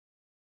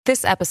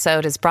This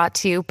episode is brought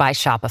to you by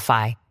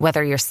Shopify.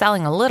 Whether you're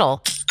selling a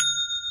little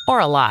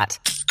or a lot,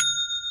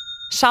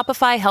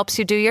 Shopify helps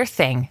you do your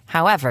thing,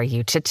 however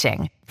you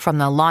cha-ching. From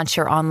the launch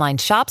your online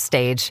shop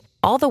stage,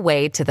 all the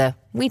way to the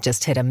we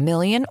just hit 1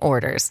 million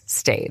orders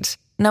stage.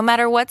 No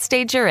matter what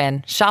stage you're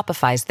in,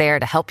 Shopify's there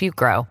to help you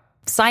grow.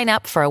 Sign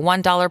up for a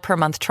 $1 per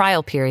month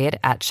trial period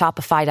at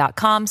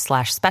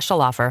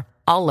shopify.com/special offer,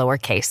 all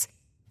lowercase.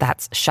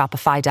 That's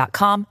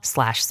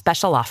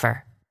shopify.com/special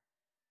offer.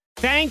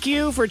 Thank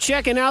you for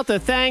checking out the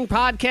Thang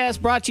podcast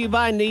brought to you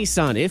by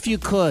Nissan. If you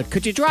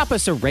could you drop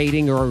us a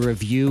rating or a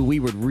review? We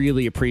would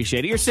really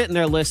appreciate it. You're sitting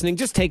there listening.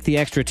 Just take the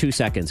extra 2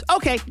 seconds.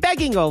 Okay,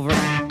 begging over.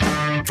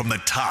 From the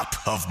top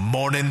of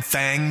Morning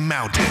Thang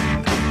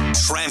Mountain,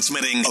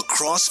 transmitting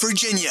across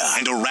Virginia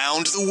and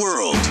around the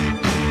world,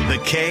 the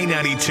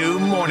K92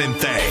 Morning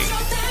Thang.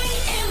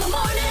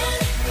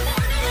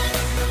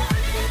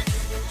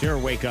 Do you ever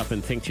wake up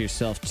and think to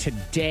yourself,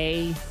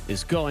 today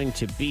is going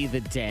to be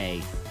the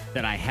day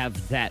that I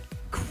have that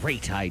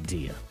great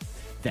idea,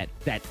 that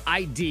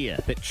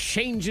idea that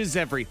changes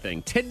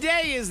everything.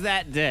 Today is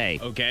that day.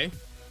 Okay.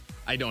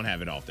 I don't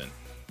have it often.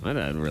 I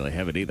don't really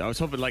have it either. I was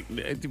hoping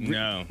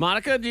No.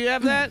 Monica, do you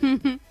have that?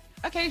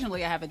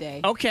 Occasionally I have a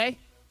day. Okay.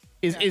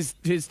 Is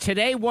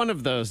today one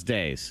of those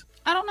days?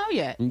 I don't know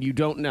yet. You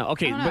don't know.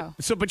 Okay, I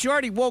don't know. but you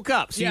already woke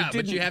up. So Yeah, you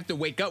didn't... but you have to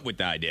wake up with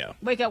the idea.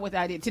 Wake up with the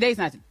idea. Today's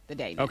not the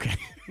day. Okay.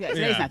 Yeah,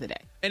 today's not the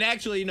day. And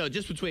actually,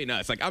 just between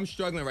us, like I'm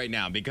struggling right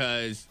now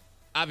because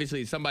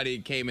obviously somebody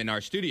came in our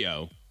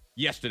studio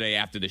yesterday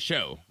after the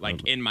show,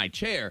 like in my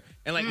chair,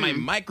 and like my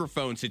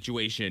microphone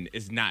situation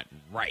is not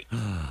right.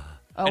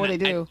 Oh, what they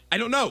do? I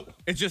don't know.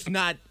 It's just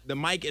not, the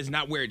mic is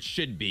not where it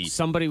should be.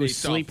 Somebody was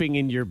based off- sleeping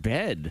in your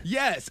bed.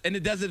 Yes, and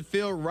it doesn't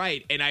feel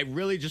right. And I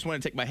really just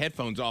want to take my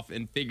headphones off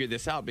and figure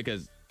this out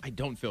because I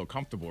don't feel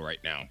comfortable right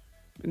now.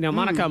 Now,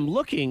 Monica, I'm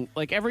looking,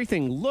 like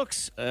everything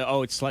looks,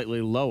 it's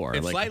slightly lower.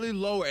 It's like, slightly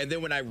lower, and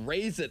then when I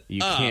raise it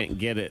you up, can't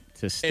get it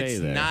to stay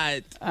it's there.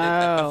 not.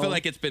 I feel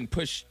like it's been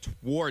pushed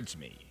towards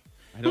me.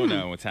 I don't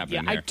know what's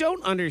happening Yeah, there. I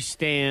don't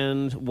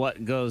understand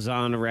what goes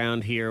on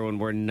around here when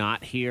we're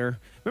not here.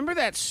 Remember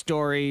that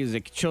story, the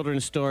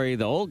children's story,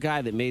 the old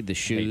guy that made the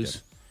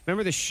shoes?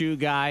 Remember the shoe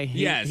guy?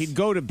 Yes. He'd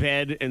go to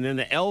bed, and then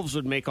the elves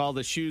would make all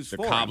the shoes The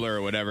for him. cobbler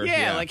or whatever.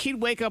 Yeah, like he'd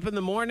wake up in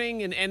the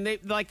morning, and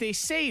they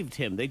saved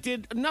him. They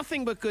did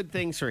nothing but good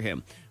things for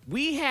him.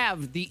 We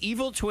have the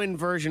evil twin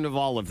version of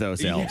all of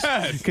those elves.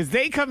 Yes. Because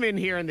they come in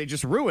here and they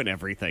just ruin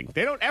everything.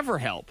 They don't ever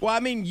help. Well, I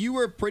mean, you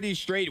were pretty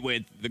straight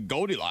with the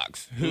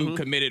Goldilocks, who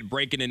committed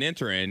breaking and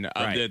entering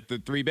of Right. the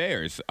three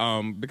bears.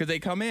 Because they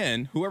come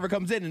in, whoever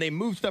comes in, and they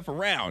move stuff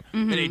around,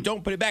 and they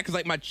don't put it back. Because,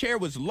 like, my chair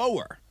was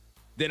lower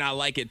than I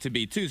like it to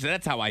be, too. So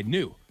that's how I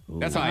knew.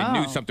 That's how I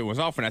knew something was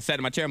off. When I sat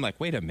in my chair, I'm like,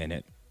 wait a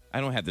minute. I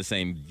don't have the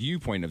same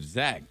viewpoint of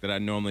Zach that I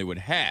normally would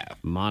have.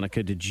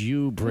 Monica, did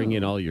you bring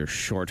in all your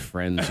short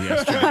friends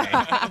yesterday?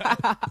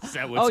 Is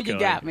that what's You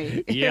got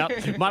me.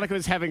 Yep. Monica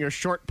was having her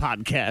short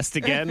podcast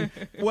again.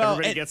 Well,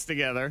 Everybody and- gets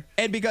together.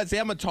 And because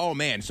I'm a tall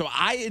man, so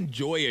I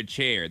enjoy a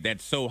chair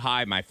that's so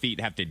high my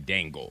feet have to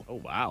dangle. Oh,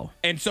 wow.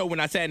 And so when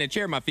I sat in a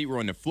chair, my feet were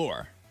on the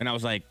floor. And I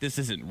was like, this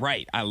isn't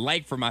right. I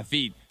like for my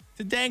feet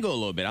to dangle a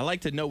little bit. I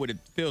like to know what it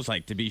feels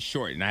like to be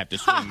short and I have to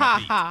swing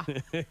my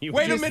feet.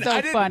 Wait a You're minute.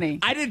 so funny.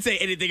 I didn't say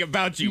anything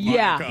about you,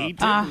 Yeah.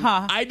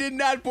 Monica. I did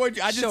not point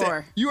you. I just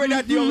Sure. said you are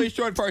not the only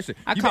short person.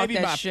 I You caught may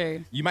be that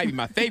shade. You might be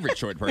my favorite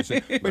short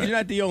person, but you're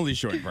not the only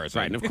short person.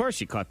 Right, and of course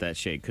she caught that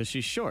shade because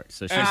she's short.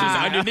 So she's This is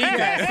underneath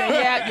that.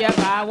 So, yep,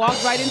 I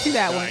walked right into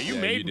that one. You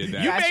Yeah, made, you did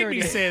that. you I made sure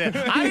me did. say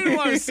that. I didn't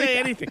want to say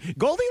anything.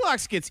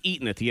 Goldilocks gets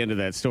eaten at the end of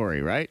that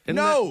story, right? Isn't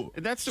No,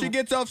 that's she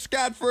gets off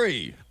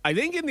scot-free. I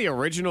think in the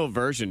original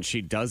version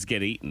she does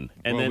get eaten,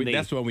 and Well, then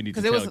that's what we need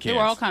to Because tell kids. they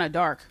were all kind of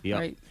dark, Yep.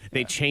 right?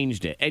 They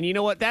changed it. And you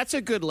know what? That's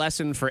a good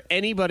lesson for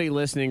anybody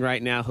listening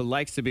right now who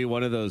likes to be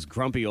one of those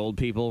grumpy old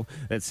people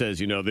that says,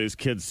 these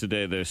kids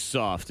today, they're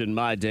soft. In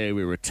my day,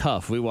 we were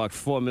tough. We walked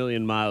 4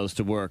 million miles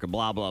to work,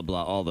 blah, blah,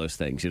 blah, all those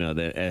things.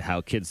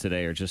 How kids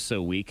today are just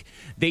so weak.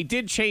 They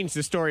did change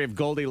the story of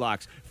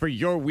Goldilocks for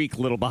your weak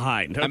little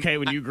behind, okay,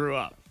 when you grew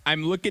up.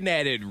 I'm looking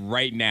at it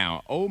right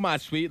now. Oh, my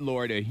sweet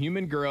Lord, a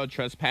human girl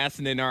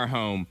trespassing in our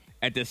home.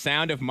 At the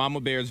sound of Mama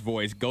Bear's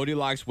voice,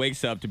 Goldilocks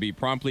wakes up to be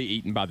promptly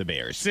eaten by the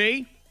bears.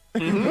 See?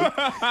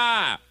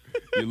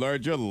 You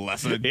learned your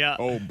lesson, Yeah.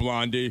 old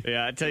blondie.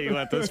 Yeah, I tell you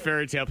what, those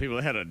fairy tale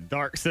people had a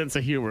dark sense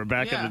of humor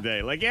back in Yeah. the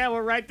day. Like, we'll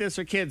write this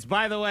for kids.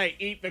 By the way,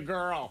 eat the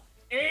girl.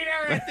 Eat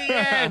her at the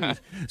end.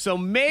 So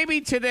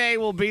maybe today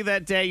will be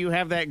that day you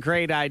have that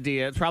great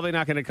idea. It's probably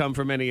not going to come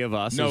from any of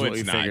us, No, is what it's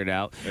we not. figured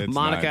out. It's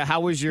Monica, not. how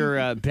was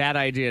your bad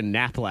idea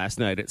nap last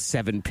night at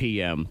 7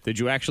 p.m.? Did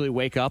you actually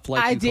wake up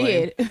like I you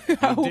did. claimed?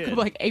 I woke did. up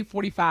like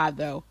 8:45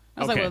 though.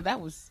 I was Okay. like, well,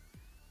 that was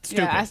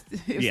Stupid. Yeah,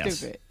 it was Yes.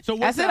 stupid. So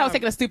what I said I was time-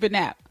 taking a stupid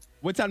nap.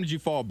 What time did you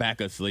fall back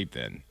asleep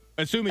then?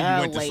 Assuming you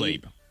went to Late.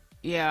 sleep.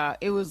 Yeah,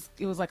 it was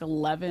like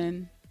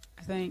 11,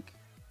 I think.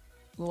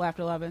 A little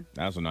after 11.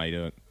 That's when I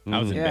do it. I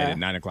was in bed at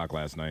 9 o'clock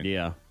last night.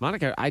 Yeah.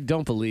 Monica, I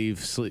don't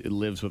believe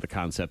lives with the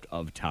concept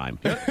of time.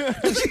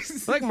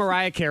 Like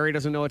Mariah Carey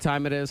doesn't know what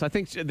time it is. I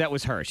think that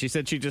was her. She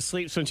said she just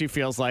sleeps when she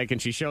feels like,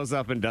 and she shows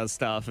up and does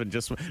stuff and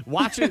just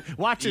watches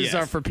Yes.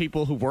 are for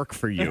people who work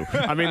for you.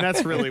 I mean,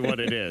 that's really what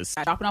it is.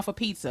 Dropping off a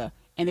pizza,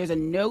 and there's a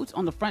note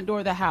on the front door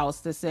of the house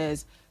that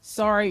says,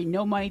 "Sorry,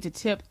 no money to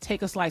tip.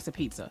 Take a slice of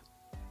pizza."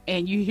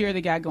 And you hear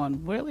the guy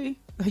going, "Really?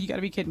 You got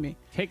to be kidding me."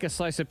 Take a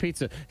slice of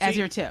pizza. As See,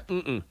 your tip.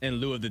 In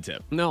lieu of the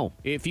tip. No.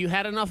 If you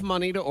had enough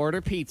money to order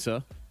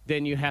pizza,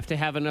 then you have to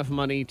have enough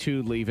money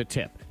to leave a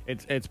tip.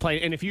 It's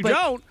plain. And if you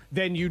don't,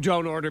 then you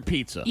don't order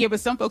pizza. Yeah, but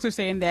some folks are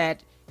saying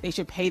that they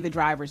should pay the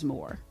drivers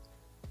more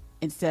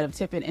instead of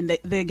tipping. And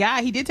the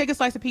guy, he did take a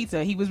slice of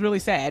pizza. He was really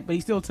sad, but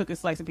he still took a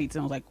slice of pizza.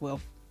 And I was like,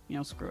 well,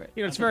 screw it.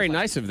 It's very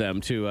nice of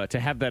them to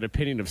have that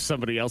opinion of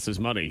somebody else's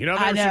money. They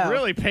I know. should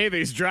really pay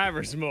these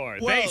drivers more.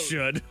 They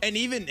should. And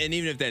even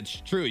if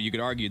that's true, you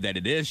could argue that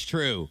it is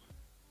true.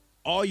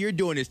 All you're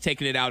doing is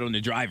taking it out on the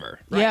driver.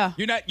 Right? Yeah.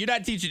 You're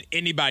not teaching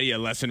anybody a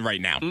lesson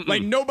right now.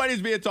 Like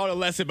nobody's being taught a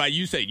lesson by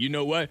you saying, you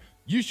know what?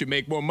 You should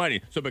make more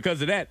money. So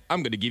because of that,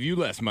 I'm going to give you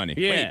less money.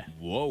 Yeah. Wait,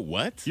 whoa,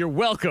 what? You're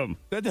welcome.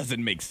 That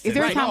doesn't make sense. Is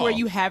there a at time all. where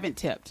you haven't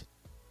tipped?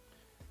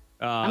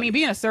 I mean,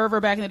 being a server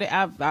back in the day,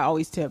 I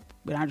always tip,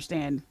 but I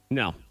understand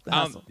No. the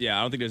hustle. Yeah,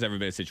 I don't think there's ever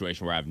been a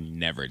situation where I've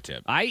never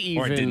tipped. I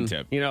even, or didn't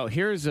tip.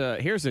 Here's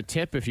a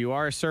tip if you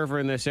are a server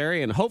in this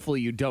area, and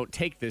hopefully you don't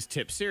take this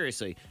tip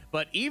seriously.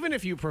 But even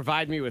if you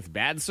provide me with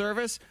bad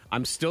service,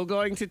 I'm still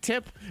going to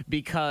tip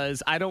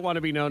because I don't want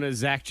to be known as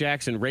Zach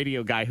Jackson,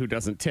 radio guy who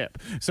doesn't tip.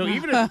 So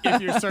even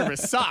if your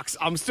service sucks,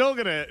 I'm still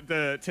gonna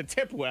to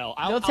tip well.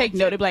 They'll take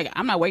note. They'll be like,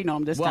 I'm not waiting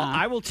on them this Well, time.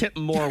 I will tip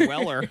more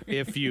weller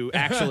if you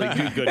actually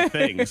do good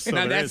things. So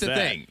now there that's is the that.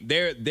 thing.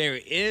 There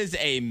is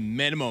a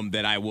minimum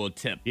that I will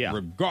tip,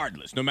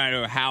 regardless, no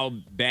matter how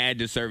bad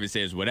the service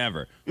is,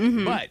 whatever.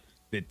 But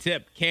the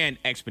tip can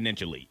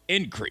exponentially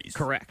increase.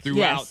 Correct.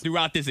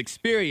 Throughout this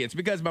experience,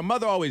 because my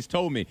mother always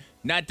told me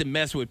not to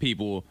mess with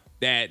people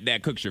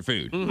that cooks your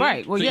food.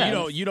 Right. Well, so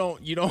yeah. you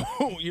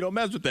don't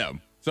mess with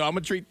them. So I'm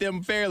gonna treat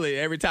them fairly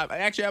every time.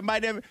 Actually,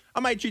 I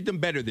might treat them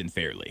better than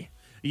fairly.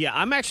 Yeah,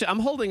 I'm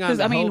holding on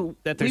to hope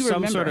that there's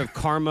some sort of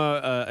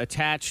karma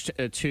attached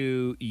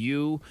to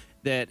you.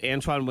 That,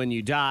 Antoine, when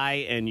you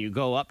die and you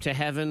go up to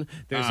heaven,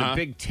 there's a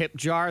big tip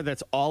jar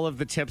that's all of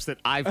the tips that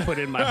I've put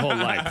in my whole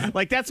life.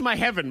 Like, that's my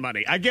heaven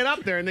money. I get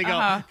up there and they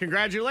go,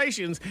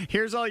 congratulations,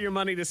 here's all your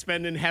money to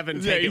spend in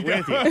heaven. Take it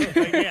with you.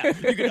 Like, yeah.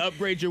 You can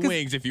upgrade your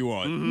wings if you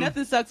want.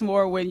 Nothing sucks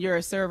more when you're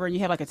a server and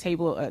you have like a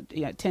table,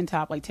 10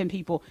 top, like 10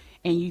 people,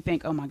 and you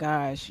think, oh my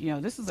gosh,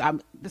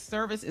 the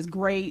service is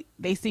great.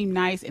 They seem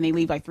nice, and they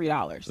leave like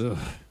 $3.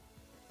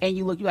 And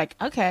you're like,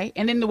 okay.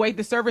 And then the way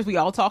the service, we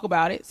all talk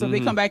about it. So they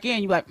come back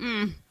in, you're like,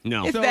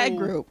 no, it's that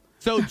group.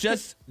 So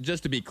just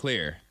to be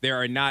clear,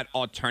 there are not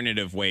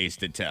alternative ways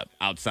to tip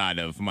outside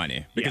of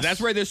money, because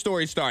that's where this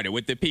story started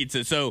with the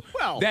pizza. So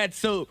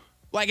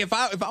like if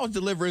I was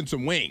delivering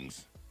some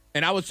wings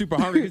and I was super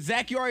hungry, because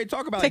Zach, you already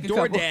talk about like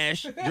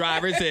DoorDash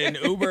drivers and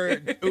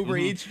Uber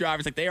Eats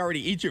drivers, like they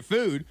already eat your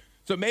food.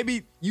 So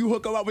maybe you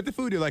hook them up with the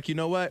food. You're like, you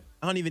know what?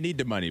 I don't even need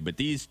the money, but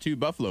these 2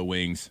 buffalo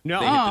wings, they hit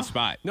the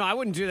spot. No, I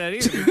wouldn't do that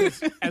either,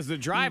 because as the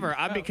driver,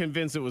 I'd be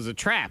convinced it was a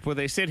trap where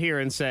they sit here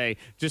and say,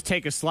 just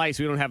take a slice,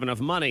 we don't have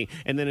enough money.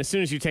 And then as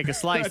soon as you take a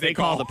slice, they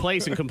call the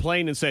place and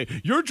complain and say,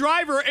 your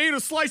driver ate a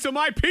slice of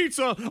my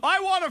pizza.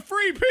 I want a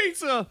free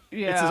pizza.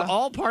 Yeah. It's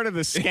all part of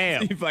the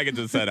scam. Seems like it's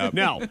a setup.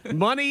 No,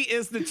 money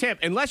is the tip.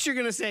 Unless you're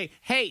going to say,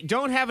 hey,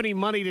 don't have any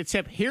money to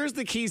tip. Here's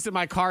the keys to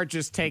my car.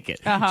 Just take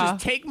it.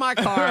 Just take my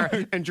car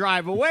and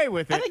drive away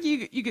with it. I think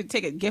you could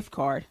take a gift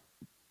card,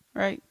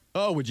 right?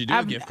 Oh, would you do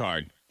a gift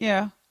card?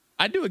 Yeah.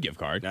 I'd do a gift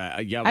card.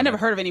 I never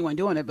heard of anyone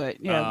doing it, but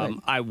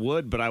I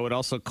would, but I would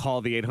also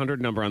call the 800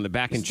 number on the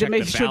back and To check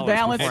make the sure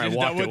balance before I balance.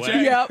 walked Double away.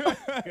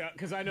 check. Yep.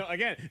 Because I know,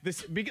 again,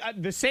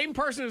 the same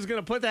person who's going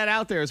to put that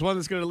out there is one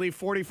that's going to leave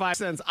 45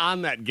 cents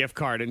on that gift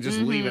card and just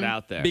leave it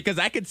out there. Because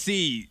I could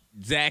see,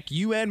 Zach,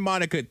 you and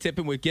Monica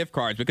tipping with gift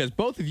cards, because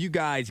both of you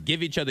guys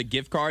give each other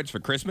gift cards for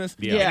Christmas.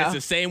 Yeah. And it's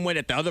the same one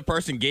that the other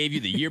person gave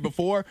you the year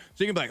before.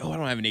 So you can be like, oh, I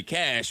don't have any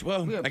cash.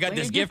 Well, We have I got plenty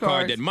this of gift gift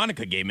card cards. that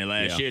Monica gave me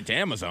last year to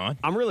Amazon.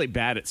 I'm really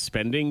bad at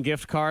spending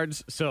gift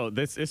cards, so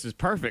this is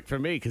perfect for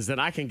me because then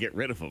I can get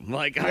rid of them.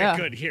 Like, all right,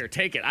 good, here,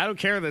 take it. I don't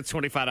care that it's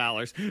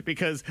 $25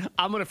 because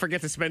I'm going to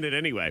forget to spend it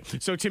anyway.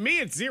 So to me,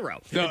 it's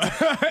zero. So,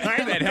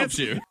 that helps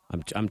you.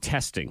 I'm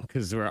testing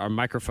because our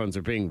microphones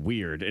are being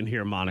weird in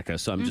here, Monica.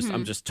 So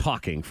I'm just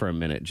talking for a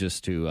minute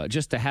just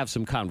to have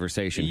some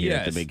conversation here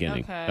at the Yes.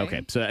 beginning.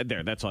 Okay. So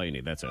that's all you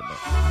need. That's it.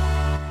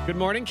 Good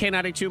morning,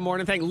 K92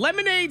 Morning Thing.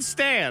 Lemonade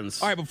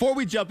stands. All right, before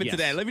we jump into Yes.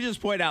 that, let me just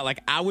point out,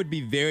 like, I would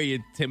be very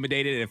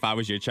intimidated if I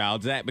was your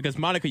child, Zach, because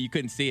Monica, you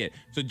couldn't see it.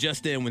 So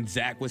just then when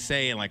Zach was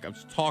saying, like, I'm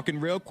just talking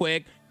real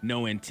quick,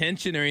 no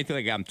intention or anything,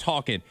 like I'm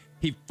talking,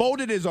 he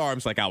folded his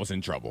arms like I was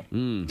in trouble.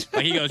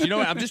 Like he goes, you know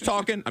what, I'm just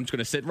talking, I'm just going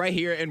to sit right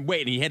here and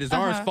wait. And he had his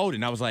arms folded,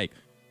 and I was like,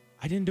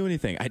 I didn't do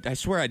anything. I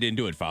swear I didn't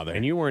do it, Father.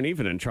 And you weren't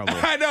even in trouble.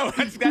 I know.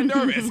 I just got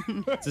nervous.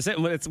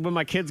 It's when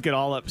my kids get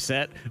all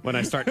upset when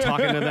I start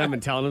talking to them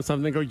and telling them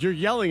something. They go, "You're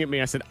yelling at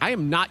me." I said, "I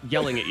am not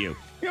yelling at you.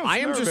 I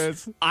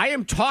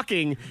am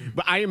talking,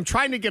 but I am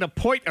trying to get a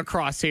point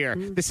across here.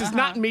 This is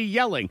not me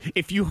yelling.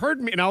 If you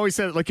heard me," and I always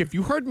said, like, if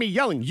you heard me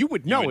yelling, you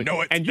would know it,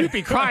 and you'd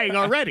be crying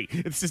already.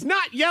 This is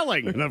not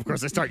yelling. And of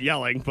course, I start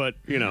yelling, but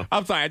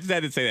I'm sorry. I just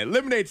had to say that.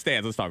 Lemonade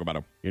stands. Let's talk about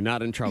them. You're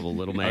not in trouble,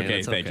 little man.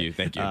 Okay, thank you.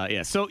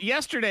 Yeah. So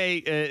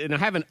yesterday, and I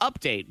have an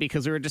update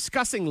because we were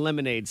discussing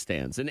lemonade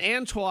stands, and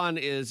Antoine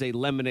is a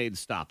lemonade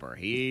stopper.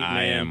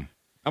 I am.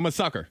 I'm a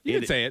sucker. You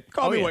can say it.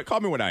 Call me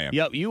what I am.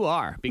 Yep, you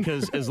are.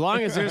 Because as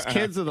long as there's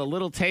kids with a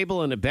little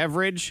table and a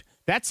beverage,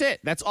 that's it.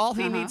 That's all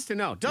he needs to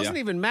know. Doesn't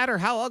even matter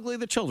how ugly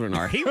the children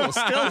are. He will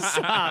still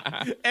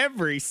stop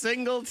every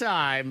single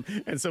time.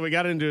 And so we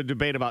got into a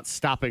debate about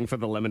stopping for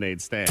the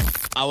lemonade stand.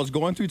 I was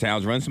going through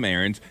towns, running some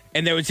errands,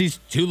 and there was these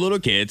two little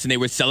kids, and they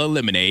were selling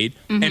lemonade.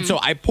 And so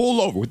I pull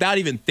over without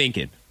even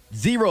thinking.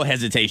 Zero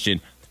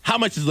hesitation. How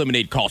much does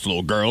lemonade cost,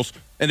 little girls?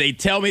 And they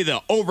tell me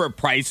the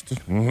overpriced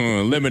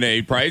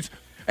lemonade price.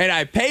 And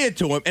I pay it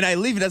to them, and I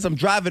leave it as I'm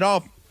driving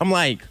off. I'm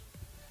like,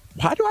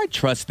 why do I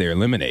trust their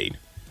lemonade?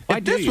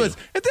 If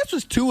this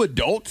was two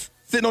adults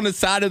sitting on the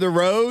side of the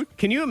road.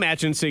 Can you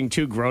imagine seeing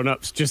two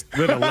grown-ups just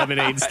with a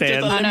lemonade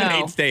stand? Just a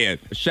lemonade stand.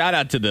 Shout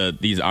out to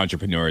these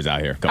entrepreneurs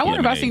out here. I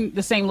wonder if I've seen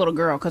the same little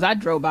girl because I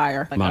drove by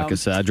her. Monica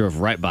said, I drove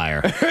right by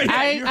her.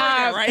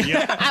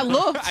 I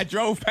looked. I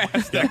drove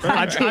past her.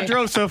 I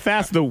drove so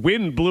fast the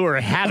wind blew her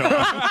hat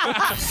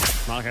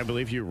off. Monica, I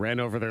believe you ran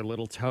over their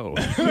little toe.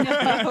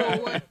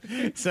 No.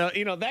 So,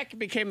 that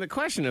became the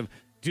question of,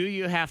 do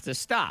you have to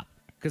stop?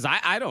 Because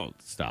I don't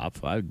stop.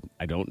 I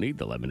don't need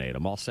the lemonade.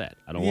 I'm all set.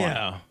 I don't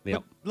want it.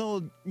 Yep.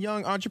 Little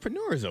young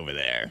entrepreneurs over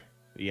there.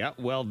 Yeah.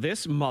 Well,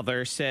 this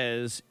mother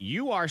says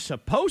you are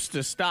supposed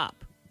to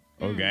stop.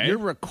 Okay. You're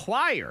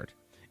required.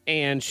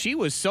 And she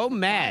was so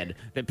mad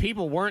that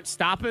people weren't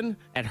stopping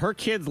at her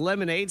kid's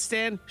lemonade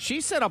stand,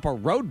 she set up a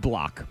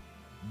roadblock.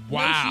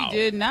 Wow. No, she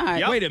did not.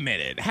 Yep. Wait a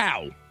minute.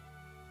 How?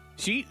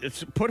 She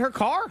put her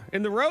car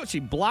in the road. She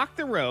blocked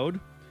the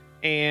road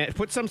and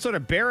put some sort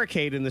of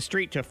barricade in the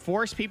street to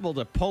force people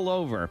to pull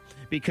over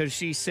because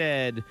she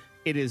said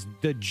it is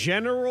the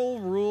general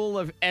rule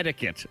of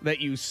etiquette that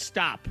you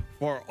stop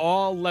for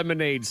all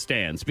lemonade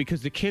stands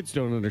because the kids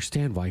don't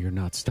understand why you're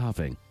not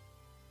stopping.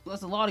 Well,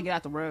 it's a law to get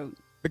out the road.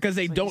 Because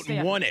they don't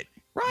want it.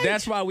 Right.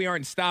 That's why we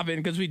aren't stopping,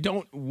 because we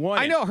don't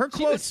want it. I know. Her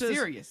quote was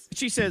serious.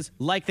 She says,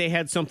 like they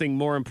had something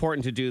more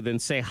important to do than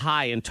say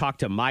hi and talk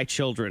to my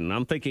children. And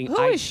I'm thinking,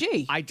 Who is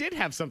she? I did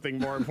have something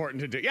more important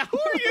to do. Yeah, who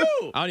are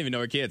you? I don't even know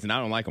her kids, and I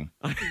don't like them.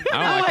 I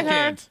don't like like her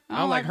her. kids. I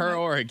don't like her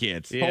or her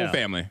kids. Yeah. Whole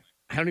family.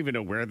 I don't even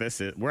know where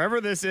this is.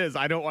 Wherever this is,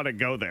 I don't want to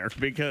go there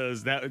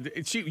because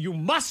you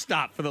must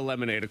stop for the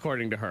lemonade,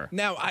 according to her.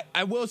 Now,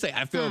 I will say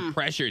I feel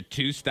pressure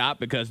to stop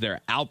because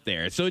they're out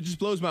there. So it just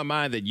blows my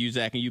mind that you,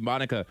 Zach, and you,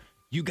 Monica,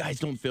 you guys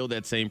don't feel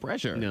that same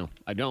pressure. No,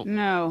 I don't.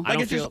 No. Like,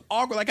 it's just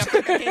awkward. Like,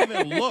 I can't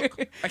even look.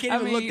 I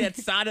can't even look that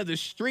side of the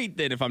street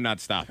then if I'm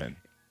not stopping.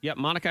 Yeah,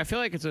 Monica, I feel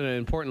like it's an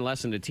important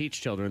lesson to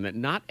teach children that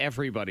not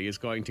everybody is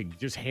going to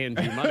just hand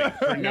you money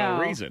for no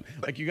reason.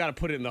 Like, you got to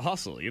put it in the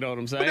hustle. You know what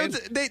I'm saying?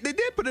 But they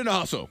did put in a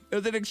hustle. It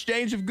was an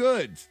exchange of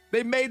goods.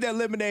 They made that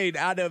lemonade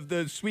out of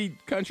the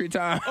sweet country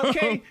time.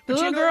 Okay. The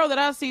little girl that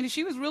I've seen,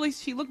 she looked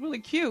really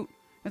cute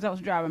as I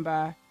was driving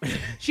by.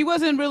 She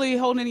wasn't really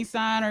holding any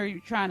sign or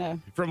trying to.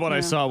 From what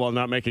I saw while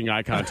not making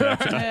eye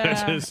contact.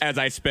 As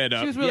I sped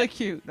up. She was really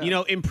cute,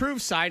 though.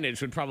 Improved signage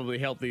would probably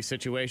help these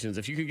situations.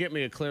 If you could get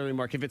me a clearly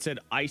marked, if it said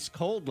ice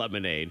cold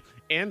lemonade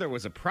and there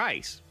was a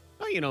price,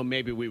 well,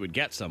 maybe we would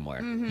get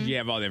somewhere. You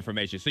have all the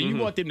information. So you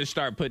want them to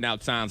start putting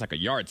out signs like a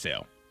yard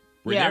sale,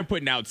 where Yeah. they're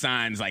putting out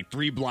signs like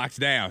 3 blocks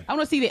down. I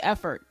want to see the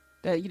effort.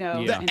 The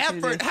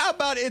effort. this. How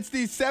about it's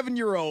these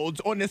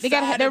 7-year-olds on the side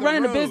They're of the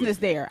running road a business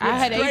there. with I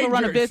had Ava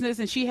run a strangers. business,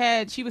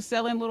 and she was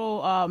selling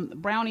little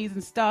brownies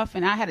and stuff,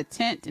 and I had a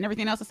tent and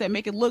everything else. I said,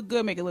 make it look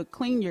good, make it look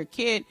clean. Your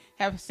kid,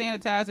 have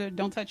sanitizer,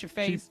 don't touch your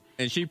face.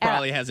 And she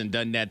probably hasn't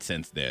done that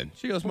since then.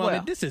 She goes, Mommy,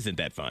 Well, this isn't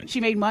that fun.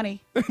 She made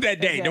money.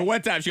 That day, the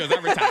one time she goes, I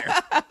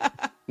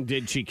retire.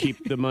 Did she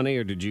keep the money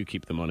or did you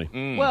keep the money?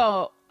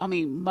 Well, I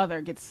mean,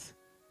 mother gets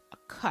a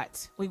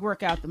cut. We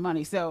work out the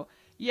money, so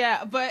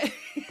yeah, but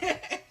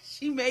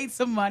she made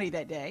some money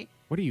that day.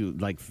 What are you,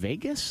 like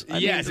Vegas?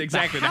 Yes,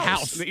 exactly, the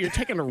house. You're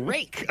taking a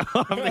rake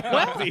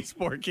of these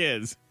poor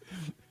kids.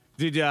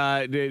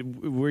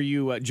 Were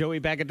you Joey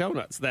Bag of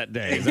Donuts that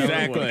day? Is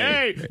that what it was? Exactly.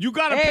 Hey, you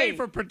got to pay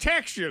for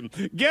protection.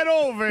 Get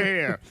over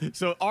here.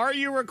 So are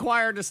you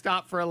required to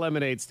stop for a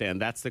lemonade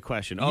stand? That's the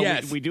question. Oh,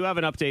 Yes. we do have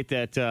an update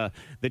that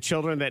the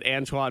children that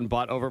Antoine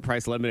bought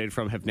overpriced lemonade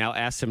from have now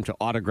asked him to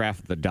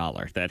autograph the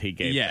dollar that he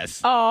gave them.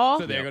 Yes. Oh,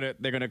 So they're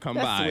gonna come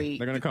That's by. sweet.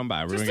 They're gonna come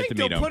by. We're Just gonna get think to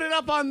meet they'll them. put it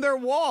up on their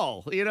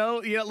wall.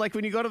 Like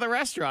when you go to the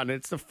restaurant,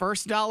 it's the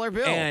first dollar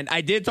bill. And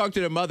I did talk to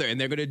their mother, and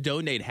they're going to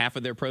donate half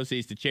of their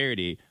proceeds to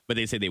charity, but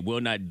they say they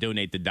will not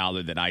donate the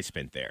 $1 that I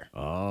spent there.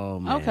 Oh,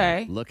 man.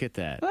 Okay. Look at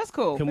that. Well, that's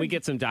cool. Can we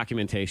get some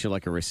documentation,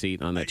 like a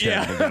receipt on the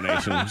charitable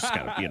donation? Just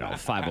got,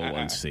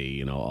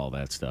 501c, all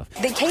that stuff.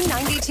 The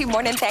K92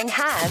 Morning Thing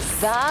has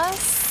the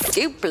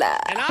Dupla.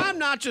 And I'm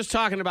not just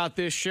talking about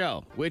this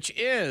show, which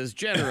is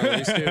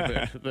generally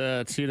stupid.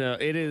 But,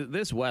 it is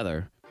this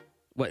weather.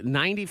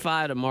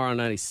 95 tomorrow,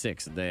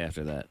 96 the day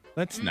after that.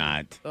 Let's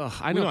not. Ugh,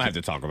 We don't have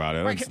to talk about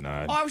it. Let's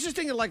not. Oh, I was just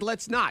thinking,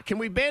 let's not. Can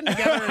we band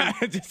together?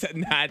 Just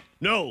not.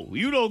 No,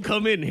 you don't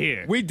come in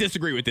here. We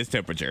disagree with this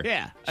temperature.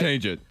 Yeah.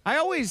 Change it. I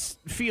always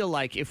feel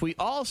like if we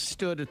all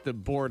stood at the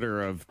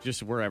border of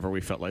just wherever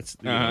we felt,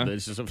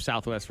 this is of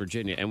Southwest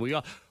Virginia, and we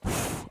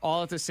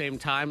all at the same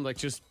time,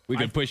 we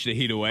could push the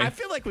heat away. I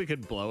feel like we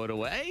could blow it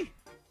away.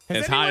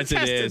 As hot as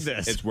it is,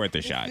 this? it's worth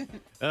a shot.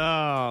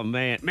 Oh,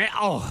 man.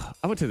 I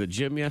went to the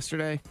gym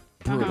yesterday.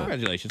 Brutal.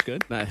 Congratulations,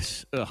 good.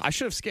 Nice. Ugh, I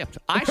should have skipped.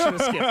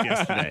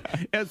 yesterday.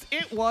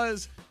 It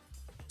was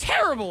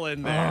terrible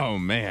in there. Oh,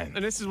 man.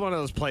 And this is one of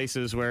those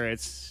places where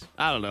it's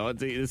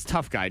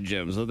tough guy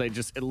gyms. So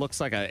it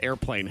looks like an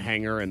airplane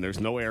hangar and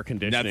there's no air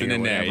conditioning. Nothing or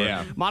in there, whatever.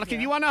 yeah. Monica,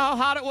 you want to know how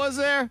hot it was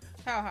there?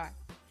 How hot?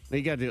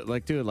 You got to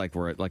do it like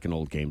we're at like an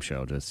old game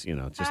show.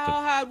 How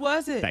hot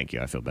was it? Thank you.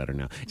 I feel better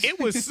now. It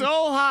was so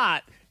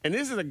hot. And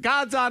this is the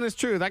God's honest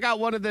truth. I got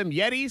one of them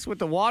Yetis with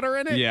the water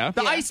in it. Yeah.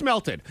 The ice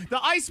melted. The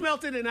ice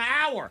melted in an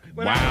hour.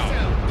 When Wow. I was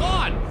down.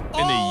 Gone.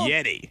 In the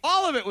Yeti.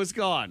 All of it was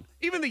gone.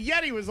 Even the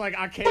Yeti was like,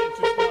 I can't.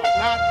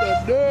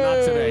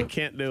 Not today.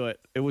 Can't do it.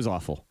 It was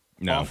awful.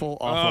 No.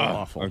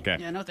 Awful. Okay.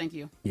 Yeah, no, thank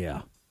you.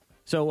 Yeah.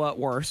 So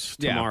worse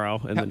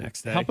tomorrow and the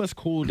next day. Help us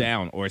cool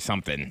down or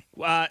something.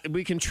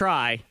 We can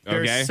try.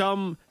 There's Okay.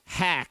 some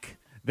hack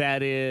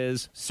that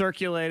is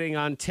circulating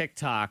on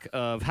TikTok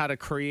of how to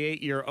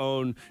create your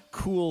own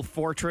cool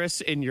fortress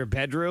in your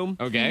bedroom.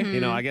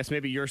 Okay. I guess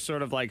maybe you're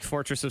sort of like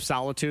Fortress of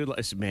Solitude.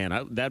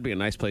 Man, that'd be a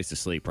nice place to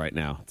sleep right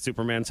now.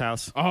 Superman's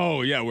house.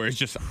 Oh, yeah, where it's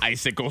just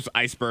icicles,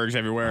 icebergs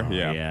everywhere.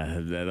 Yeah,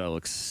 that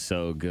looks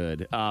so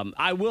good.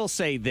 I will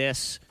say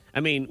this. I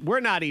mean,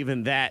 we're not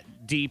even that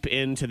deep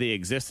into the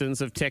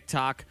existence of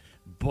TikTok,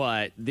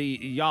 but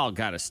y'all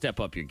got to step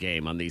up your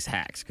game on these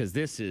hacks because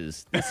this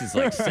is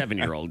like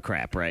 7-year-old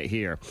crap right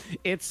here.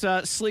 It's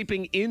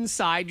sleeping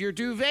inside your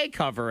duvet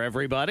cover,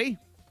 everybody.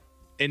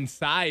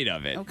 Inside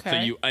of it. Okay. So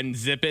you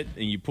unzip it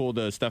and you pull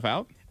the stuff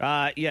out?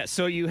 Yeah,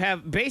 so you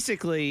have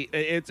basically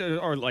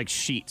or like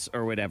sheets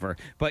or whatever,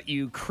 but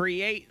you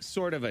create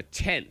sort of a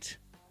tent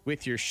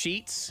with your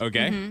sheets.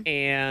 Okay.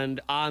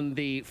 And on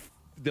the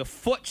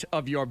foot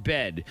of your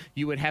bed,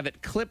 you would have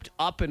it clipped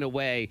up in a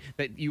way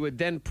that you would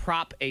then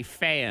prop a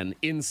fan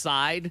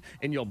inside,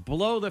 and you'll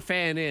blow the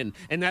fan in,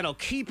 and that'll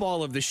keep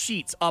all of the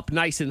sheets up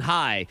nice and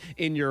high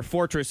in your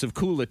fortress of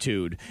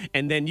coolitude.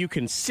 And then you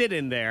can sit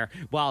in there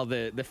while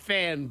the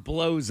fan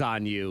blows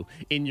on you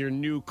in your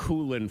new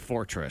coolin'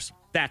 fortress.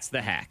 That's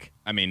the hack.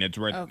 I mean, it's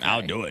worth Okay.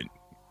 I'll do it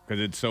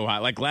because it's so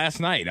hot. Like last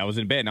night, I was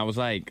in bed and I was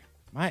like,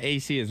 my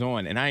AC is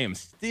on and I am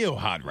still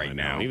hot right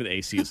now. Even the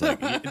AC is like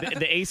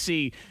the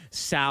AC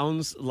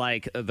sounds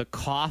like the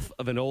cough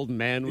of an old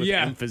man with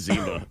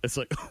emphysema. It's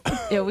like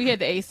Yeah, we had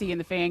the AC and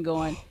the fan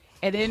going.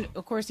 And then,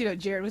 of course,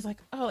 Jared was like,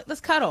 oh,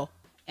 let's cuddle.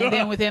 And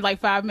then within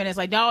like 5 minutes,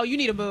 like, no, you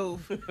need to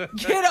move.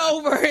 Get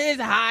over it.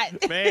 It's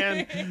hot.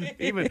 man,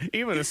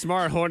 even a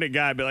smart horny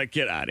guy would be like,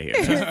 get out of here.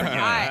 All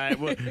right,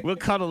 we'll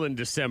cuddle in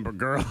December,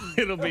 girl.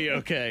 It'll be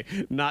okay.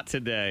 Not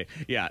today.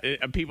 Yeah,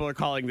 people are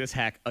calling this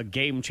hack a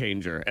game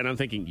changer, and I'm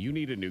thinking you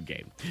need a new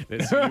game. You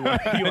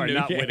are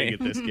not winning at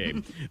this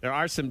game. There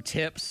are some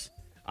tips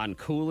on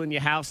cooling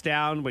your house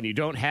down when you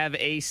don't have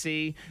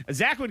AC.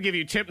 Zach would give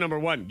you tip number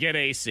 1: get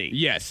AC.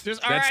 Yes,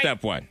 Just, that's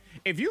step 1.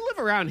 If you live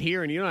around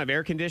here and you don't have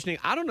air conditioning,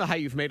 I don't know how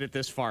you've made it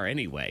this far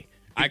anyway.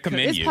 I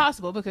commend It's you.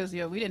 possible because,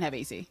 we didn't have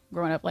AC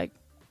growing up. Like,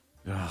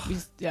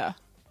 yeah.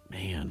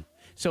 Man.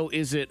 So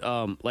is it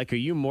like, are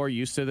you more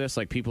used to this?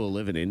 Like people who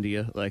live in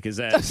India? Like, is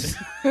that?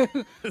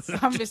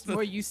 I'm just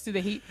more used to the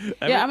heat.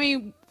 Yeah, I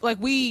mean, like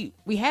we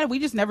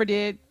just never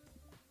did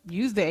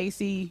use the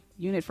AC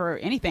unit for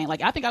anything.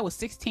 Like, I think I was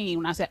 16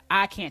 when I said,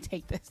 I can't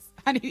take this.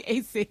 I need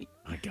AC.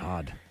 My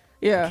God.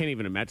 Yeah. I can't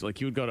even imagine. Like,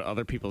 you would go to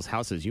other people's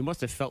houses. You must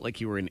have felt like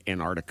you were in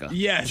Antarctica.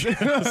 Yes.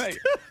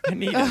 I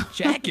need a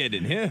jacket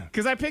in here.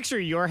 Because I picture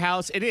your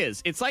house.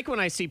 It's like when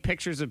I see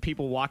pictures of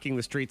people walking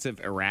the streets of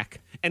Iraq,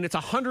 and it's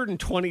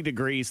 120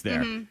 degrees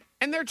there,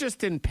 and they're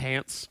just in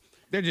pants.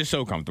 They're just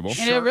so comfortable.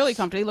 And they're really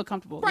comfortable. They look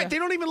comfortable. Right, Yeah. they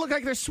don't even look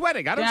like they're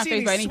sweating. I don't not see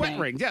fazed by any sweat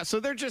anything. rings. Yeah, so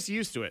they're just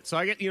used to it. So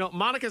I get,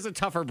 Monica's a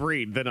tougher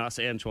breed than us,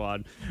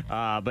 Antoine.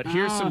 But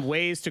here's some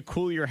ways to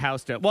cool your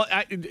house down. Well,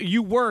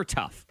 you were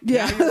tough.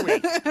 Yeah. Now you're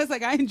weak. I was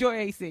like, I enjoy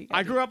AC.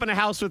 I grew up in a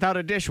house without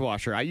a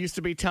dishwasher. I used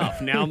to be tough.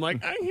 Now I'm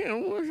like, I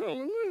can't wash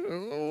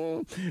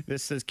all this.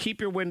 This says keep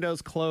your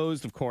windows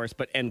closed, of course,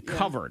 and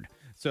covered.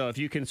 So if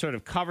you can sort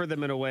of cover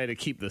them in a way to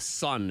keep the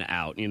sun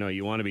out,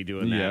 you want to be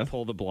doing that. Yeah.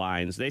 Pull the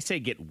blinds. They say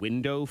get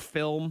window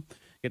film.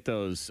 Get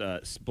those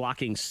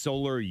blocking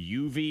solar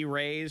UV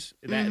rays.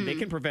 That They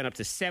can prevent up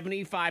to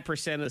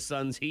 75% of the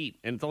sun's heat,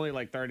 and it's only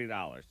like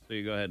 $30. So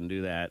you go ahead and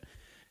do that.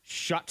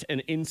 Shut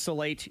and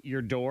insulate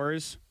your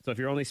doors. So if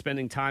you're only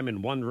spending time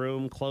in one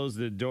room, close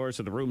the doors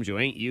to the rooms you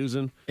ain't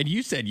using. And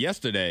you said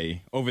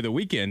yesterday, over the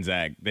weekend,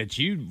 Zach, that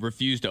you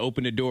refused to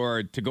open the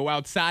door to go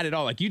outside at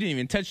all. Like, you didn't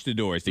even touch the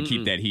doors to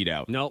keep that heat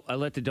out. Nope, I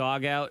let the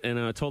dog out, and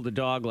I told the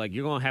dog, like,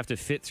 you're going to have to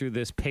fit through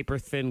this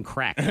paper-thin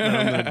crack that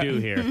I'm going to do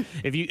here.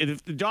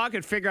 If the dog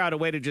could figure out a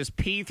way to just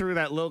pee through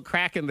that little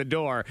crack in the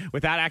door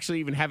without actually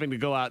even having to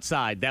go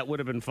outside, that would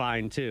have been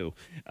fine, too.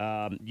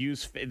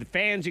 Use the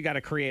fans, you got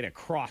to create a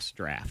cross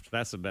draft.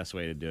 That's the best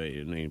way to do it.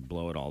 And then you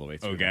blow it all the way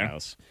through the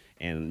house.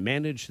 And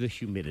manage the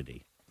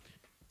humidity.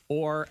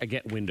 Or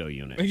get window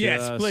unit.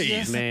 Yes,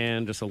 please.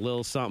 Man, just a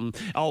little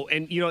something. Oh,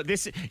 and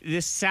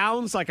this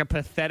sounds like a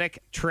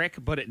pathetic trick,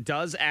 but it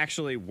does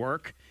actually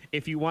work.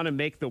 If you want to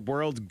make the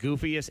world's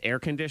goofiest air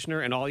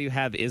conditioner and all you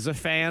have is a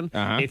fan,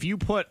 if you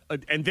put,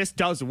 and this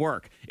does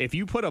work, if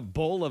you put a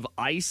bowl of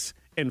ice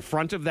in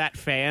front of that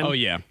fan,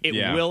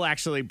 it will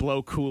actually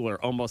blow cooler,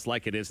 almost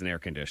like it is an air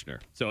conditioner.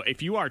 So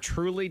if you are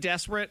truly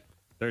desperate,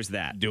 there's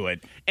that. Do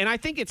it. And I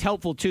think it's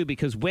helpful, too,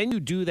 because when you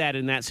do that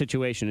in that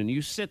situation and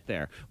you sit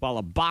there while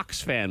a box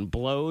fan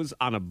blows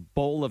on a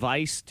bowl of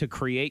ice to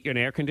create an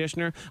air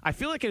conditioner, I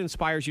feel like it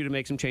inspires you to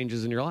make some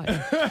changes in your life.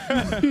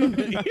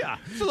 Yeah.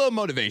 It's a little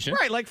motivation.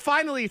 Right. Like,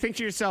 finally, you think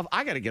to yourself,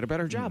 I got to get a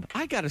better job.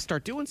 I got to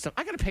start doing stuff.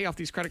 I got to pay off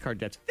these credit card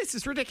debts. This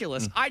is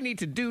ridiculous. I need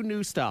to do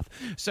new stuff.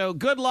 So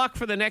good luck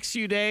for the next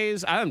few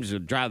days. I'm just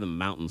going to drive the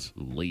mountains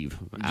and leave.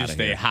 Just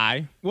stay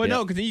high? Well,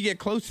 no, because then you get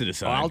close to the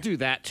sun. Oh, I'll do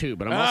that, too,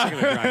 but I'm also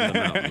going to drive to the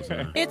mountains.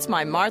 It's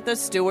my Martha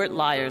Stewart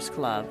Liars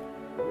Club.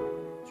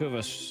 Two of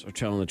us are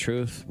telling the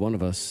truth. One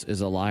of us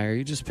is a liar.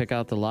 You just pick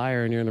out the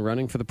liar and you're in the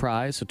running for the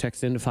prize. So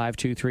text into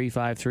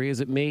 52353. Is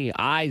it me?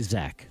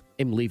 Isaac.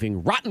 I'm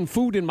leaving rotten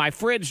food in my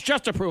fridge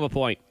just to prove a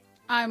point.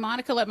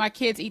 Monica let my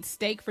kids eat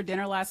steak for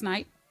dinner last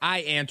night.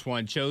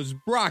 Antoine, chose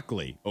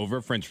broccoli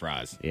over French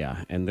fries.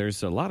 Yeah, and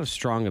there's a lot of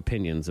strong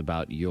opinions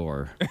about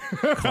your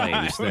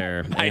claims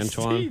there, I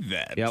Antoine. see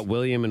that. Yeah,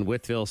 William in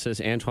Whitville says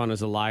Antoine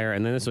is a liar.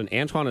 And then this one,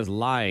 Antoine is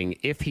lying.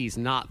 If he's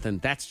not, then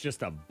that's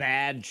just a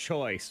bad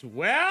choice.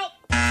 Well,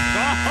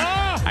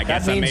 I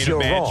guess I made a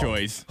bad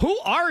choice. Who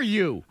are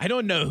you? I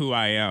don't know who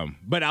I am,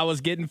 but I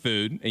was getting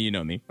food, and you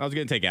know me. I was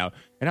getting takeout,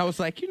 and I was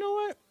like, you know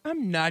what?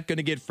 I'm not going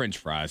to get French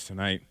fries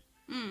tonight.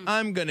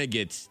 I'm going to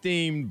get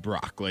steamed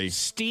broccoli.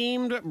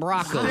 Steamed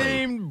broccoli.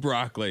 Steamed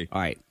broccoli. All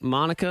right,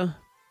 Monica,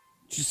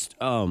 just,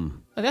 But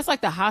that's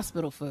like the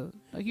hospital food.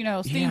 Like,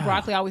 steamed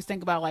broccoli, I always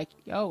think about, like,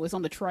 it's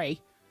on the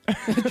tray.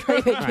 The tray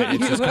they give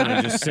it's you. just kind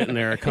of just sitting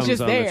there. It comes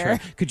just on there. the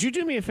tray. Could you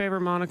do me a favor,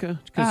 Monica?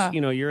 Because,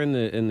 you're in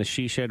the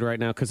she shed right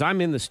now. Because I'm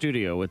in the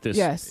studio with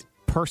this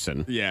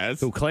person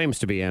who claims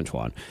to be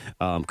Antoine.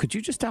 Could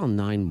you just dial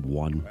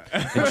 911?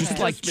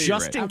 And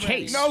just in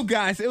case. No,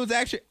 guys, it was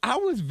actually, I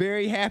was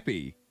very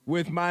happy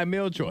with my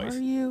meal choice.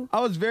 Were you? I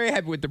was very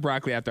happy with the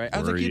broccoli after I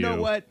was like, you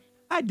know what?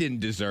 I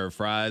didn't deserve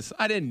fries.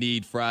 I didn't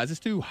need fries.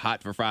 It's too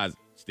hot for fries.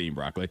 Steamed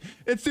broccoli.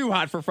 It's too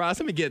hot for fries.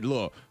 Let me get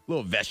little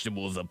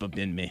vegetables up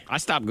in me. I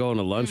stopped going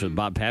to lunch with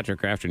Bob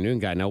Patrick, our afternoon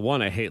guy. Now,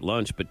 one, I hate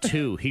lunch, but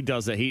two, he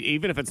does that.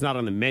 Even if it's not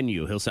on the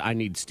menu, he'll say, I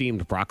need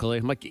steamed broccoli.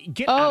 I'm like,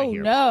 get out of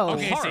here. Oh, no.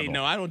 Okay, see,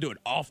 no, I don't do it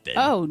often.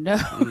 Oh, no.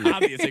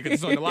 Obviously, because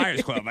it's on the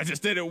Liars Club. I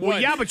just did it once. Well,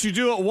 yeah, but you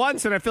do it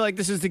once, and I feel like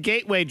this is the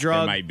gateway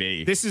drug. It might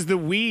be. This is the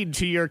weed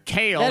to your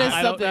kale. That is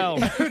I don't know.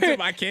 to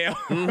my kale.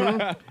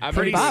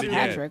 Pretty Bob sick.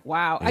 Patrick,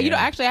 wow.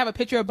 Actually, I have a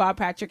picture of Bob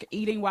Patrick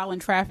eating while in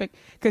traffic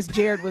because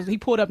Jared he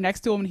pulled up next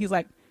to him and he's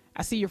like,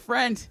 I see your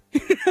friend.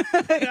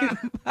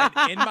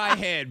 In my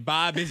head,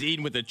 Bob is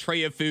eating with a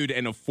tray of food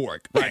and a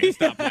fork. Right,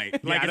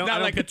 stoplight. Like, it's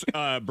not like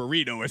a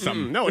burrito or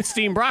something. No, it's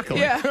steamed broccoli.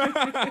 Yeah.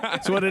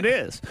 That's what it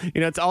is.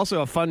 It's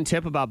also a fun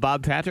tip about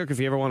Bob Patrick. If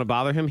you ever want to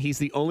bother him, he's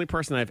the only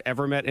person I've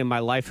ever met in my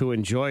life who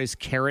enjoys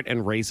carrot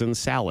and raisin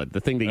salad,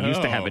 the thing they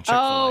used to have at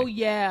Chick-fil-A. Oh,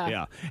 yeah.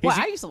 Yeah. Well,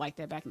 I used to like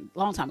that back a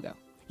long time ago.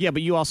 Yeah,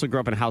 but you also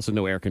grew up in a house with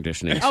no air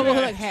conditioning. Oh, well,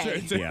 like,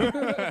 hey.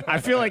 Yeah. I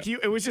feel like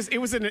it was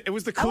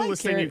the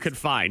coolest thing you carrots. could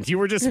find. You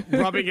were just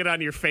rubbing it on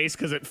your face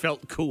because it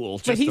felt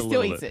cool. But he a still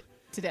little eats bit.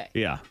 it today.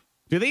 Yeah.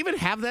 Do they even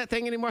have that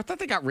thing anymore? I thought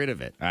they got rid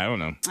of it. I don't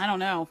know. I don't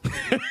know.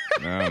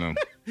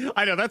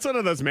 I know. That's one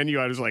of those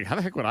menu items like, how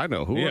the heck would I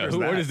know? Who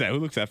orders that? Who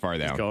looks that far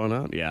down? What's going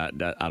on? Yeah,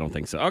 I don't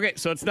think so. Okay,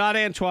 so it's not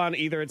Antoine.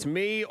 Either it's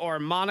me or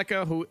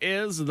Monica who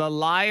is the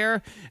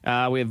liar.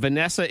 We have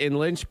Vanessa in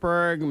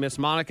Lynchburg. Miss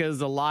Monica is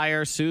the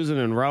liar. Susan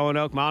in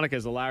Roanoke. Monica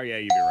is the liar. Yeah,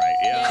 you'd be right.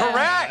 Yeah.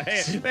 Correct.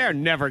 Hey, they're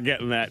never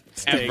getting that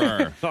steak.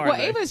 Ever. Well,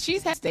 Ava,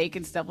 she's had steak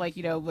and stuff but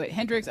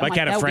Hendrix, I'm Like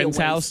at that a would be friend's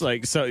waste. house?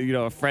 Like, so,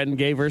 a friend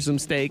gave her some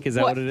steak? Is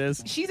that what it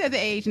is? She's at the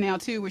age now,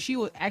 too, where she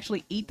will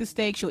actually eat the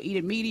steak. She'll eat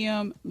it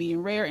medium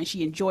rare, and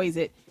she enjoys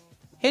it.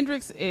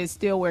 Hendrix is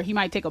still where he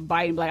might take a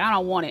bite and be like, I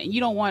don't want it. And you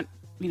don't want,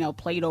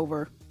 plate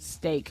over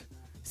steak.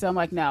 So I'm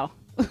like, no.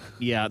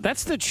 Yeah,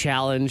 that's the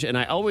challenge. And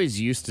I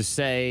always used to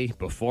say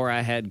before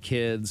I had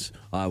kids,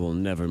 I will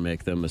never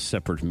make them a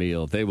separate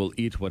meal. They will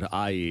eat what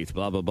I eat,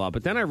 blah, blah, blah.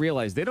 But then I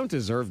realized they don't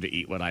deserve to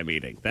eat what I'm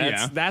eating.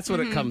 That's what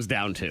it comes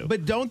down to.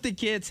 But don't the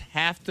kids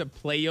have to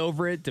play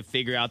over it to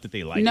figure out that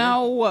they like it?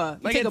 No.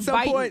 Like, you take at a some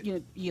bite,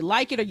 point- you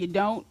like it or you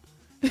don't.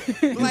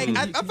 Like,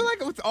 I feel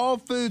like with all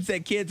foods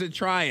that kids are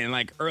trying,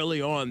 like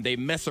early on, they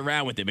mess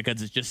around with it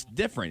because it's just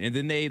different, and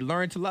then they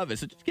learn to love it.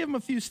 So just give them a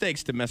few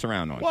steaks to mess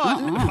around on.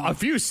 Well, a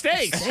few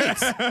steaks.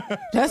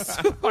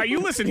 All right, you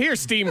listen here,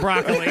 steamed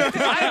broccoli.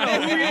 I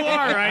don't know who you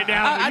are right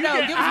now. I know.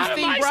 Get Give me out of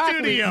steamed my broccoli.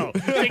 studio.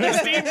 Take your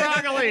steamed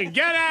broccoli.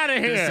 Get out of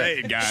here. Just say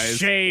it, guys.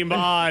 Shame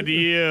on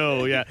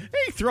you. Yeah,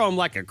 they throw them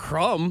like a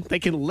crumb. They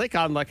can lick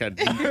on like a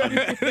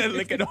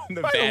Lick it on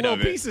the a fat little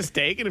of it. piece of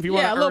steak, and if you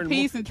want Yeah, to a little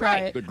piece and try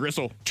it. The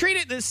gristle. treat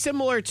it as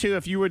similar to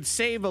if you would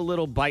save a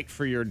little bite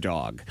for your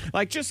dog.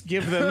 Like, just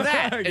give them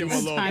that Give them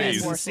a little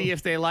piece. and see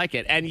if they like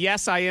it. And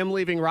yes, I am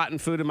leaving rotten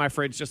food in my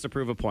fridge just to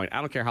prove a point. I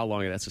don't care how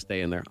long it has to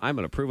stay in there. I'm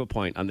going to prove a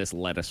point on this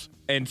lettuce.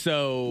 And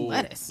so,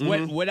 Lettuce.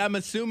 what I'm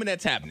assuming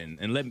that's happening,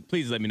 and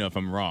please let me know if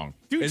I'm wrong,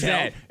 is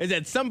tell.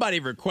 that somebody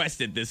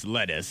requested this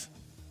lettuce,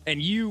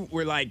 and you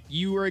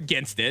were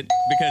against it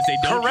because they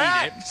don't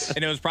eat it,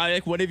 and it was probably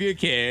like one of your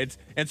kids,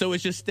 and so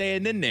it's just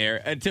staying in there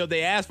until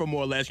they ask for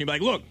more lettuce. You're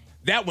like, look,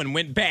 that one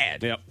went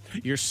bad. Yep.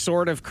 You're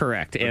sort of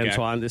correct,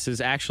 Antoine. This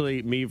is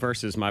actually me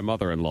versus my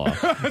mother-in-law.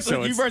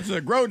 So you versus a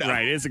grown-up.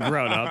 Right, it's a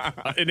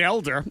grown-up. An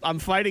elder. I'm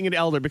fighting an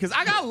elder because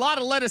I got a lot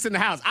of lettuce in the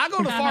house. I go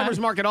to the farmer's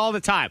market all the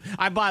time.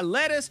 I buy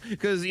lettuce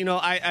because,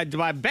 I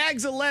buy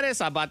bags of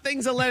lettuce. I buy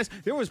things of lettuce.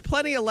 There was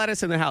plenty of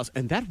lettuce in the house.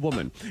 And that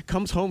woman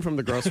comes home from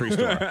the grocery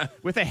store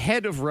with a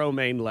head of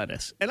romaine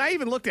lettuce. And I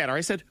even looked at her.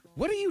 I said,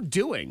 what are you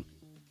doing?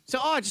 So,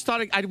 I just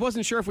thought I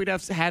wasn't sure if we'd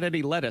have had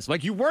any lettuce.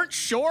 Like, you weren't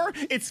sure?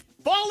 It's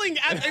falling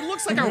out. It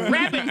looks like a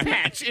rabbit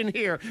patch in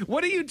here.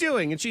 What are you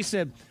doing? And she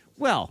said,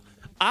 well,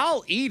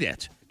 I'll eat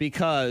it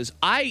because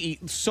I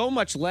eat so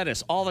much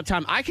lettuce all the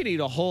time. I could eat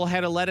a whole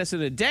head of lettuce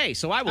in a day,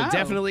 so I will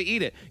definitely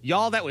eat it.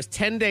 Y'all, that was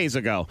 10 days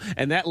ago,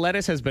 and that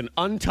lettuce has been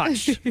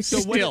untouched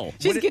still.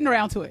 She's getting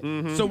around to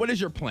it. So what is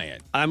your plan?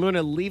 I'm going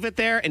to leave it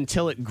there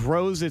until it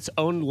grows its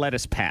own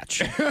lettuce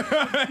patch.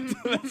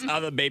 That's how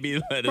the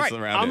baby lettuce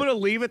around I'm it. going to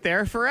leave it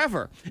there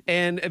forever.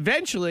 And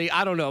eventually,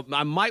 I don't know,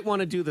 I might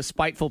want to do the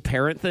spiteful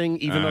parent thing,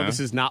 even though this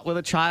is not with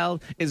a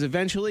child, is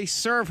eventually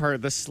serve her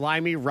the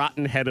slimy,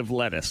 rotten head of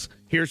lettuce.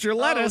 Here's your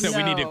lettuce. So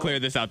we need to No. clear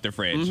this out the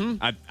fridge.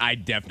 I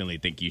definitely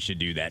think you should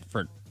do that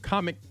for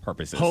comic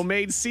purposes.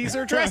 Homemade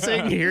Caesar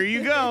dressing. Here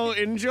you go.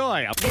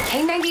 Enjoy. The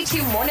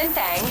K92 Morning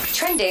Thang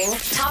trending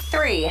top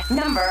 3.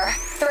 Number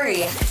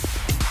 3.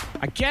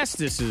 I guess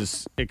this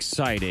is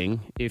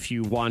exciting if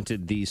you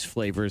wanted these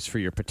flavors for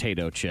your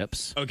potato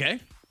chips. Okay.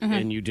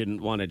 And you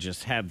didn't want to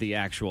just have the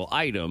actual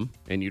item,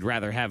 and you'd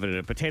rather have it in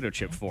a potato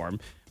chip form,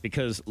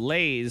 because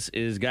Lay's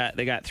they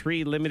got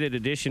 3 limited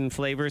edition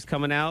flavors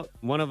coming out.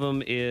 One of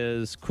them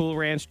is Cool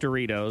Ranch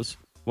Doritos,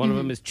 one of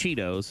them is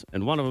Cheetos,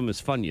 and one of them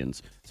is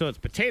Funyuns. So it's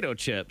potato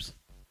chips,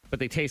 but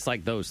they taste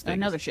like those things.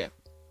 Another chip.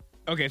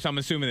 Okay, so I'm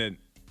assuming that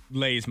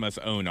Lay's must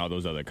own all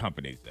those other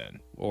companies then.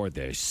 Or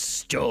they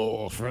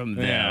stole from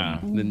them, Yeah.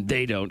 then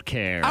they don't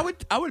care.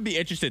 I would be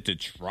interested to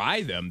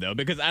try them though,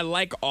 because I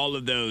like all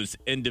of those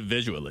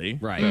individually.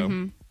 Right.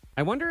 So-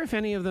 I wonder if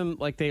any of them,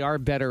 like, they are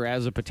better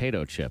as a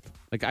potato chip.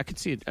 Like, I could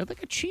see it. I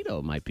think a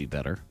Cheeto might be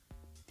better.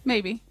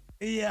 Maybe.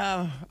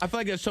 Yeah, I feel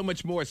like there's so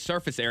much more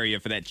surface area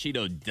for that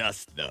Cheeto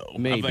dust, though. I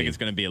Maybe. feel like it's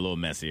going to be a little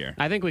messier.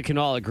 I think we can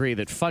all agree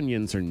that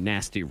Funyuns are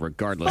nasty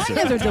regardless.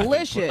 Funyuns are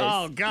delicious.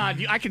 Oh,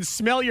 God. I can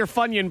smell your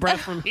Funyun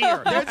breath from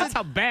here. That's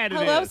how bad it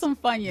is. I love some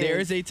Funyuns.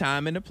 There's a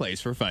time and a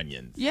place for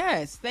Funyuns.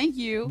 Yes, thank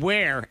you.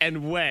 Where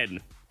and when?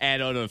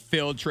 And on a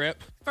field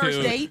trip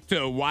First date?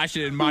 to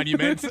Washington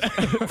Monuments.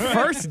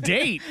 First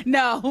date.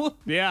 No.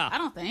 Yeah. I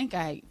don't think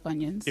I ate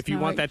Funyuns. If you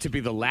No, want that to be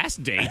the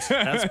last date,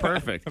 that's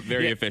perfect.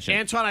 Very efficient.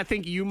 Antoine, I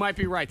think you might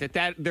be right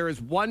that there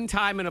is one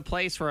time and a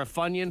place for a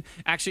Funyun.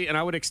 Actually, and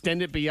I would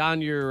extend it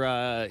beyond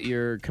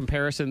your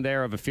comparison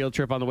there of a field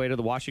trip on the way to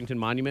the Washington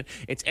Monument.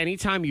 It's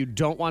anytime you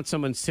don't want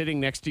someone sitting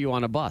next to you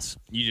on a bus.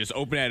 You just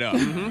open that up.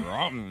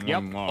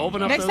 Yep.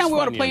 Open up Next those time we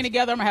want to Funyuns. plane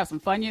together, I'm going to have some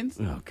Funyuns.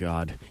 Oh,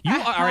 God.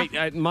 All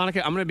right,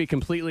 Monica, I'm going to be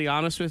completely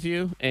honest with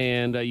you,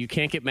 and you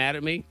can't get mad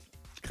at me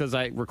because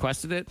I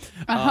requested it.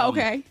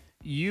 Okay.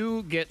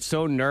 You get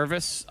so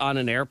nervous on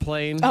an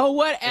airplane. Oh,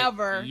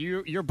 whatever.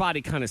 Your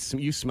body kind of,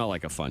 you smell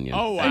like a Funyun.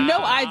 Oh, wow. No,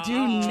 I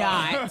do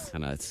not.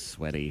 Kind of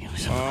sweaty.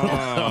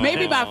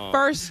 Maybe my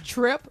first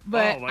trip,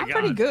 but Oh, my I'm God.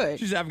 pretty good.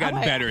 She said, I've gotten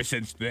I'm like- better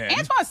since then.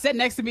 Antoine sat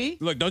next to me.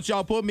 Look, don't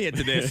y'all pull me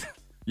into this.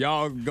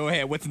 Y'all go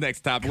ahead. What's the next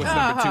topic? What's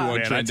number 2 on Man, I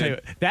tell trending? you,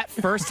 that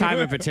first time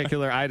in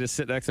particular, I had to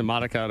sit next to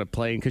Monica on a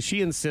plane because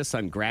she insists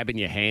on grabbing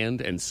your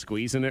hand and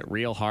squeezing it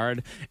real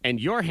hard. And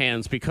your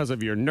hands, because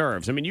of your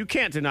nerves, I mean, you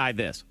can't deny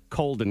this,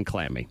 cold and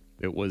clammy.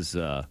 It was,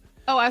 Oh,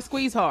 I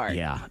squeeze hard.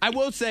 yeah. I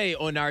will say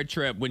on our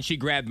trip, when she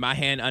grabbed my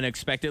hand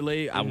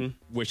unexpectedly, I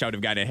wish I would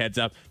have gotten a heads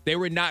up. They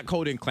were not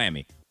cold and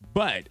clammy,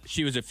 but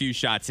she was a few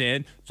shots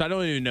in, so I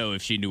don't even know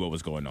if she knew what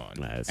was going on.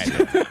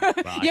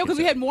 Yeah, because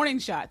we had morning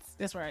shots.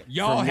 That's right.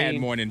 Y'all For me- had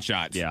morning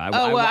shots. Yeah.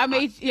 I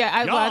made.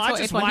 Yeah, No, I I told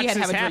just Antoine he watched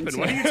had to this have a drink happen. too.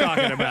 What are you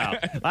talking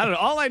about? I don't know.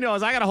 All I know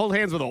is I got to hold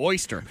hands with an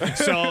oyster.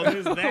 So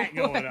there's that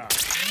going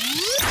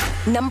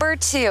on. Number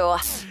 2.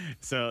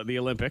 So the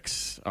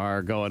Olympics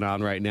are going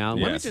on right now.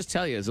 Let me Yes. just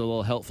tell you as a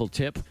little helpful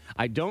tip,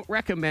 I don't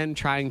recommend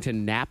trying to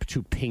nap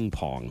to ping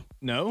pong,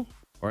 No?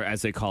 or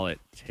as they call it,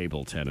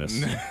 table tennis,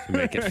 to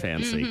make it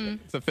fancy.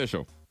 It's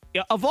official.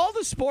 Yeah, of all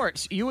the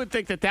sports, you would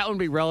think that would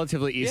be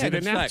relatively easy Yeah, to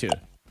it's nap like-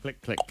 to.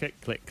 Click, click, click,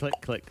 click, click,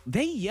 click.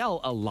 They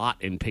yell a lot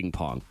in ping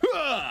pong.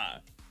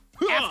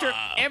 After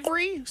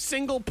every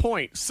single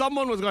point,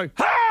 someone was going,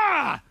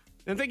 ha!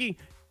 And thinking,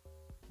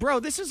 bro,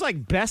 this is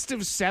like best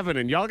of 7,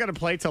 and y'all got to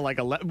play till like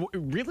 11.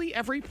 Really?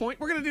 Every point?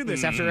 We're going to do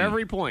this after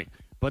every point.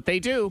 But they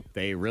do.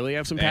 They really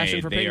have some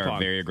passion for they ping are pong.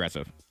 very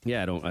aggressive.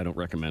 Yeah, I don't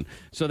recommend.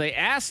 So they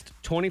asked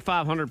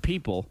 2,500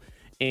 people,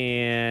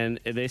 and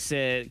they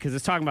said, because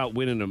it's talking about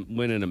winning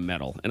a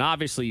medal, and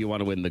obviously you want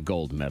to win the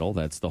gold medal.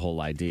 That's the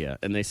whole idea.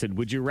 And they said,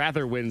 would you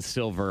rather win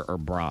silver or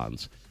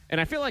bronze? And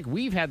I feel like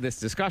we've had this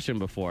discussion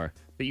before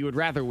that you would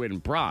rather win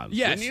bronze.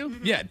 Yes.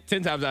 Wouldn't you? Yeah,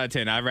 10 times out of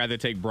 10, I'd rather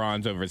take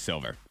bronze over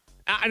silver.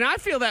 And I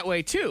feel that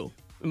way too.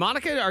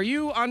 Monica, are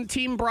you on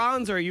team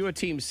bronze or are you a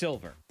team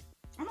silver?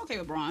 I'm okay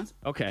with bronze.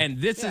 Okay. And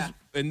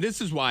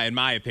this is why, in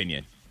my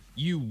opinion,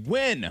 you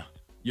win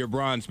your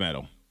bronze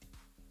medal.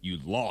 You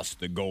lost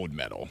the gold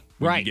medal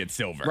when you get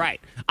silver.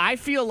 Right. I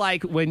feel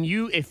like when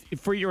if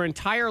for your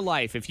entire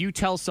life, if you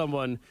tell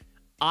someone,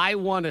 I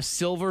won a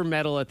silver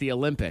medal at the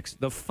Olympics,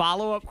 the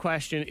follow-up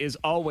question is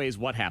always,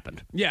 what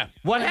happened? Yeah.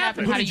 What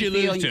happened? How Who do did you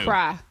you feel? lose You to?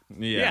 cry.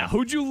 Yeah.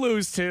 Who'd you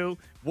lose to?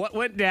 What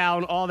went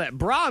down? All that.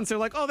 Bronze, they're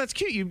like, oh, that's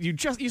cute.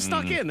 You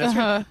snuck in. That's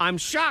right. I'm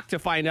shocked to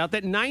find out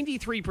that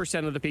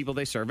 93% of the people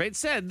they surveyed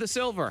said the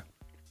silver.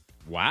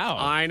 Wow.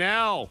 I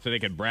know. So they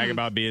could brag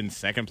about being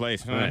second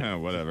place. Right.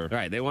 Whatever.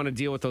 Right. They want to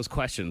deal with those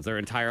questions their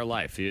entire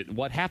life.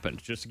 What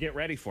happened? Just to get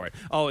ready for it.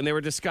 Oh, and they were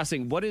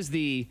discussing what do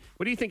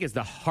you think is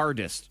the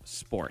hardest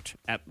sport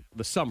at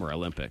the Summer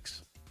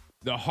Olympics?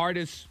 The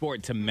hardest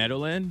sport to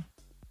medal in?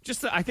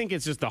 I think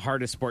it's just the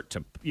hardest sport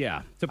to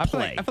I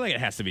play. feel like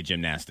it has to be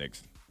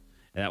gymnastics.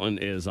 That one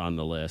is on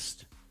the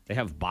list. They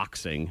have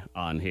boxing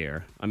on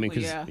here. I mean,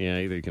 because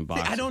either you can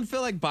box. I don't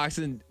feel like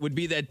boxing would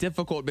be that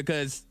difficult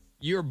because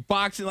you're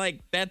boxing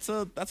that's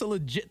a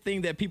legit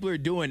thing that people are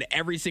doing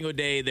every single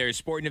day. There's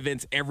sporting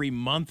events every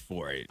month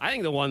for it. I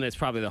think the one that's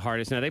probably the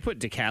hardest. Now they put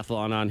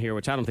decathlon on here,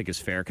 which I don't think is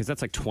fair because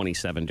that's like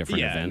 27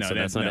 different events. So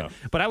that's not it.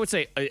 But I would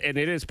say, and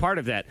it is part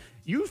of that.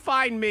 You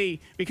find me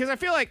because I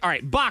feel like, all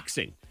right,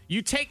 boxing.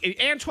 You take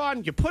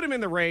Antoine, you put him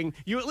in the ring.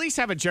 You at least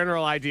have a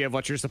general idea of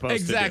what you're supposed to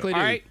do. Exactly. All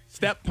right.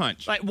 Step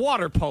punch. Like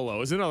water polo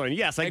is another one.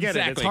 Yes, I get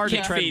it. It's hard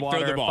Kick to tread feet, water.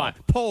 throw the ball. Fine.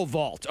 Pole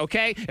vault,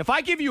 okay? If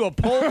I give you a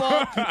pole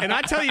vault and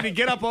I tell you to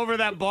get up over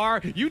that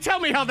bar, you tell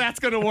me how that's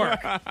going to work.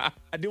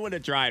 I do want to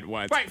try it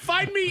once. Right.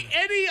 Find me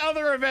any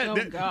other event.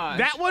 Oh, gosh.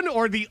 That one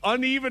or the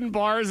uneven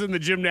bars in the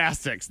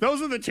gymnastics.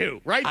 Those are the two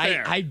right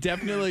there. I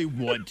definitely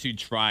want to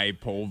try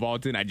pole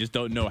vaulting. I just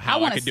don't know how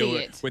I wanna could do see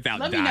it it. without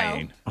Let me know.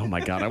 dying. Oh,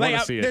 my God. I want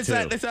to see it, too.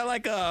 It's not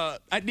like I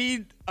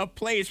need a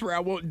place where I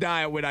won't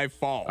die when I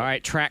fall. All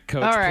right, track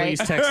coach, All right. please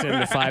text in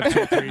to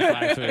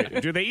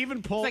 52353. Do they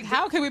even pull? It's like,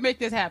 how can we make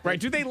this happen? Right,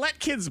 do they let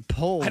kids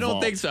pull I don't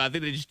vault? think so. I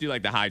think they just do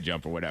like the high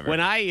jump or whatever. When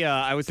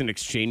I was an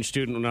exchange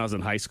student when I was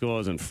in high school, I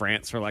was in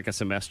France for like a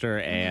semester,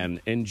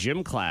 and in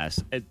gym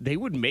class, they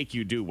would make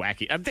you do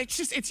wacky.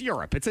 It's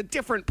Europe. It's a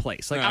different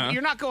place. Like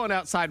you're not going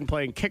outside and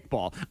playing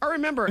kickball. I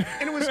remember,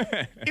 and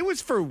it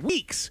was for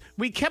weeks.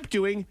 We kept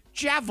doing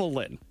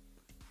javelin.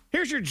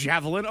 Here's your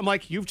javelin. I'm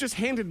like, you've just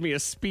handed me a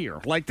spear.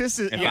 Like this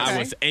is. if I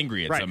was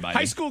angry at somebody.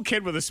 High school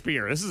kid with a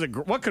spear. This is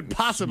what could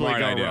possibly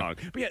Smart go idea. wrong?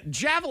 But yeah,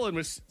 javelin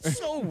was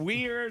so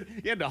weird.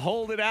 You had to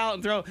hold it out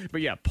and throw.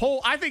 But yeah,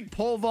 I think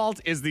pole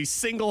vault is the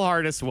single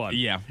hardest one.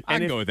 Yeah, I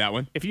can go with that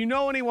one. If you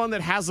know anyone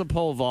that has a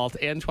pole vault,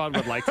 Antoine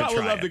would like to try I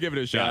would love it. to give it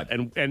a shot.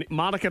 Yeah, and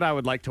Monica and I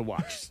would like to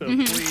watch. So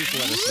please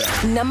let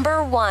us know.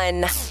 Number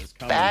 1.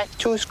 Back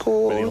to Whether you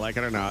school, like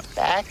it or not.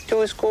 back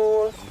to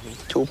school,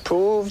 to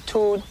prove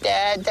to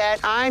Dad that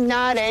I'm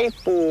not a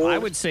fool. I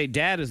would say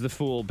dad is the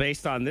fool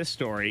based on this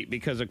story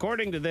because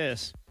according to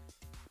this,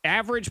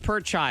 average per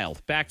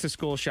child back to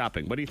school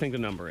shopping. What do you think the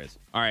number is?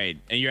 All right,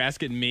 and you're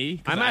asking me?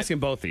 'Cause I'm asking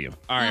both of you.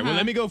 All right, well,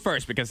 let me go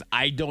first because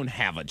I don't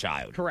have a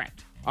child.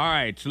 Correct. All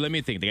right, so let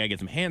me think. They got to get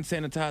some hand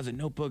sanitizer,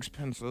 notebooks,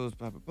 pencils,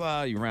 blah, blah,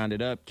 blah. You round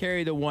it up.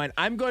 Carry the one.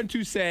 I'm going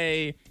to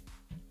say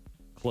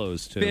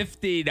Close to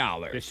 $50.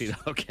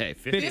 $50. Okay,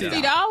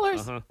 $50?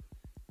 Uh-huh.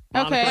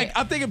 Okay. Like,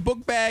 I'm thinking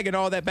book bag and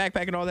all that,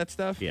 backpack and all that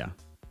stuff. Yeah.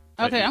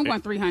 Okay, I'm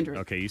going 300.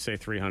 Okay, you say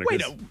 300.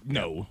 Wait,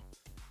 no.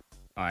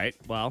 All right.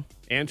 Well,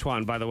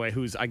 Antoine, by the way,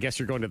 I guess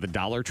you're going to the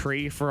Dollar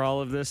Tree for all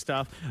of this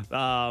stuff.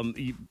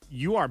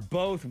 You are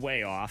both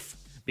way off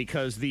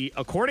because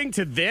according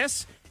to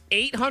this,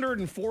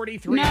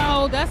 $843.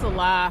 No, that's a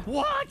lie.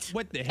 What?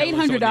 What the hell is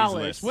on these $800.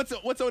 lists?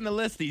 What's on the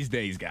list these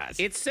days, guys?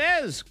 It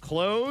says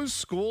clothes,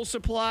 school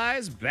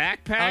supplies,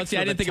 backpacks. Oh, see,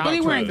 I are didn't the think top about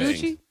Are they wearing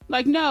things. Gucci?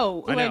 Like,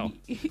 no. I Like, know.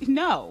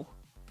 no.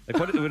 Like,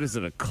 what is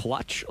it, a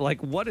clutch?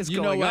 Like, what is You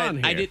know going what?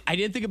 on here? I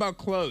didn't think about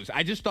clothes.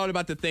 I just thought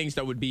about the things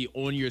that would be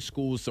on your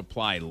school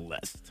supply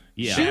list.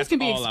 Yeah. Shoes That's can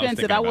be all I was expensive.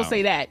 thinking I will about.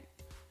 say that.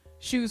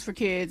 shoes for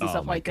kids and Oh,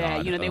 stuff my like that.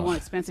 God. You know, they want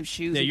expensive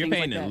shoes. Yeah, and you're things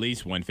paying like at that.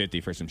 least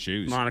 $150 for some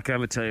shoes. Monica, I'm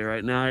going to tell you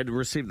right now, I had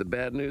received the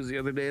bad news the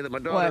other day that my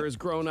daughter What? has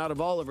grown out of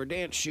all of her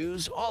dance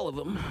shoes, all of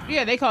them.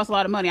 Yeah, they cost a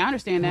lot of money. I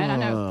understand that. I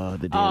know.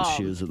 The dance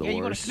shoes are the yeah,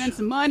 you want to worst. spend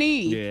some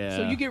money. Yeah.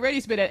 So you get ready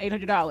to spend that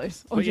 $800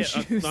 on But your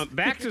yeah, shoes.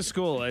 back to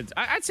school.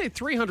 I'd say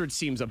 $300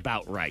 seems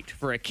about right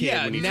for a kid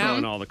Yeah, when you now- throw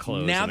in all the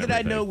clothes. Now and that I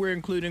everything. know we're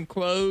including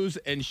clothes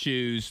and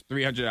shoes,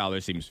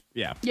 $300 seems,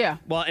 yeah. yeah.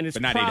 Well, and it's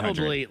But not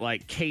probably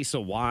like case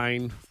of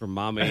wine for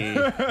mommy,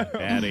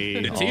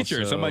 daddy. The teacher,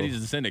 also. somebody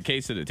needs to send a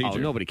case to the teacher. Oh,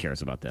 nobody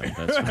cares about them.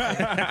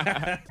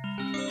 That's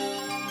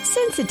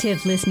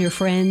Sensitive listener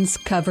friends,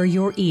 cover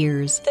your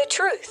ears. The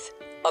truth,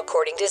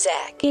 according to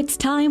Zach. It's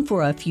time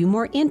for a few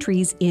more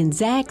entries in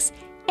Zach's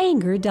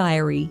Anger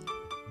Diary.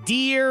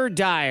 Dear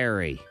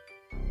Diary,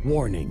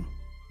 warning,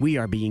 we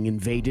are being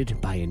invaded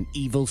by an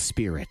evil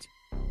spirit.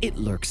 It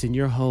lurks in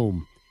your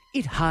home.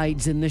 It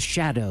hides in the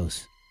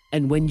shadows.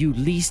 And when you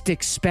least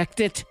expect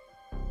it,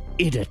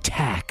 it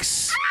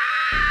attacks.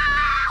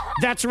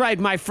 That's right,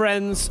 my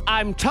friends.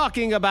 I'm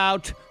talking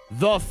about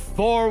the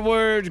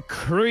forward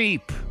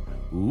creep.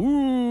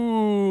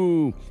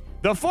 Ooh.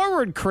 The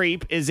forward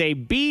creep is a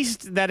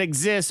beast that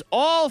exists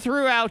all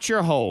throughout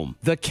your home.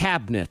 The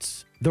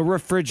cabinets, the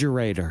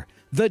refrigerator,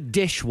 the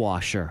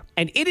dishwasher.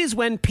 And it is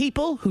when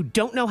people who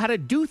don't know how to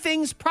do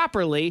things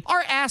properly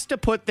are asked to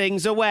put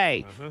things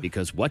away.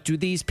 Because what do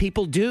these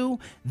people do?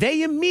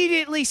 They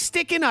immediately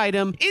stick an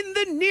item in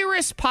the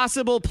nearest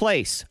possible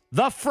place,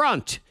 the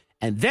front,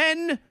 and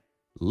then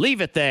leave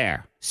it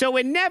there. So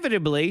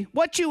inevitably,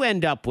 what you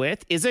end up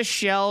with is a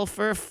shelf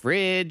or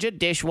fridge, a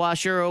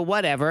dishwasher or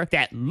whatever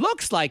that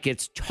looks like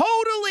it's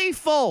totally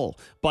full.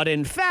 But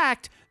in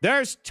fact,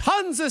 there's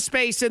tons of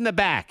space in the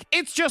back.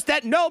 It's just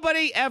that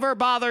nobody ever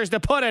bothers to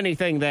put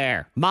anything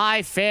there.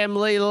 My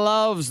family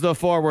loves the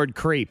forward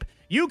creep.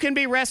 You can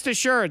be rest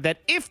assured that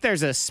if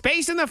there's a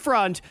space in the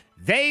front,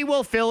 they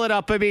will fill it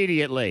up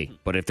immediately.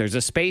 But if there's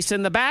a space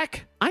in the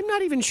back, I'm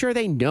not even sure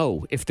they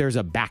know if there's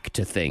a back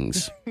to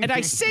things. And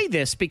I say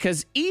this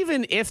because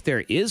even if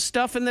there is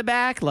stuff in the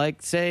back,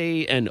 like,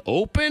 say, an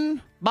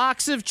open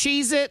box of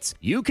Cheez-Its,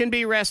 you can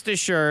be rest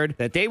assured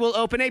that they will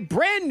open a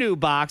brand new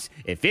box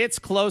if it's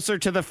closer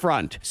to the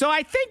front. So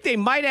I think they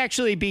might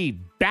actually be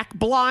back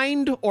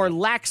blind or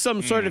lack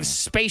some sort of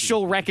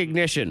spatial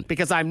recognition,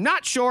 because I'm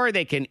not sure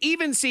they can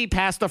even see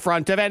past the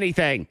front of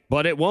anything.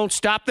 But it won't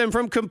stop them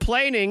from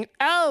complaining,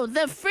 "Oh,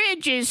 the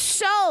fridge is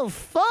so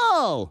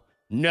full."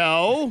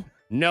 No,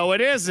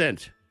 it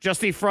isn't.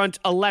 Just the front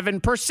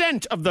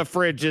 11% of the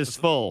fridge is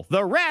full.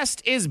 The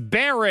rest is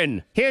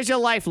barren. Here's your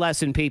life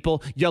lesson,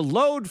 people. You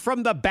load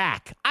from the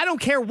back. I don't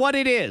care what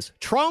it is.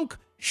 Trunk,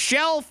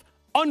 shelf,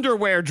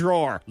 underwear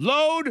drawer.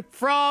 Load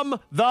from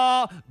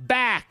the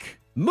back.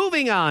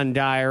 Moving on,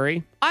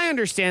 diary. I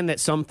understand that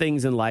some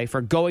things in life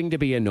are going to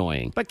be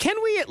annoying, but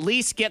can we at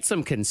least get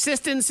some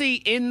consistency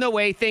in the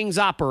way things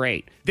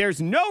operate?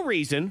 There's no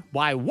reason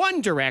why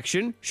one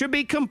direction should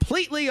be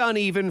completely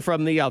uneven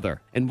from the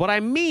other. And what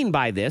I mean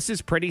by this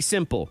is pretty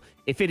simple.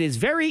 If it is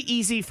very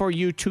easy for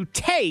you to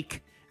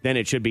take, then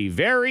it should be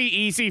very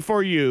easy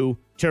for you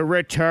to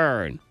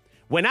return.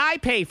 When I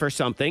pay for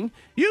something,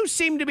 you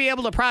seem to be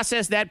able to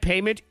process that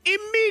payment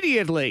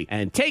immediately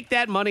and take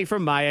that money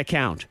from my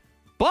account.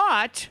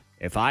 But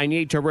if I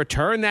need to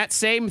return that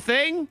same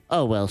thing,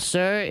 oh, well,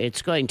 sir,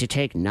 it's going to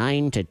take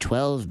 9 to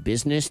 12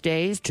 business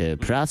days to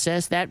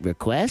process that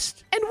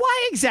request. And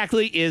why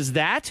exactly is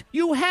that?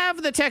 You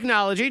have the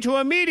technology to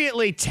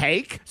immediately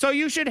take, so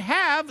you should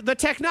have the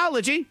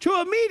technology to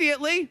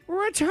immediately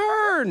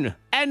return.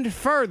 And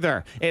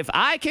further, if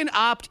I can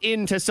opt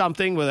into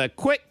something with a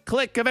quick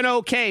click of an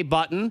OK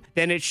button,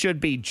 then it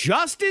should be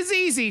just as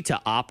easy to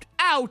opt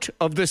out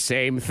of the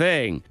same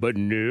thing. But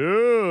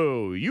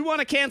no, you want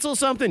to cancel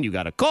something, you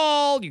got to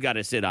call, you got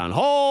to sit on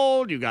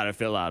hold, you got to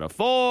fill out a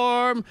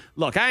form.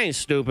 Look, I ain't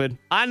stupid.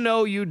 I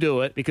know you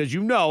do it because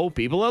you know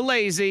people are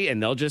lazy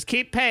and they'll just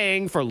keep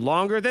paying for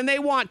longer than they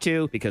want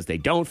to because they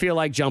don't feel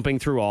like jumping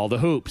through all the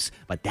hoops.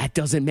 But that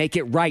doesn't make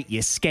it right, you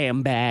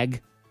scam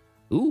bag.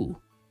 Ooh.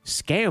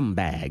 Scam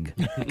bag.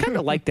 I kind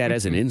of like that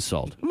as an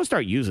insult. I'm going to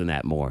start using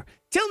that more.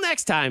 Till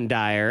next time,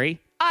 diary,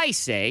 I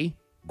say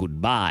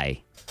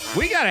goodbye.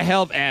 We got to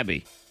help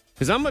Abby.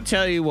 Because I'm going to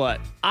tell you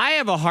what, I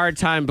have a hard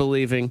time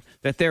believing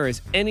that there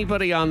is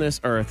anybody on this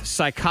earth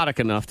psychotic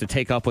enough to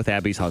take up with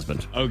Abby's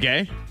husband.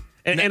 Okay.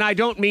 And I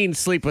don't mean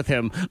sleep with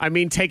him. I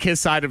mean take his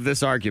side of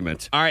this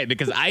argument. All right,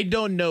 because I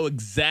don't know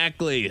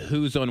exactly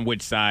who's on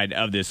which side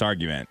of this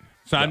argument.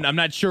 So I'm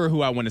not sure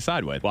who I want to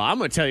side with. Well, I'm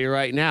going to tell you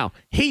right now,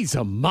 he's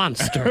a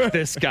monster,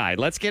 this guy.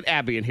 Let's get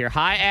Abby in here.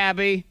 Hi,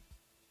 Abby.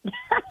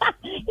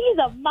 He's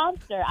a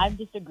monster. I'm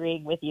just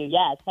agreeing with you.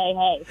 Yes.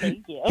 Hey,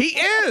 thank you. He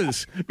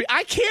is.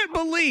 I can't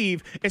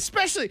believe,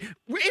 especially,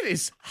 it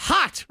is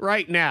hot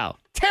right now.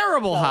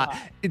 Terrible hot.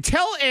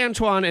 Tell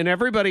Antoine and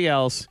everybody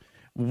else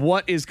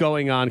what is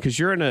going on, because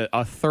you're in a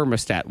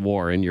thermostat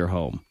war in your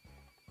home.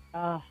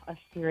 A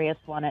serious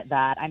one at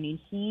that. I mean,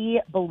 he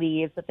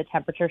believes that the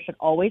temperature should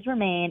always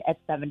remain at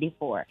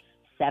 74.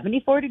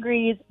 74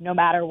 degrees no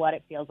matter what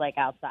it feels like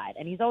outside.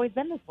 And he's always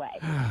been this way.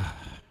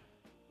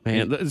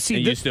 Man, see,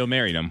 and you still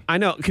married him. I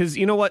know, because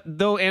you know what,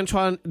 though,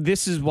 Antoine,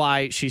 this is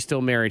why she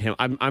still married him.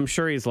 I'm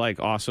sure he's like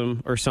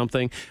awesome or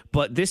something,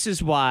 but this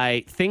is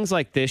why things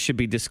like this should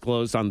be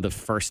disclosed on the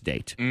first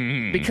date.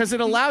 Because it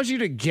allows you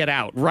to get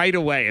out right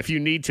away if you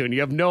need to, and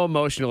you have no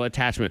emotional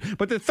attachment.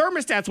 But the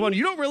thermostat's one,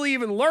 you don't really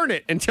even learn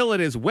it until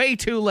it is way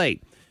too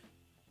late.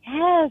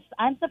 Yes,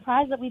 I'm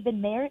surprised that we've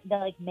been married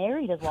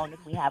as long as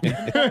we have. We've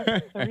been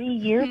together for 3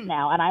 years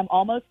now, and I'm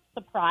almost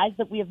surprised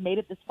that we have made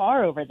it this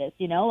far over this,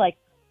 like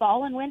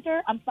fall and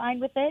winter, I'm fine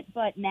with it,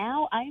 but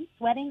now I'm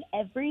sweating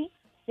every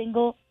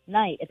single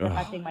night. It's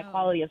affecting my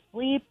quality of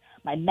sleep,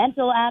 my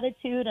mental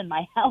attitude, and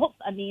my health.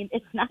 I mean,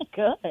 it's not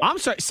good. I'm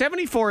sorry,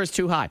 74 is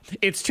too high.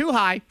 It's too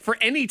high for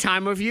any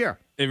time of year.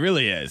 It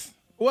really is.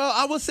 Well,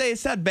 I will say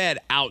it's not bad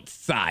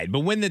outside,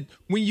 but when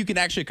you can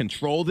actually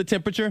control the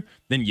temperature,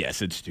 then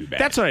yes, it's too bad.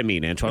 That's what I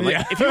mean, Antoine.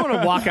 Like, if you want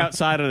to walk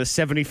outside on a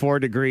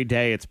 74-degree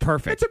day, it's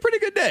perfect. It's a pretty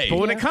good day. But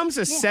when it comes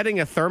to setting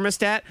a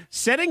thermostat,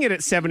 setting it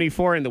at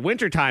 74 in the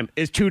wintertime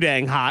is too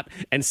dang hot,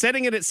 and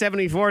setting it at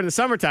 74 in the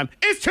summertime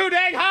is too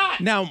dang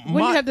hot. Now, What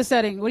do you have the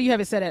setting? What do you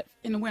have it set at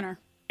in the winter?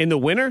 In the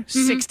winter,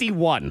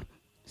 61.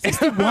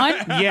 61?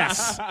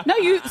 Yes. No,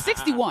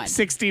 61.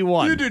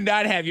 61. You do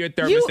not have your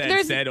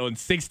thermostat set on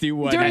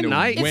 61 during in the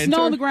night. It's winter.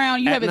 snow on the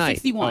ground. You At have it night.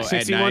 61.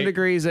 61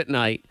 degrees at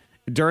night.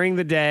 During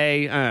the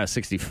day,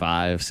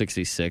 65,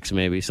 66,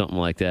 maybe something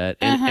like that.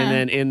 And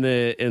then in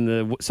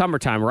the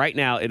summertime, right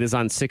now, it is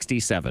on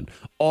 67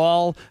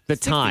 all the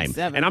time.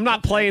 67. And I'm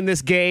not playing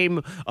this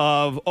game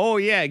of,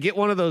 get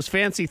one of those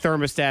fancy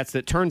thermostats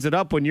that turns it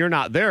up when you're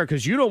not there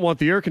because you don't want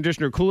the air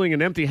conditioner cooling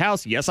an empty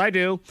house. Yes, I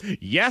do.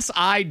 Yes,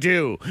 I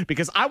do.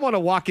 Because I want to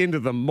walk into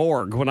the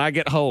morgue when I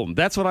get home.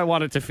 That's what I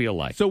want it to feel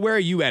like. So where are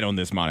you at on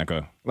this,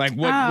 Monica? Like,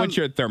 what's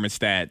your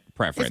thermostat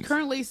preference? It's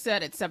currently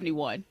set at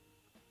 71.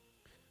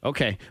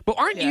 Okay. But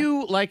aren't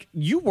you like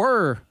you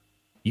were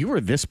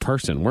this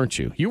person, weren't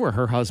you? You were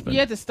her husband.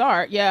 Yeah, to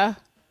start, yeah.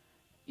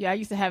 Yeah, I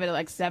used to have it at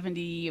like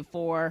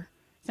 74,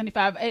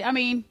 75. I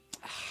mean,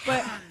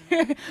 but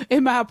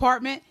in my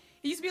apartment,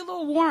 it used to be a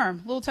little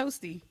warm, a little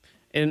toasty.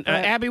 And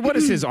Abby, what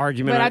is his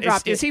argument? But I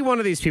dropped is he one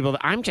of these people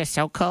that I'm just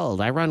so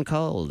cold, I run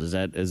cold? Is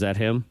that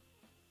him?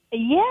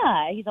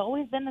 Yeah, he's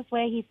always been this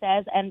way, he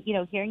says. And,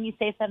 hearing you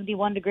say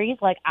 71 degrees,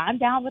 like, I'm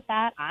down with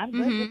that. I'm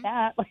good with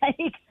that.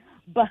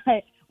 But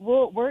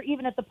we're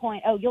even at the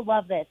point, you'll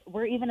love this.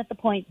 We're even at the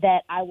point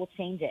that I will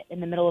change it in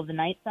the middle of the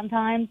night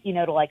sometimes,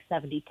 to like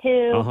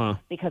 72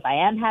 because I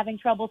am having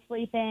trouble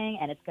sleeping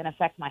and it's going to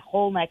affect my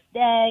whole next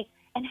day.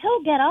 And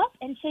he'll get up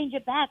and change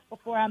it back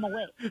before I'm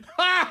awake.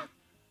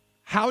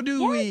 How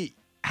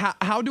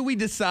do we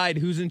decide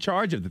who's in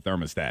charge of the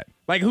thermostat?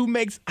 Like,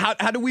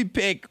 how do we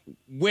pick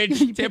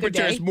which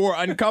temperature is more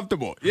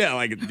uncomfortable? Yeah,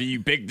 like, do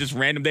you pick just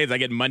random days? I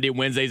get Monday,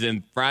 Wednesdays,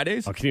 and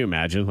Fridays? Oh, can you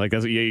imagine? Like,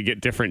 you get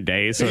different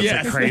days, so it's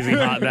like crazy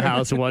hot in the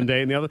house one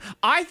day and the other.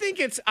 I think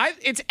it's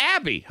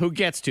Abby who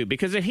gets to,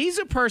 because if he's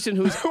a person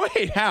who's...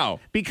 Wait, how?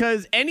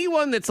 Because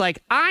anyone that's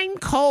like, I'm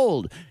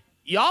cold...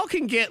 Y'all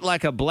can get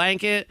like a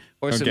blanket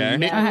or some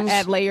mittens.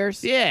 Add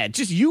layers. Yeah,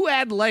 just you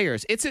add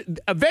layers.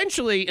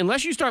 Eventually,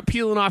 unless you start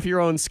peeling off your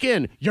own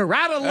skin, you're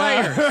out of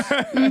layers.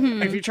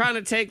 If you're trying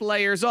to take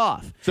layers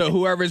off. So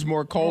whoever's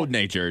more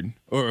cold-natured,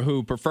 or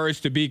who prefers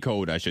to be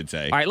cold, I should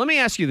say. All right, let me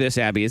ask you this,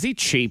 Abby. Is he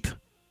cheap?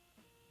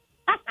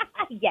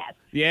 Yes.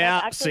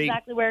 Yeah, That's actually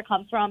exactly where it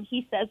comes from.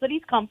 He says that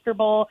he's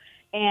comfortable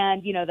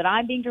and, that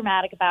I'm being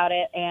dramatic about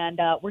it, and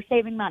we're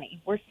saving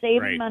money. We're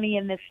saving money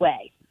in this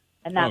way.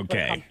 And that's what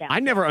it comes down to. I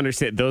never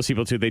understand those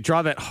people, too. They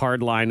draw that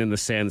hard line in the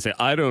sand and say,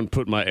 I don't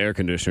put my air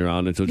conditioner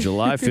on until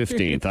July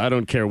 15th. I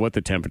don't care what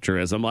the temperature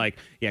is. I'm like,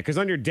 yeah, because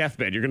on your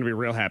deathbed, you're going to be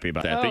real happy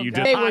about that. That you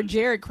did where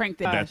Jared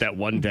cranked it. That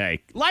one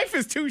day. Life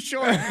is too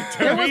short.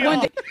 There was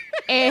one day,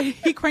 and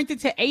he cranked it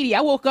to 80.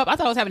 I woke up. I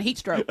thought I was having a heat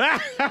stroke. I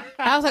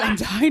was like, I'm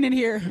dying in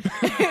here.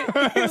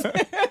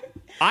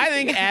 I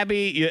think,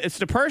 Abby, it's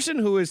the person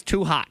who is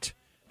too hot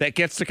that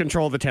gets to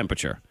control the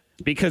temperature,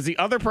 because the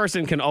other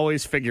person can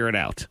always figure it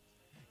out.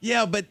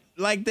 Yeah, but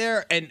like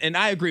and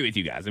I agree with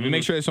you guys. Let me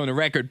make sure it's on the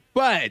record.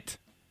 But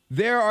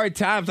there are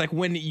times like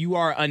when you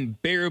are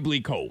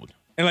unbearably cold.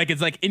 And like it's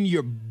like in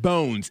your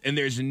bones and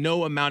there's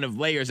no amount of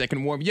layers that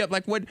can warm you up.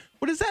 Like what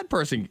does that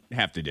person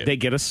have to do? They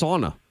get a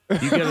sauna.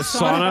 You get a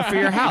sauna for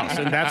your house,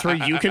 and that's where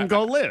you can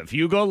go live.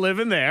 You go live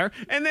in there,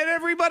 and then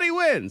everybody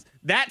wins.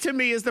 That, to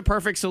me, is the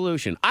perfect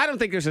solution. I don't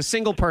think there's a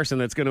single person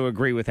that's going to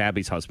agree with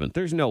Abby's husband.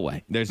 There's no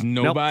way. There's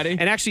nobody? Nope.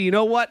 And actually, you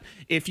know what?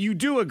 If you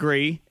do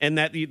agree, and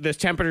that the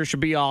temperature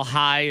should be all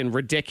high and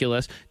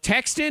ridiculous,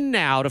 text in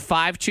now to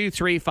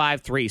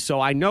 52353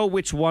 so I know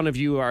which one of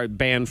you are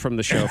banned from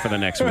the show for the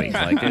next week.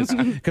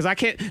 Because I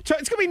can't. So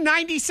it's going to be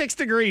 96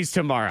 degrees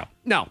tomorrow.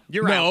 No,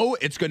 you're right. No,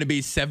 it's going to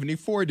be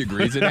 74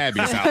 degrees in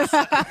Abby's house.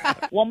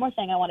 One more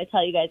thing I want to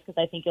tell you guys,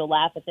 because I think you'll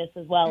laugh at this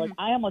as well, is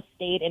I almost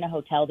stayed in a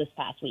hotel this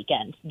past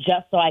weekend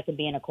just so I could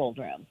be in a cold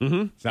room.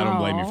 Mm-hmm. So I don't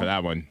blame you for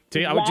that one.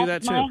 See, I would do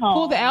that too.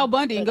 Pull the Al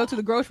Bundy and go to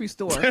the grocery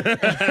store.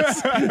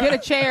 Get a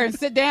chair and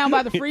sit down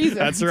by the freezer.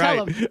 That's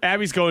right.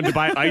 Abby's going to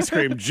buy ice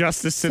cream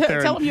just to sit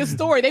there. Tell them your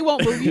story. They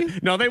won't move you.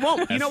 No, they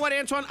won't. You know what,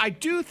 Antoine? I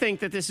do think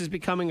that this is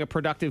becoming a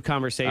productive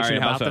conversation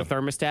about the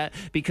thermostat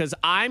because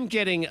I'm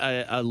getting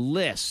a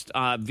list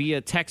via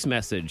text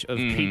message of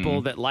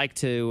people that like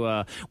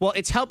to,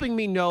 it's helping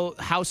me know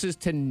houses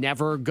to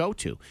never go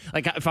to.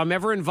 Like, if I'm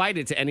ever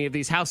invited to any of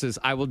these houses,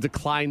 I will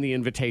decline the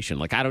invitation.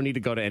 Like, I don't need to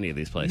go to any of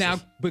these places. Now,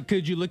 but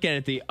could you look at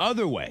it the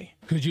other way?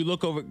 Could you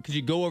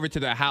go over to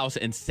their house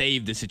and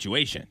save the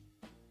situation?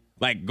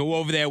 Like, go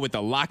over there with a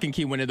lock and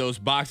key, one of those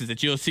boxes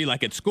that you'll see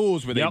like at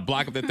schools where they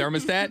block up the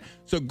thermostat.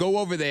 So go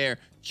over there,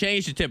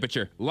 change the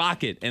temperature,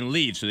 lock it, and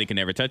leave so they can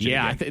never touch it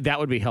again. Yeah, that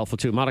would be helpful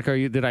too.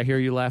 Monica, did I hear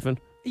you laughing?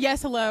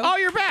 Yes, hello. Oh,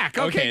 you're back.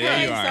 Okay,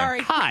 there you are.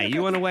 Sorry. Hi,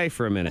 you went away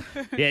for a minute.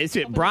 Yeah, it's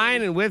it.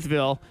 Brian in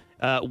Withville.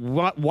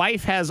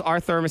 Wife has our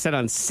thermostat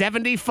on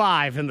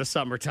 75 in the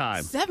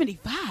summertime.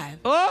 75?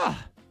 Oh!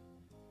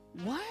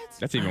 What?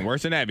 That's even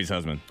worse than Abby's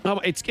husband. Oh,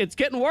 it's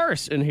getting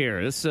worse in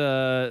here. This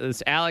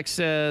Alex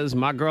says,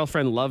 my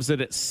girlfriend loves it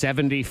at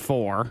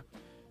 74.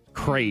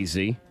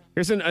 Crazy.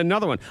 Here's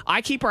another one.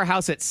 I keep our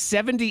house at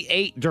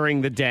 78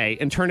 during the day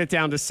and turn it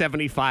down to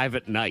 75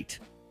 at night.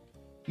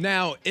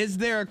 Now, is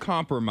there a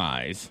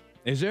compromise?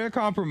 Is there a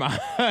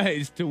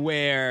compromise to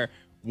where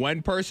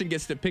one person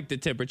gets to pick the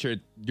temperature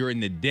during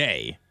the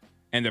day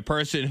and the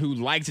person who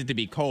likes it to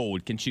be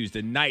cold can choose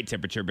the night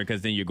temperature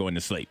because then you're going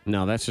to sleep?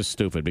 No, that's just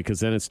stupid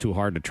because then it's too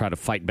hard to try to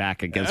fight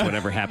back against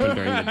whatever happened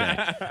during the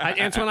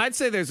day. Antoine, I'd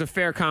say there's a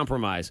fair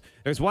compromise.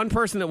 There's one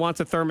person that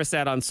wants a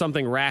thermostat on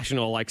something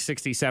rational like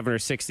 67 or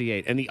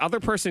 68, and the other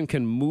person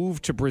can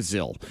move to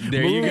Brazil.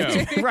 There you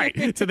go.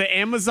 Right, to the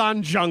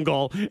Amazon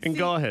jungle and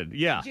go ahead.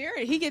 Yeah.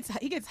 Jared, he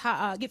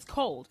gets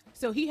cold,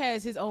 so he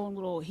has his own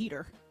little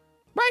heater.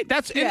 Right,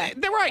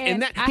 they're right,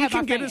 and that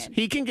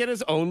he can get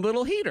his own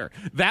little heater.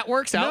 That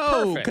works out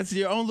perfect. No, because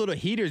your own little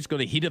heater is going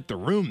to heat up the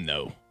room,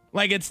 though.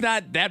 Like, it's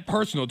not that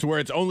personal to where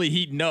it's only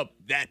heating up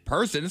that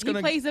person. It's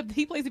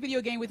He plays a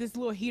video game with his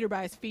little heater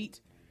by his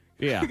feet.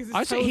 Yeah,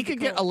 I say he could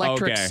get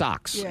electric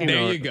socks. Yeah.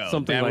 There you go.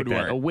 Something that like would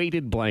that. work. A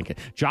weighted blanket.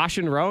 Josh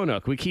and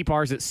Roanoke, we keep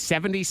ours at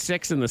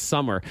 76 in the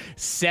summer,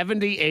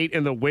 78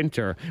 in the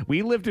winter.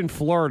 We lived in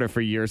Florida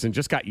for years and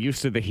just got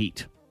used to the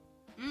heat.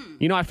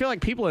 You know, I feel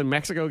like people in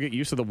Mexico get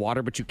used to the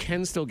water, but you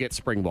can still get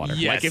spring water.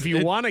 Yes. Like if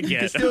you want to get... You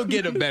can still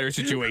get a better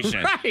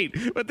situation. Right,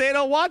 but they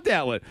don't want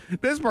that one.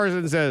 This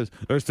person says,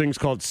 there's things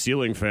called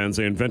ceiling fans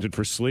they invented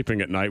for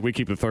sleeping at night. We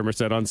keep the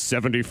thermostat on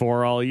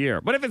 74 all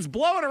year. But if it's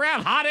blowing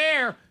around hot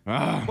air,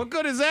 what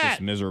good is that?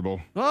 It's miserable.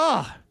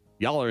 Oh,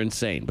 y'all are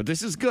insane. But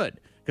this is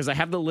good because I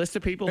have the list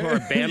of people who are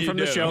banned from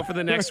the show for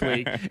the next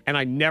week, and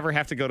I never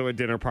have to go to a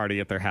dinner party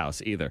at their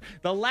house either.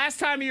 The last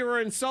time you were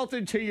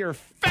insulted to your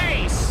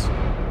face...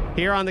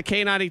 Here on the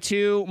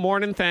K92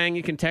 Morning Thing,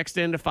 you can text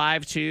in to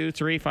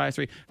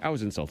 52353. I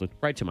was insulted.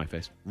 Right to my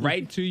face.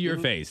 Right to your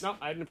face. No,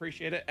 I didn't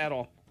appreciate it at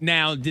all.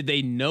 Now, did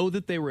they know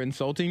that they were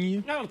insulting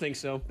you? I don't think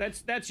so.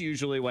 That's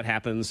usually what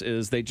happens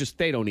is they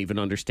don't even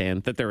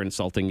understand that they're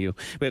insulting you.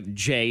 We have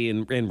Jay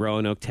and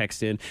Roanoke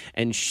text in,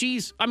 and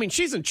she's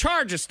in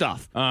charge of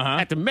stuff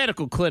at the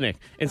medical clinic.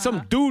 And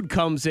some dude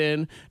comes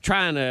in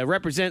trying to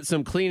represent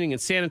some cleaning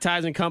and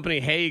sanitizing company.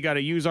 Hey, you got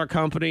to use our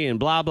company and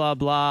blah, blah,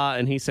 blah.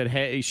 And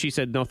she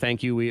said, no,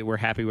 thank you. We're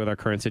happy with our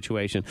current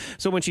situation.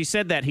 So when she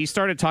said that, he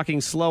started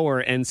talking slower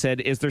and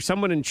said, is there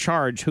someone in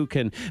charge who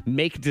can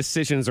make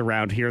decisions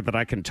around here that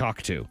I can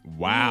talk to?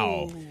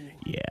 Wow. Ooh.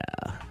 Yeah.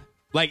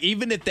 Like,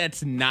 even if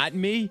that's not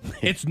me,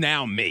 it's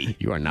now me.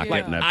 You are not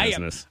getting that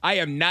business. I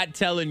am not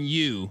telling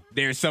you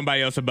there's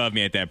somebody else above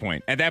me at that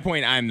point. At that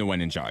point, I'm the one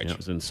in charge. I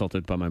was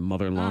insulted by my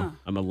mother-in-law.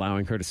 I'm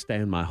allowing her to stay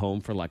in my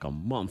home for like a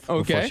month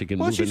before she can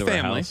move into her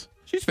house.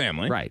 She's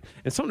family. Right.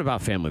 And something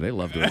about family, they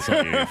love to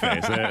insult you in your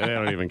face. They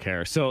don't even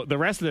care. So the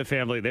rest of the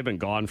family, they've been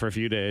gone for a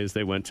few days.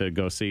 They went to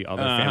go see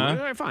other family.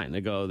 They're fine.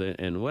 They go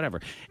and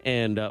whatever.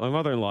 And my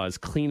mother-in-law is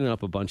cleaning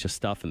up a bunch of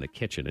stuff in the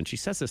kitchen. And she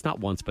says this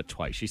not once but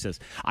twice. She says,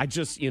 I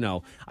just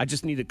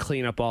need to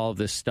clean up all of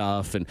this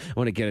stuff and I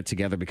want to get it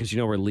together because,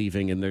 we're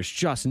leaving. And there's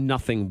just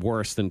nothing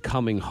worse than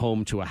coming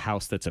home to a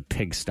house that's a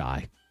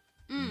pigsty.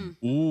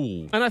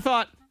 Ooh. And I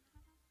thought,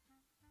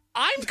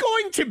 I'm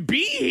going to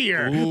be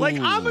here. Ooh. Like,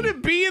 I'm going to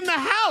be in the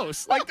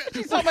house. Like,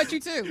 she's talking about you,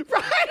 too.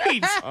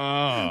 Right.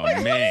 Oh,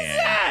 like, man. Who is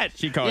that?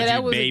 She called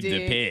you Babe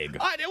the Pig.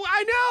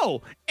 I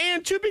know.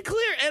 And to be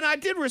clear, and I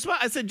did respond.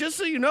 I said, just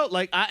so you know,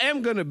 like, I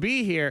am going to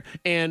be here.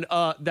 And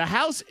the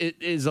house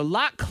is a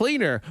lot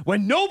cleaner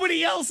when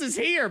nobody else is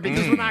here.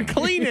 Because when I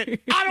clean it,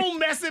 I don't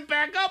mess it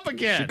back up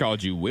again. She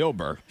called you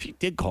Wilbur. She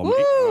did call me.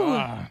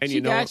 And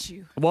she got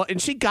you. Well,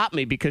 and she got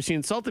me because she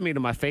insulted me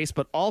to my face.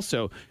 But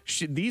also,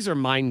 these are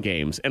mind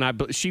games. And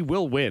she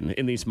will win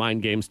in these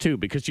mind games, too.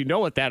 Because you know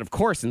what that, of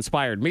course,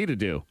 inspired me to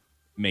do.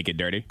 Make it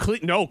dirty. Clean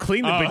the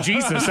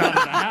bejesus out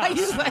of the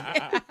house.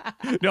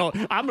 No,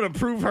 I'm going to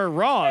prove her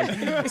wrong.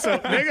 So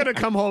they're going to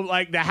come home,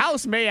 like, the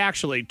house may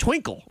actually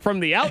twinkle from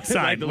the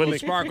outside. Like the little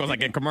sparkles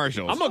like in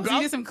commercials. I'm going to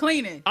do some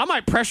cleaning. I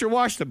might pressure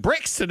wash the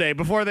bricks today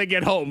before they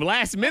get home,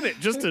 last minute,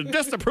 just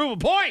to prove a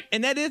point.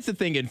 And that is the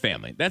thing in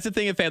family. That's the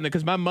thing in family,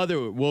 because my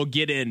mother will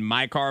get in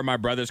my car, my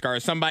brother's car,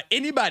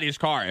 anybody's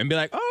car, and be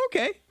like, oh,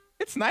 okay,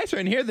 it's nicer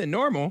in here than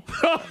normal.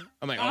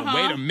 I'm like, oh,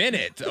 wait a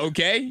minute.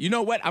 Okay. You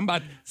know what? I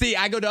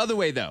go the other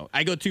way, though.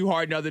 I go too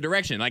hard in the other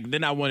direction. Like,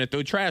 then I want to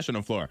throw trash on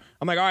the floor.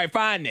 I'm like, all right,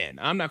 fine then.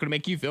 I'm not going to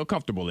make you feel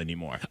comfortable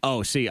anymore.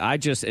 Oh, see, I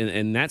just,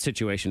 in that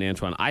situation,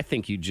 Antoine, I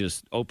think you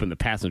just open the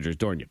passenger's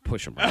door and you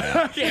push them right out.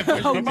 I can't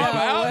push my mama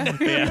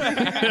out.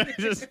 Yeah.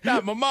 Just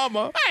not my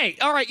mama. Hey,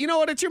 all right, you know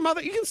what? It's your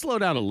mother. You can slow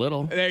down a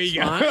little. There you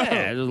go. Yeah, just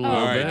a little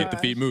all right, bit. get the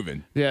feet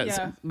moving.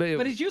 Yeah.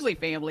 But it's usually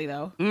family,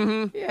 though.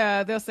 Mm-hmm.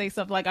 Yeah, they'll say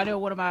something like, I know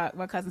one of my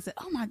cousins said,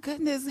 oh, my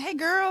goodness, hey,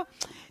 girl,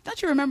 don't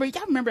you remember?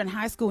 Y'all remember in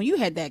high school when you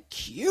had that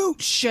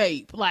cute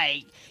shape,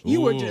 like you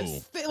were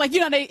just like, you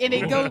know, they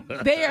go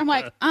there. I'm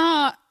like,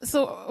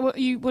 so what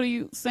are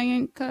you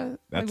saying? Cause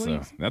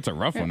that's a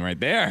rough one right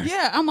there.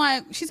 Yeah, I'm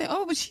like, she said,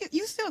 oh, but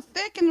you still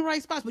thick in the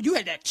right spots, but you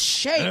had that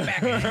shape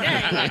back in the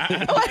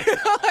day.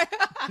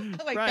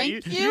 Like, right.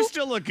 Thank you. You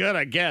still look good,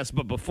 I guess,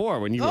 but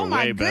before when you were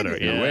way better,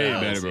 way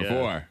better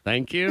before. Yeah.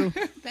 Thank you.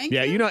 Thank you.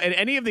 Yeah, you know, and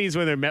any of these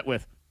when they're met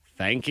with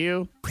thank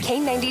you.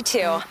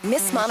 K92,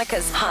 Miss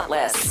Monica's Hot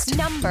List.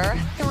 Number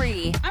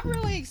 3. I'm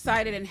really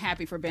excited and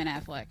happy for Ben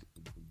Affleck.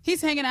 He's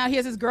hanging out. He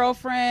has his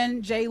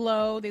girlfriend,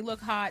 J-Lo. They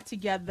look hot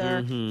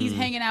together. Mm-hmm. He's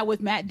hanging out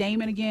with Matt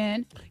Damon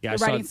again. Yeah,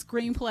 They're writing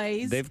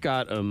screenplays. They've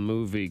got a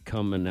movie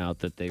coming out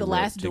that they The wrote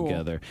Last Duel.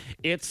 together.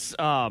 It's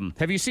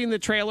have you seen the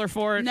trailer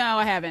for it? No,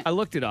 I haven't. I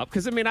looked it up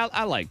because I mean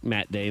I like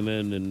Matt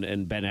Damon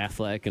and Ben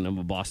Affleck, and I'm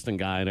a Boston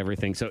guy and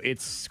everything. So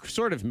it's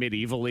sort of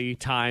medievally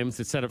times.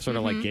 It's set up sort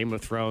of like Game of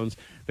Thrones.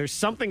 There's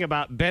something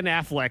about Ben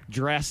Affleck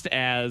dressed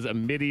as a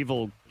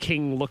medieval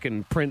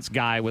king-looking prince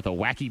guy with a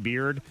wacky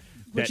beard.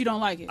 But you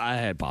don't like it.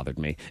 It bothered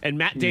me. And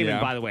Matt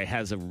Damon, by the way,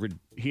 has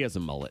a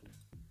mullet.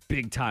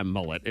 Big time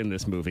mullet in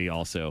this movie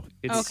also.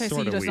 It's okay,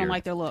 so you just don't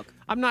like their look.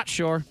 I'm not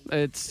sure.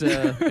 It's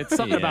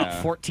something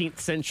about 14th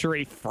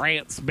century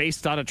France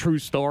based on a true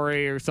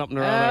story or something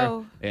or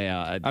other.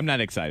 Yeah, I'm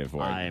not excited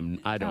for it.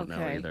 I don't know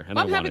either. Well,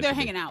 I'm happy they're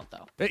hanging out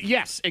though.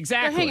 Yes,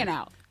 exactly. They're hanging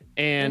out.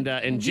 And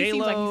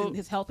J-Lo, seems like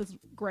his health is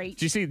great.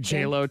 Did you see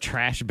J-Lo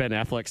trash Ben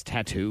Affleck's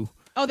tattoo?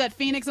 Oh, that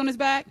phoenix on his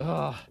back?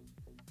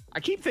 I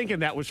keep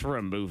thinking that was for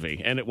a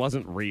movie, and it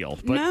wasn't real.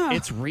 But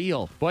it's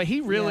real. Boy, he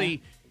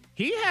really...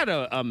 He had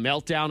a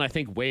meltdown, I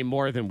think, way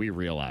more than we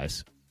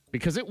realize.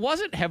 Because it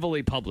wasn't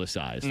heavily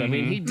publicized. I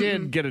mean, he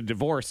did get a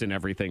divorce and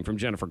everything from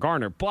Jennifer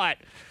Garner, but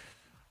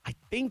I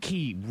think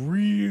he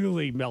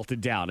really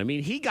melted down. I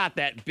mean, he got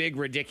that big,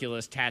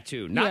 ridiculous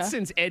tattoo. Not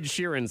since Ed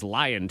Sheeran's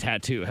lion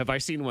tattoo have I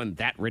seen one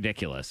that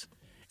ridiculous.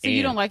 So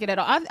you don't like it at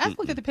all? I've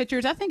looked at the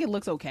pictures. I think it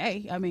looks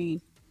okay. I mean...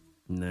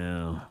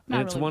 No.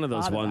 And it's one of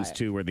those ones,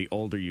 too, where the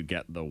older you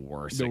get, the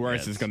worse the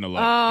worse it's going to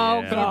look.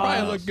 Oh, But it'll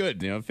probably look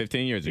good,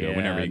 15 years ago,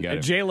 whenever you get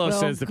it. J-Lo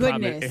says the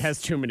problem is it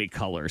has too many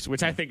colors,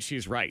 which I think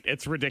she's right.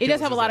 It's ridiculous. It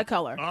does have a lot of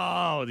color.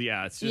 Oh,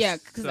 yeah. It's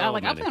just because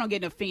I plan on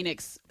getting a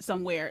Phoenix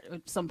somewhere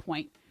at some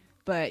point.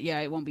 But, yeah,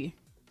 it won't be.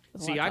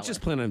 See, I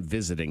just plan on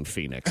visiting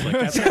Phoenix. Like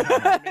that's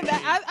I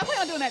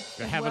plan on doing that.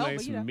 Have a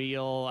nice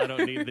meal. I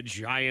don't need the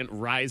giant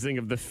rising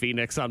of the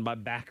Phoenix on my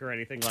back or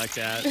anything like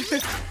that.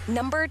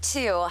 Number 2.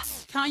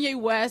 Kanye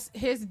West,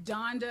 his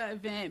Donda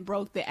event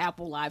broke the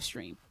Apple live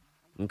stream.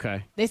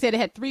 Okay. They said it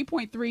had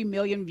 3.3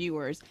 million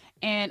viewers,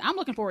 and I'm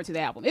looking forward to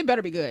the album. It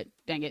better be good.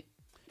 Dang it.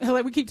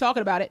 Like we keep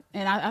talking about it,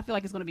 and I feel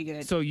like it's going to be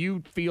good. So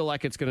you feel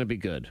like it's going to be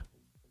good?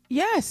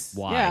 Yes.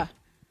 Why? Yeah.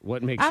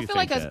 What makes you think that?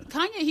 I feel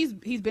like Kanye,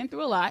 he's been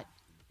through a lot.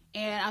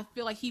 And I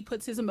feel like he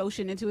puts his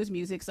emotion into his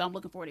music, so I'm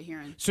looking forward to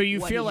hearing. So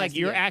you feel like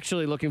you're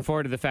actually looking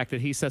forward to the fact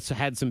that he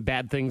had some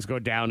bad things go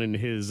down in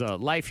his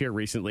life here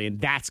recently,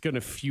 and that's going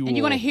to fuel. And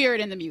you want to hear it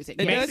in the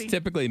music. It does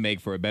typically make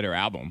for a better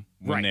album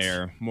when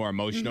they're more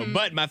emotional.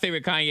 But my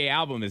favorite Kanye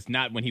album is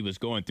not when he was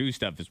going through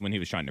stuff; it's when he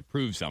was trying to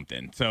prove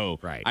something. So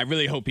I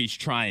really hope he's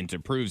trying to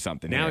prove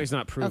something. Now he's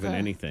not proving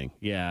anything.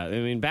 Yeah, I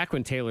mean, back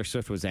when Taylor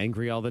Swift was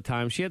angry all the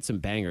time, she had some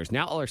bangers.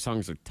 Now all her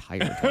songs are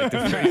tired, like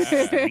they're very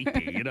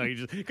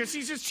sleepy. Because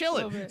she's just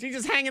chilling. She's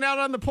just hanging out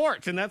on the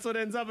porch, and that's what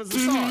ends up as the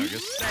song.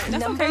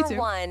 That's Number okay too.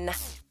 1.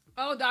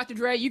 Oh, Dr.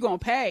 Dre, you gonna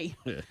pay?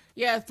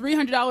 Yeah,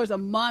 $300 a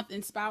month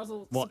in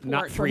spousal support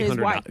not for his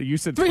wife. You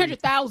said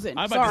 $300,000.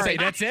 I'm about to say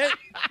that's it.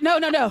 No.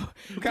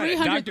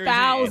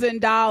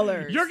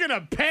 $300,000. You're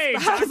gonna pay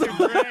Dr.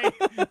 Dre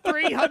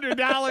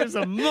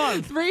 $300 a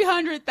month.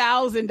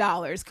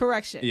 $300,000.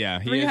 Correction. Yeah,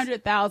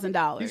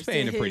 $300,000. He's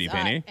paying a pretty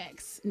penny.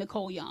 Ex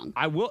Nicole Young.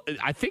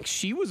 I think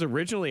she was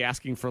originally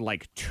asking for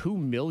like $2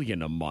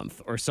 million a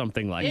month or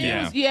something like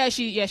that.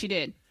 She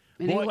did.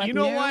 And they were Well, like, you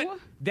know "No." what?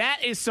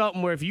 That is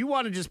something where if you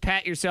want to just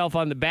pat yourself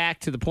on the back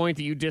to the point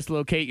that you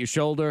dislocate your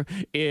shoulder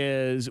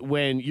is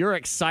when you're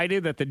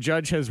excited that the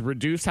judge has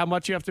reduced how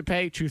much you have to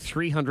pay to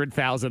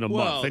 $300,000 a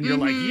month. And you're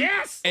like,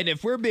 yes! And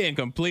if we're being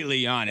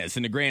completely honest,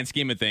 in the grand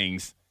scheme of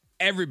things,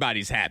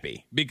 everybody's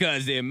happy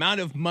because the amount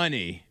of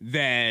money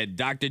that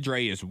Dr.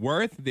 Dre is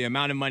worth, the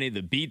amount of money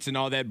the Beats and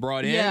all that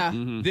brought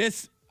in,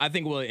 this I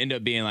think will end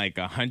up being like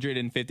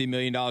 $150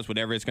 million,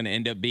 whatever it's going to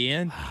end up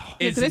being.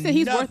 It's so they said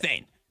he's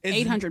nothing. worth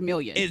 $800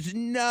 million. It's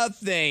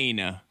nothing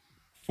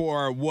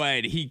for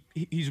what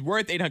he's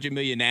worth $800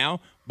 million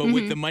now, but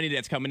with the money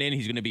that's coming in,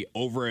 he's going to be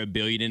over $1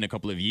 billion in a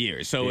couple of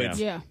years. So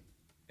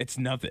it's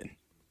nothing.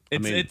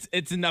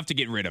 It's enough to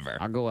get rid of her.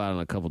 I'll go out on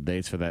a couple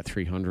dates for that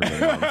 $300.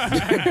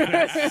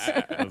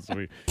 That's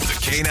sweet. The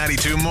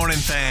K92 Morning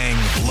Thang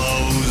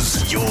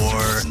blows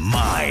your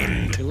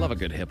mind. I love a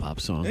good hip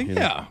hop song. you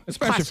know? Yeah,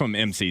 especially from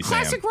MC Sam.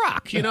 Classic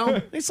rock, you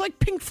know? It's like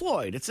Pink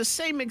Floyd. It's the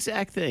same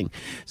exact thing.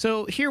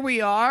 So here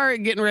we are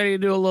getting ready to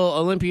do a little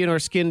Olympian or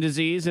skin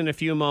disease in a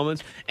few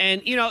moments.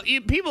 And, you know,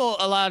 people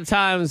a lot of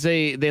times,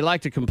 they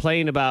like to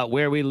complain about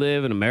where we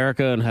live in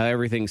America and how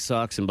everything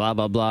sucks and blah,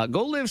 blah, blah.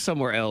 Go live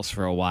somewhere else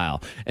for a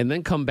while and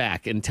then come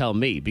back and tell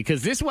me.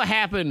 Because this is what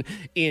happened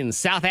in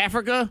South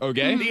Africa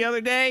the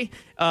other day.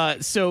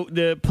 So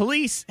the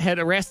police had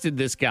arrested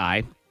this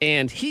guy,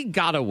 and he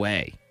got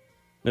away.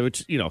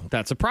 Which, you know,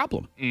 that's a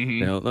problem. They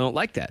don't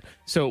like that.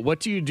 So what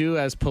do you do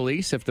as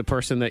police if the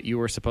person that you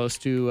were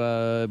supposed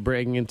to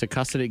bring into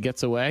custody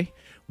gets away?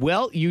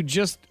 Well, you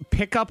just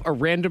pick up a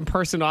random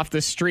person off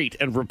the street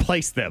and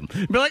replace them.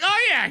 Be like,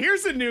 oh, yeah,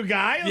 here's a new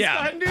guy. Let's go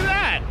ahead and do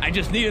that. I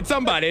just needed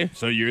somebody,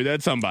 so you're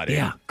that somebody.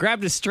 Yeah.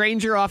 Grabbed a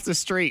stranger off the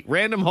street,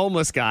 random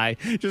homeless guy,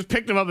 just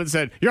picked him up and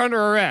said, you're under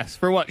arrest.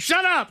 For what?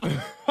 Shut up.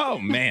 Oh,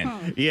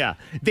 man. Yeah.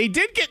 They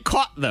did get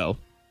caught, though.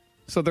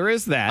 So there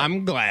is that.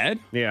 I'm glad.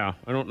 Yeah.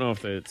 I don't know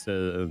if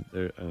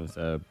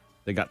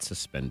they got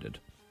suspended.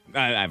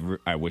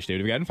 I wish they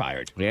would have gotten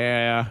fired.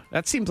 Yeah,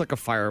 that seems like a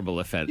fireable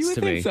offense You would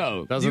to think me.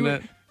 so. Doesn't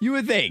it? You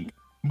would think.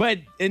 But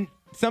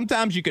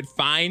sometimes you could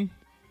find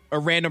a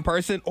random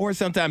person, or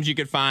sometimes you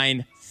could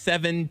find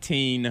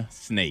 17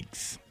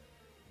 snakes.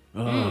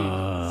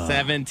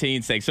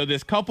 17 snakes. So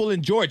this couple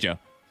in Georgia,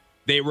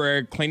 they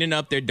were cleaning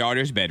up their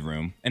daughter's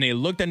bedroom, and they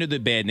looked under the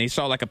bed, and they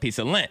saw like a piece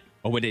of lint,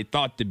 or what they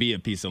thought to be a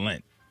piece of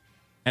lint.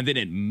 And then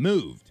it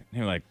moved. And they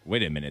were like,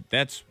 wait a minute,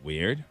 that's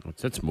weird.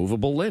 It's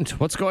movable lint.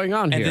 What's going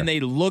on here? And then they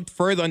looked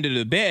further under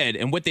the bed,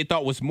 and what they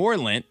thought was more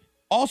lint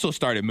also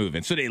started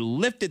moving. So they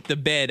lifted the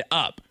bed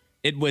up.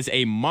 It was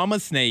a mama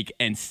snake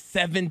and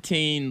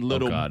 17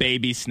 little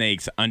baby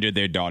snakes under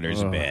their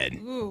daughter's bed.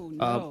 Ooh,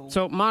 no.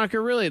 So, Monica,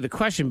 really, the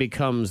question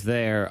becomes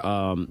there,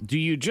 do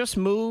you just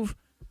move,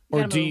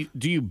 or do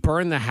you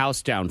burn the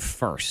house down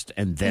first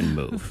and then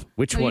move?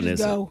 Which one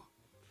is it?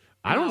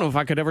 I don't know if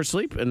I could ever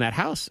sleep in that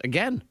house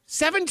again.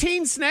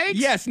 17 snakes?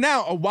 Yes.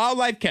 Now, a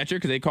wildlife catcher,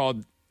 because they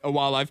called a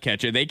wildlife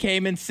catcher, they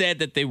came and said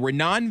that they were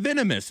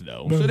non-venomous,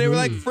 though. So they were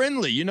like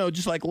friendly, you know,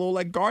 just like little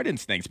like garden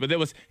snakes. But there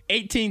was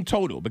 18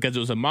 total because it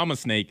was a mama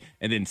snake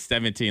and then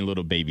 17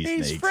 little baby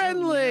snakes. He's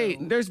friendly.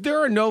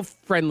 There are no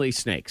friendly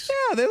snakes.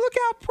 Yeah, they look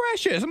how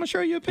precious. I'm going to show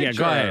you a picture. Yeah,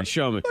 go ahead.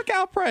 Show me. Look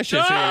how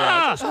precious. Cute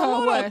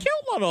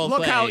little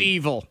Look thing. how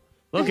evil.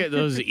 Look at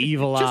those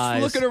evil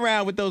eyes. Just looking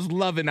around with those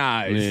loving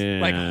eyes. Yes.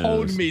 Like,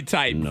 hold me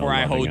tight before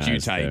I hold you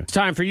tight. It's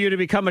time for you to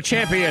become a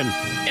champion,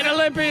 an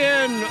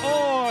Olympian,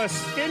 or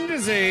skin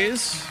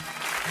disease.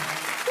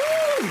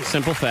 Woo.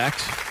 Simple fact.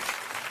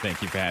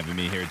 Thank you for having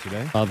me here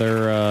today.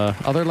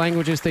 Other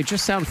languages, they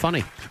just sound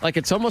funny. Like,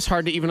 it's almost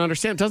hard to even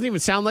understand. It doesn't even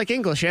sound like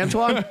English,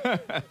 Antoine.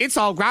 It's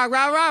all rah,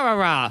 rah, rah, rah,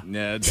 rah.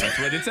 Yeah, that's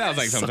what it sounds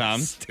like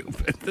sometimes. So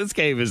stupid. This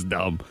game is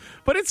dumb.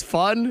 But it's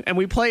fun, and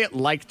we play it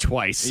like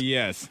twice.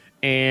 Yes.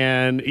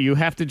 And you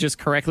have to just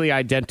correctly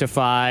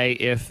identify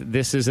if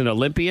this is an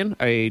Olympian,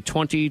 a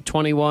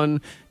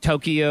 2021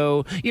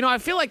 Tokyo. You know, I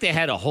feel like they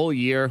had a whole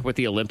year with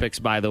the Olympics,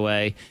 by the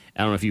way.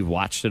 I don't know if you've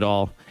watched it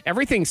all.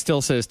 Everything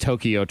still says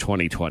Tokyo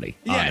 2020.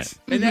 Yes,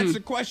 and that's the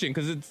question,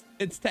 because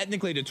it's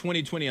technically the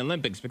 2020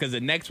 Olympics, because the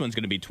next one's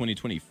going to be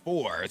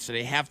 2024, so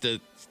they have to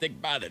stick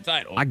by the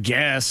title. I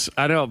guess.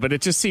 I know, but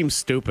it just seems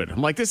stupid.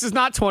 I'm like, this is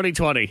not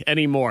 2020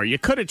 anymore. You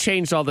could have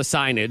changed all the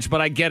signage,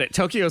 but I get it.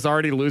 Tokyo's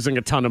already losing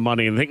a ton of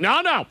money and think,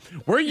 no,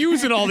 we're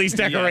using all these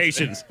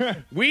decorations.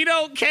 We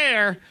don't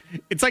care.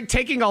 It's like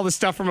taking all the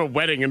stuff from a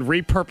wedding and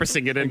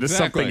repurposing it into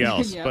something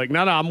else. Yeah. Like,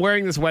 no, I'm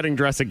wearing this wedding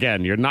dress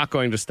again. You're not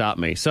going to stop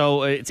me.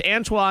 So it's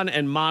Antoine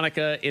and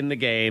Monica in the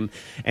game,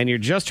 and you're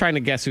just trying to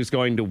guess who's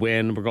going to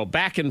win. We'll go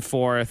back and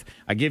forth.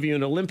 I give you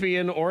an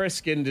Olympian or a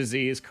skin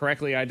disease.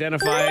 Correctly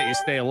identify it. You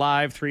stay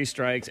alive. 3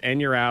 strikes, and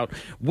you're out.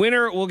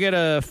 Winner will get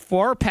a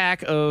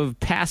 4-pack of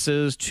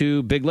passes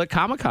to Big Lit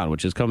Comic-Con,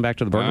 which is coming back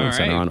to the Bergman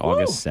Center on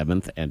August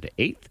 7th and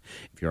 8th,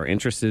 if you're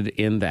interested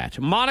in that.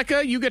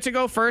 Monica, you get to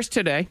go first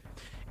today.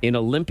 In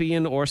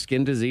Olympian or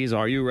skin disease,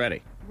 are you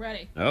ready?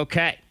 Ready.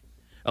 Okay.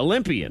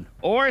 Olympian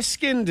or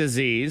skin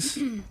disease,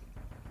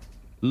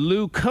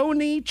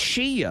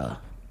 Luconi-chia.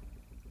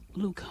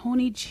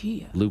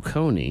 Luconi-chia.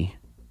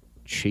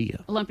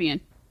 Luconi-chia. Olympian.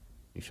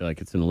 You feel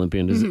like it's an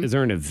Olympian? Is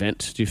there an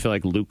event? Do you feel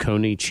like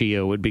Luconi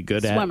Chia would be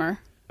good at? Swimmer.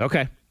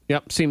 Okay.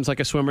 Yep. Seems like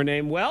a swimmer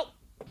name. Well,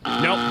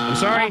 nope. I'm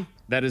sorry.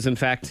 That is, in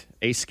fact,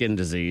 a skin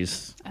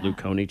disease.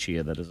 Luconi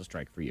Chia. That is a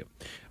strike for you.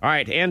 All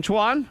right,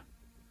 Antoine,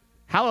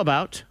 how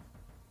about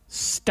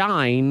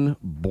Stein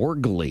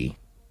Borgli?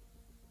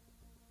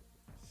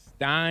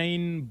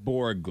 Stein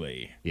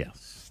Borgli.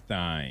 Yes.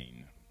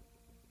 Stein.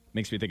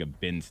 Makes me think of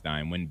Ben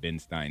Stein. When Ben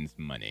Stein's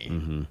money.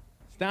 Mm-hmm.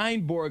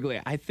 Stein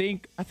Borgli. I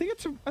think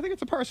it's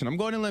a person. I'm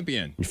going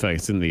Olympian. You feel like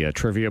it's in the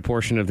trivia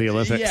portion of the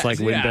Olympics, Yes, like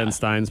win yeah. Ben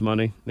Stein's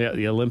money? Yeah,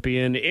 the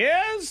Olympian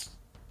is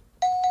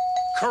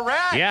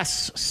Correct.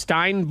 yes.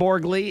 Stein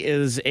Borgli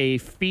is a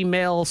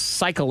female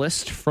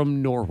cyclist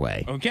from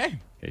Norway. Okay. In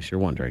case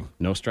you're wondering,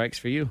 no strikes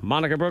for you.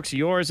 Monica Brooks,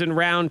 yours in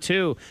round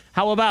 2.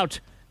 How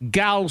about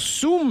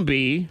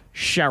Galsumbi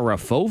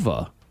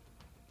Sharapova?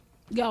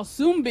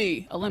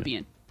 Galsumbi,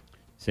 Olympian.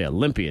 Say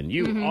Olympian.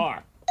 You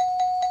are.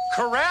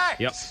 Correct.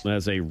 Yep.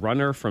 As a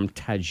runner from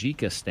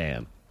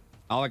Tajikistan.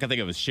 All I can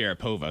think of is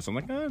Sharapova. So I'm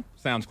like,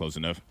 sounds close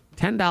enough.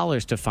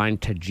 $10 to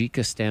find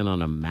Tajikistan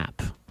on a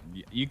map.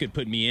 You could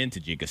put me in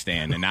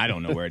Tajikistan, and I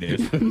don't know where it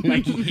is.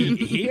 Like,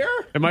 here?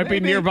 It might be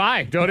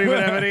nearby. Don't even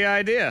have any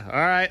idea. All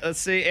right, let's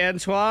see.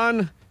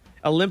 Antoine,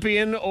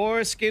 Olympian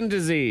or skin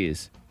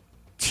disease?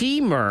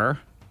 Timur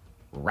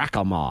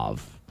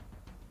Rakhimov.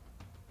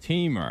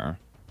 Timur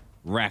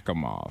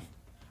Rakhimov.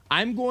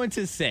 I'm going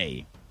to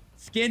say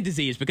skin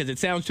disease because it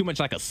sounds too much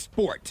like a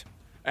sport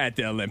at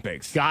the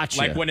Olympics. Gotcha.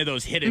 Like one of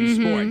those hidden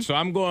sports. So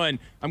I'm going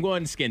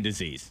skin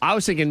disease. I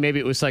was thinking maybe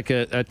it was like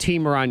a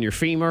tumor on your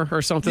femur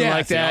or something Yeah,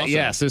 like see, that. also.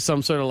 Yes, there's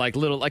some sort of like a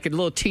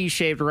little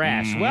T-shaped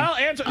rash. Well,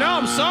 no,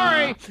 I'm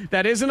sorry.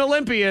 That is an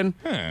Olympian.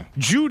 Huh.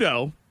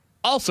 Judo,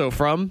 also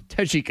from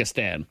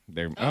Tajikistan,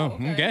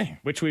 Okay.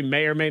 which we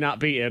may or may not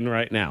be in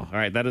right now. All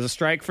right, that is a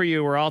strike for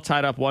you. We're all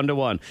tied up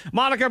 1-1.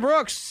 Monica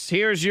Brooks,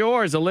 here's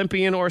yours.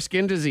 Olympian or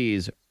skin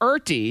disease?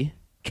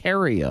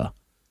 Urticaria.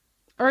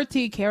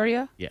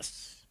 Urticaria.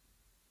 Yes.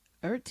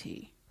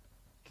 Urticaria.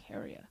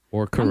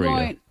 Or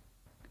Korea.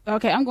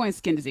 I'm going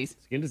skin disease.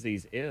 Skin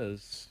disease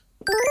is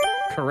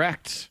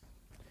correct.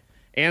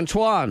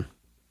 Antoine,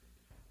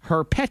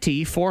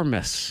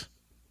 herpetiformis.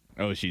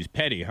 Oh, she's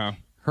petty, huh?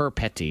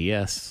 Herpeti,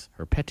 yes.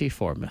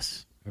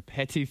 Herpetiformis.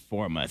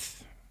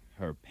 Herpetiformis.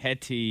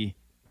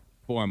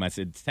 Herpetiformis.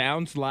 It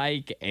sounds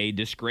like a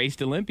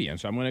disgraced Olympian,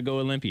 so I'm going to go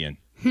Olympian.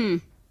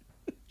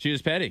 She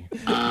was petty.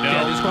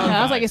 I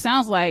was like, it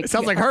sounds like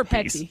herpes.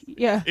 petty.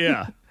 Yeah.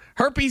 Yeah.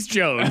 Herpes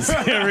Jones,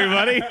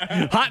 everybody.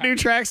 Hot new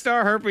track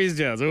star, Herpes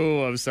Jones.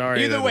 Oh, I'm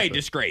sorry. Either way,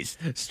 disgraced.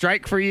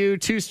 Strike for you,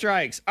 2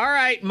 strikes. All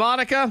right,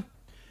 Monica.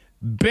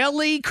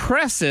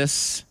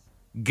 Bellicressus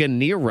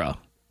ganera.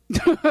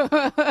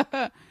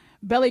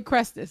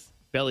 Bellicrestus.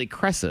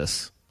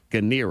 Bellicressus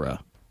ganera.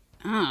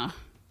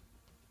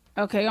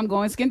 Okay, I'm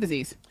going skin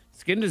disease.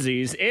 Skin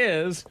disease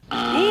is...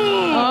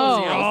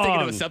 I was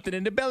thinking it was something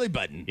in the belly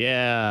button.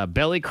 Yeah,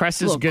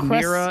 Bellicressus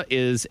ganera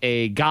is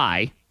a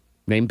guy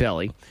named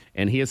Belly,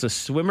 and he is a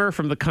swimmer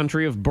from the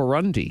country of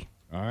Burundi.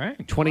 All right.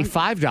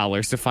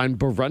 $25 to find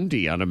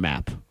Burundi on a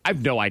map. I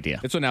have no idea.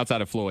 This one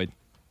outside of Floyd.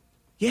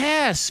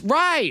 Yes,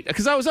 right.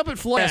 Because I was up at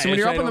Floyd. Yeah, so when it's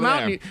you're up right on the over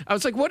mountain, I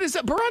was like, what is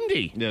that?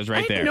 Burundi. Yeah, it's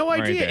right I there. had no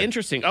Right idea. there.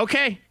 Interesting.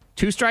 Okay.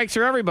 2 strikes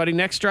for everybody.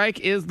 Next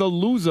strike is the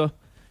loser.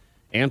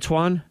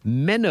 Antoine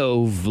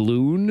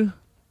Menovloon.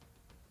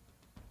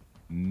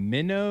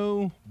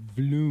 Menovloon.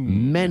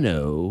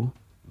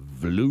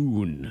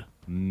 Menovloon.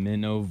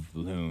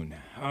 Menovloon.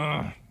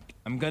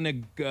 I'm going to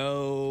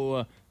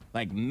go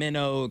like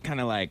minnow, kind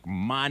of like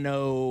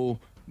mono,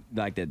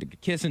 like the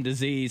kissing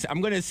disease. I'm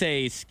going to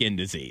say skin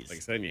disease. Like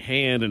it's in your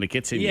hand and it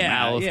gets in your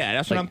mouth. Yeah,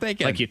 that's what I'm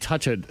thinking. Like you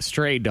touch a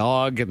stray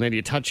dog and then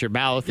you touch your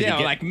mouth. And Yeah, you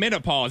get, like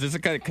menopause. There's a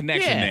kind of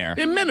connection there.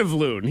 And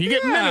Menovloon. You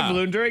get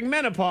Menovloon during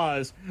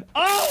menopause.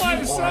 Oh,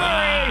 I'm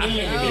sorry.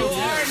 You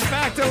are, in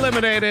fact,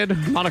 eliminated.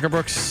 Monica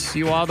Brooks,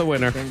 you are the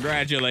winner.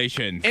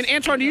 Congratulations. And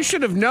Antoine, you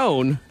should have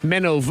known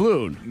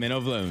Menovloon.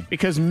 Menovloon.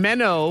 Because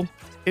Menno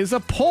is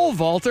a pole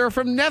vaulter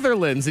from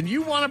Netherlands, and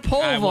you want a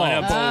pole I vault.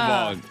 want a pole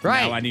vault.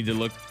 Right. Now I need to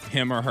look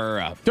him or her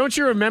up. Don't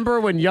you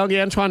remember when young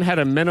Antoine had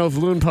a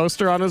Menovloon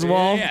poster on his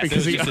wall? Yeah,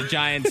 because it was just a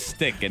giant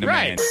stick in a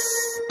Right. man.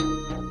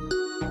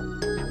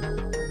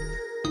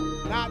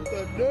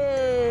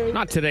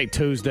 Not today,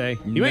 Tuesday.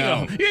 You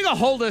ain't gonna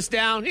hold us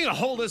down. You ain't gonna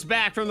hold us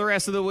back from the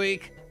rest of the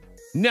week.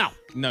 No.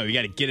 No, you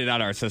got to get it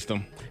out of our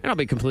system. And I'll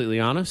be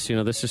completely honest.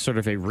 This is sort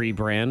of a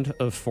rebrand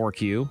of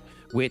Fork You,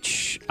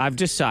 which I've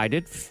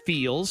decided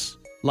feels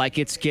like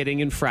it's getting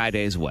in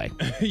Friday's way.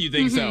 You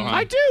think so, huh?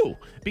 I do.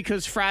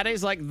 Because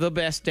Friday's like the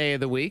best day of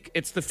the week.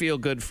 It's the Feel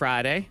Good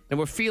Friday, and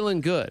we're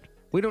feeling good.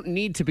 We don't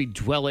need to be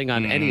dwelling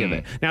on any of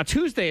it. Now,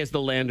 Tuesday is the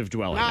land of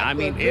dwelling.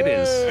 It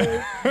is.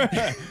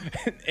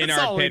 In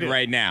our pit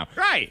right now.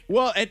 Right.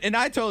 Well, and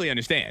I totally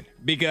understand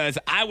because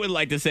I would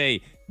like to say,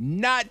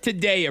 not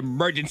today,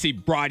 emergency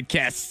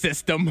broadcast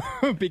system,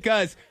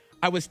 because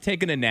I was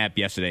taking a nap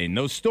yesterday and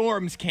those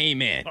storms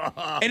came in.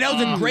 And that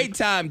was a great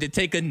time to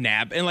take a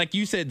nap. And like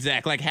you said,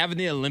 Zach, like having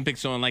the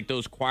Olympics on, like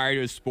those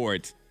quieter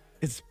sports,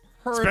 is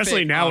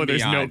Especially now when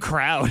there's no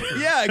crowd.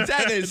 Yeah,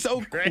 exactly. It's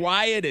so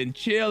quiet and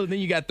chill. And then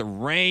you got the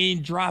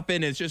rain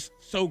dropping. It's just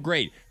so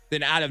great.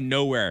 Then out of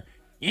nowhere,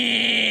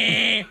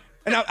 and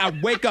I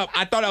wake up.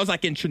 I thought I was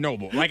like in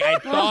Chernobyl. Like I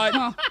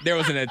thought there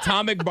was an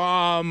atomic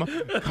bomb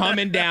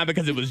coming down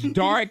because it was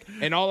dark.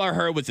 And all I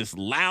heard was this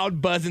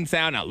loud buzzing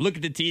sound. I look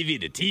at the TV.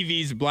 The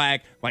TV's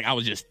black. Like I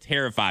was just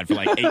terrified for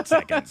like 8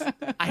 seconds.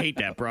 I hate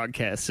that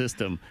broadcast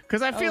system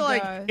because I feel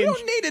like we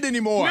don't need it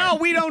anymore. No,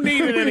 we don't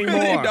need it anymore. We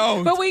really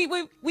don't. But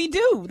we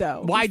do,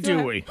 though. Why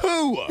do we?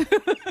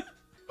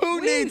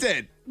 Who needs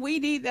it? We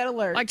need that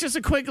alert. Like just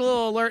a quick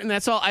little alert, and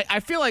that's all. I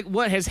feel like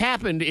what has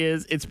happened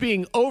is it's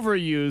being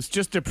overused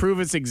just to prove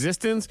its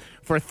existence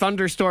for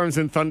thunderstorms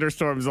and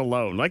thunderstorms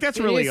alone. Like that's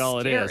really all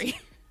it is.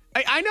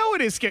 I know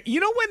it is scary. You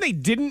know when they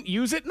didn't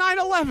use it?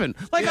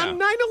 9/11. Like on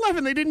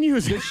 9/11, they didn't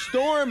use it. The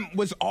storm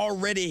was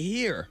already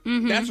here.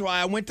 Mm-hmm. That's why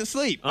I went to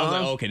sleep. I was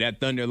like, okay, that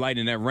thunder,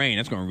 lightning, that rain,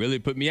 that's going to really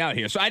put me out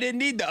here. So I didn't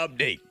need the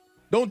update.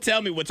 Don't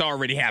tell me what's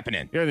already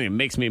happening. The other thing that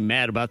makes me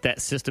mad about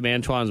that system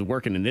Antoine's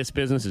working in this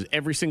business is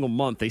every single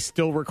month they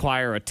still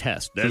require a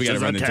test. So we got to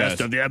run the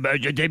test. Of the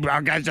emergency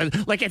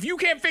broadcast. Like if you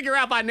can't figure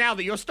out by now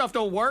that your stuff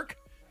don't work,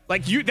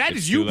 like that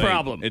is your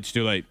problem. It's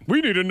too late. We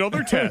need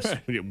another test.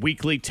 We get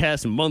weekly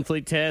tests,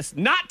 monthly tests.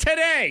 Not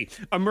today.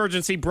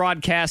 Emergency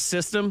broadcast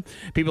system.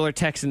 People are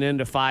texting in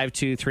to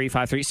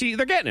 52353. See,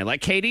 they're getting it.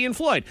 Like Katie and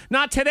Floyd.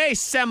 Not today.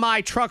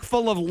 Semi truck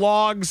full of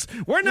logs.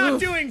 We're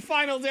not doing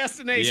Final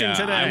Destination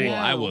today.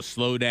 I will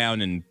slow down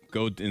and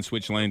go and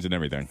switch lanes and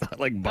everything.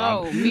 Like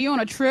Bob. Oh, me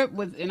on a trip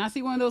and I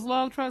see one of those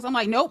log trucks. I'm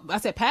like, nope. I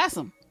said, pass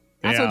them.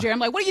 I told Jerry, I'm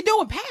like, what are you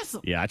doing? Pass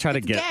them. Yeah, I try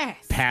to get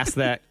past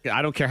that.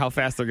 I don't care how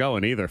fast they're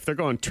going either. If they're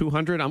going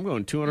 200, I'm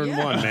going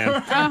 201,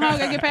 man. I'm going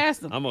to get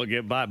past them. I'm going to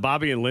get by.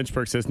 Bobby in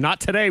Lynchburg says, not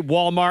today,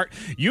 Walmart.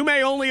 You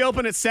may only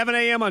open at 7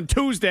 a.m. on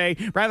Tuesday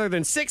rather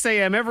than 6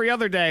 a.m. every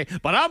other day,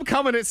 but I'm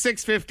coming at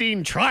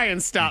 6:15. Try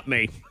and stop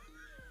me.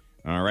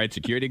 All right,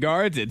 security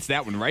guards, it's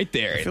that one right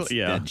there. It's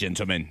that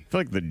gentleman. I feel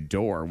like the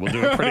door will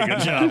do a pretty good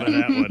job of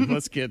that one.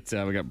 Let's get,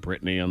 we got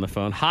Brittany on the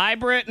phone. Hi,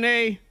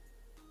 Brittany.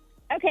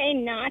 Okay,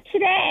 not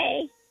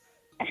today.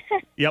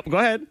 Yep, go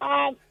ahead.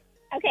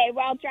 Okay,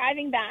 while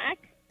driving back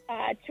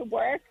to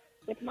work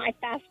with my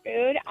fast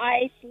food,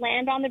 I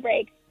slammed on the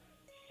brakes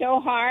so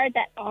hard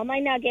that all my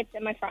nuggets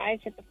and my fries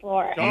hit the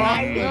floor. And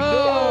I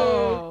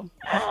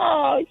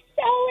was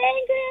so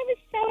angry. I was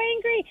so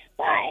angry.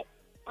 But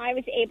I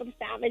was able to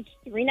salvage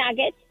 3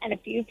 nuggets and a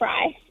few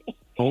fries.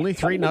 Only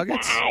 3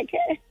 nuggets?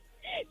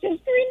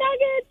 Just 3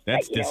 nuggets.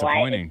 That's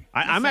disappointing.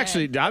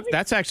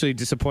 That's actually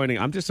disappointing.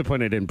 I'm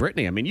disappointed in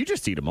Brittany. I mean, you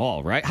just eat them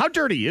all, right? How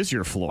dirty is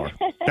your floor?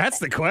 That's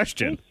the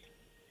question.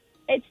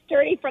 It's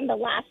dirty from the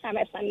last time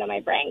I slammed on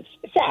my brakes.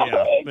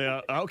 So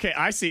okay,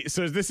 I see.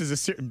 So this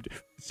is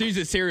she's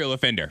a serial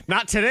offender.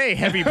 Not today,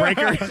 heavy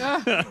breaker.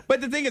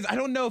 But the thing is, I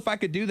don't know if I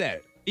could do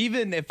that.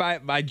 Even if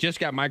I just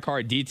got my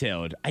car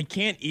detailed, I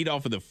can't eat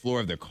off of the floor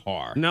of the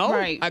car. No?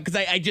 Right. Because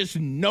I just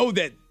know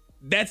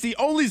that's the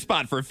only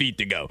spot for feet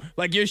to go.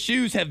 Like your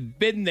shoes have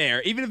been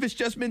there, even if it's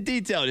just been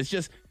detailed. It's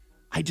just,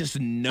 I just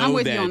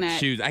know that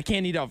shoes. I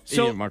can't eat off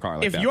my car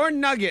like that. If your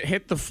nugget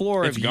hit the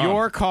floor of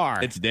your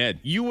car, it's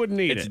dead. You wouldn't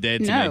eat it. It's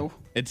dead to me.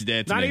 It's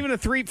dead to me. Not even a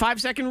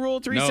 5-second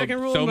rule,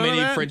 3-second rule? So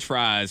many French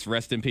fries,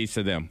 rest in peace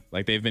to them.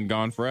 Like they've been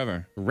gone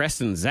forever.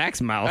 Rest in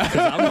Zach's mouth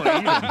because I'm going to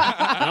eat them.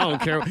 I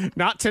don't care.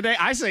 Not today.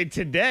 I say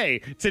today.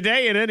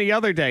 Today and any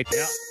other day.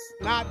 Yeah.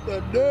 Not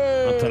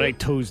today. Not today,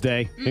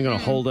 Tuesday. You're going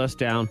to hold us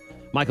down.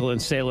 Michael in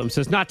Salem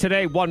says, not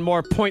today. One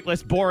more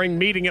pointless, boring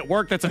meeting at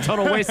work that's a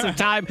total waste of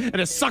time and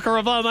a sucker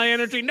of all my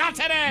energy. Not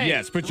today.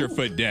 Yes, put your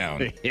foot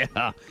down. Yeah.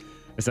 I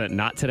said,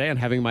 not today. I'm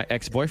having my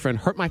ex-boyfriend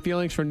hurt my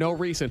feelings for no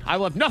reason. I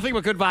will have nothing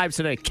but good vibes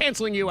today.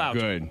 Canceling you out.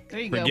 Good. There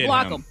you go.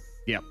 Block them.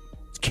 Yep.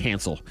 It's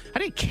cancel. How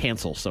do you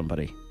cancel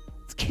somebody?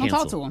 It's cancel.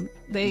 Don't talk to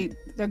them.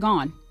 They're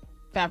gone.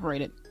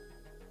 Evaporated.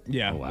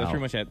 Yeah, that's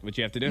pretty much what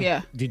you have to do.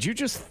 Yeah. Did you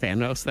just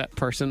Thanos that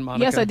person,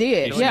 Monica? Yes, I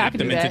did. Yeah, I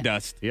can do that. Into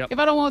dust. Yep. If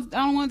I don't want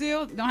to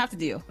deal, don't have to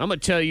deal. I'm gonna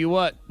tell you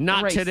what.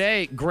 Not Erase.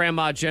 today,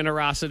 Grandma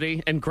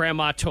generosity and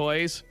Grandma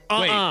toys.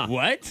 Wait,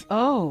 what?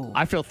 Oh.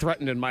 I feel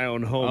threatened in my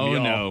own home. Oh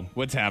y'all. no,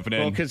 what's happening?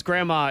 Well, because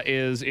Grandma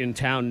is in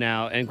town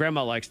now, and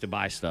Grandma likes to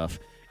buy stuff.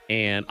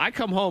 And I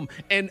come home,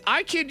 and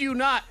I kid you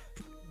not,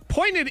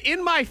 pointed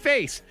in my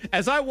face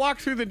as I walk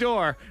through the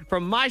door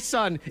from my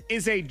son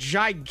is a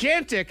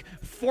gigantic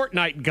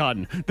Fortnite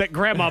gun that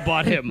Grandma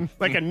bought him,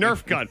 like a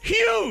Nerf gun.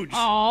 Huge!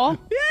 Aw.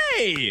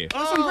 Yay!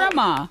 That's from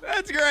Grandma.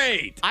 That's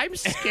great. I'm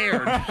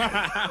scared.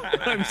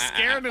 I'm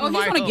scared in my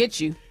he's going to home. get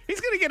you.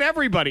 He's going to get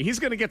everybody. He's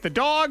going to get the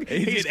dog.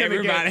 He's going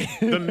to get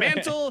the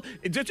mantle.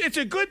 It's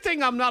a good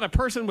thing I'm not a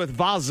person with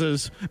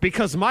vases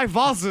because my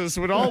vases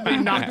would all be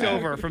knocked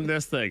over from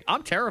this thing.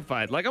 I'm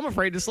terrified. Like, I'm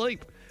afraid to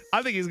sleep.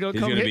 I think he's going to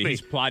come hit me.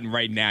 He's plotting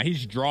right now.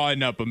 He's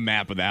drawing up a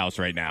map of the house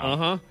right now.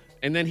 Uh-huh.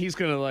 And then he's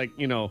going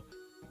to,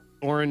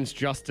 Orange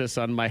Justice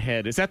on my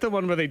head. Is that the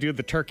one where they do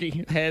the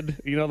turkey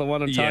head? You know the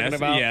one I'm talking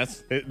about?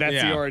 Yes.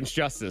 That's the Orange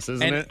Justice,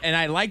 isn't it? And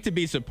I like to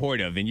be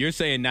supportive, and you're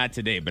saying not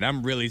today, but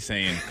I'm really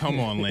saying, come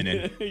on,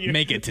 Lennon,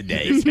 make it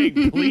today. You're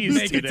saying please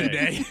make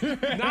today. it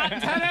today. Not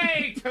today,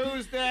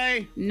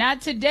 Tuesday.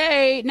 Not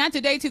today. Not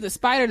today to the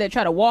spider that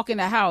tried to walk in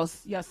the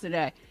house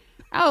yesterday.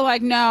 I was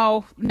like,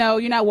 no,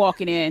 you're not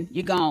walking in.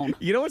 You're gone.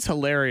 You know what's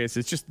hilarious?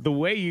 It's just the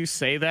way you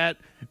say that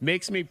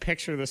makes me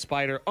picture the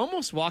spider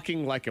almost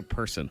walking like a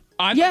person.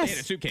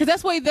 Yes, because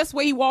that's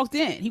why he walked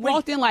in. He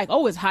walked in like,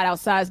 oh, it's hot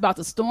outside. It's about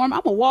to storm. I'm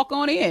going to walk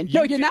on in.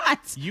 No, you're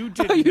not. You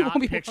did not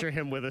picture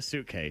him with a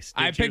suitcase.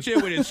 I picture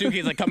it with his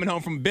suitcase like coming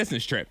home from a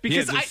business trip.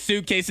 Because he has a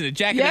suitcase and a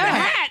jacket and a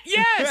hat.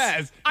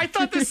 Yes. I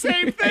thought the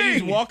same thing. And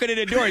he's walking in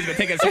the door. He's going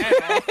to take his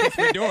hat off, his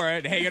fedora,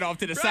 and hang it off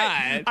to the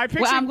side.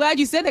 Well, I'm glad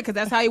you said that because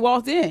that's how he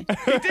walked in.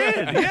 He did.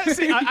 Yeah,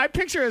 see, I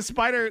picture a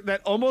spider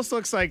that almost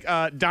looks like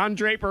Don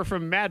Draper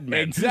from Mad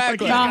Men.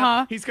 Exactly.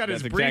 Like he's got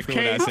his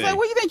briefcase. I was like,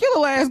 where you think your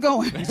little ass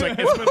going? He's like,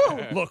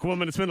 look,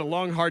 woman, it's been a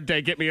long, hard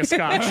day. Get me a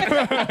scotch.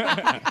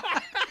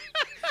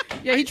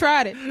 Yeah, he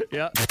tried it.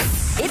 Yeah.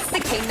 It's the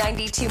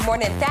K92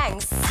 Morning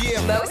Thangs.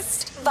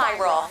 Most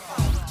viral.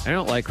 I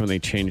don't like when they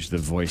change the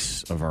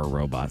voice of our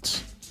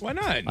robots. Why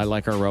not? I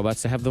like our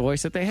robots to have the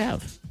voice that they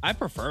have. I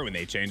prefer when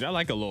they change. I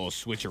like a little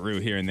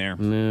switcheroo here and there.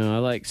 No, I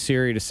like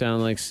Siri to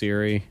sound like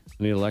Siri.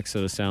 I need Alexa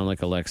to sound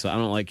like Alexa. I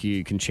don't like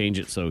you can change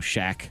it so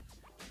Shaq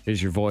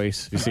is your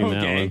voice. You seen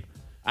that one?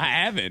 I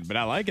haven't, but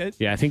I like it.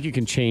 Yeah, I think you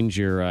can change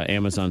your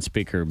Amazon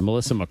speaker.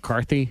 Melissa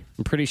McCarthy,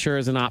 I'm pretty sure,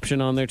 is an option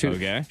on there, too.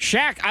 Okay.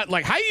 Shaq, how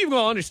are you even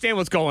going to understand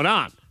what's going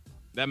on?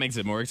 That makes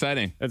it more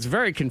exciting. It's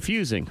very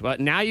confusing. But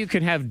now you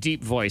can have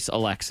deep voice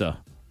Alexa.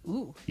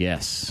 Ooh.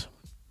 Yes.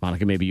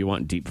 Monica, maybe you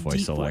want deep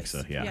voice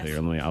Alexa. Yeah, yes.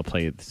 Here, I'll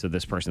play it. So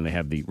this person, they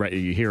have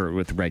you hear it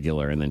with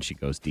regular, and then she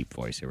goes deep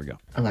voice. Here we go.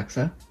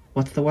 Alexa,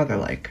 what's the weather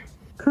like?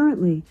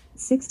 Currently,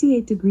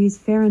 68 degrees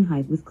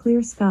Fahrenheit with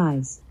clear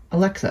skies.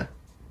 Alexa,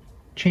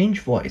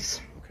 change voice.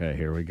 Okay,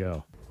 here we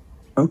go.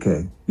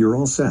 Okay, you're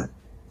all set.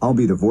 I'll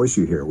be the voice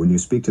you hear when you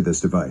speak to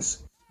this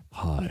device.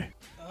 Hi.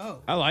 Oh.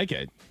 I like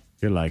it.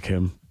 You like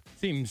him?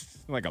 Seems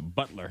like a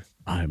butler.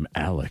 I'm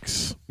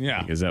Alex.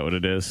 Yeah. Is that what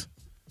it is?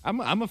 I'm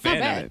a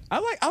fan of it. I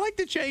like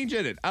the change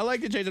in it. I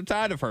like the change. I'm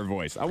tired of her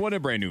voice. I want a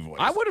brand new voice.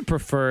 I would have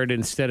preferred,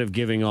 instead of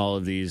giving all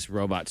of these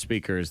robot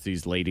speakers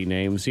these lady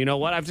names, you know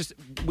what?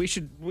 We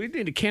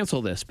need to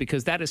cancel this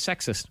because that is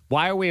sexist.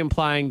 Why are we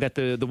implying that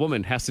the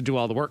woman has to do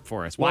all the work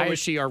for us? Why is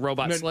she our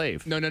robot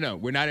slave? No.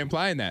 We're not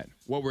implying that.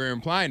 What we're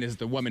implying is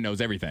the woman knows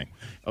everything.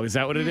 Oh, is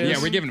that what it is?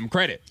 Yeah, we're giving them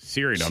credit.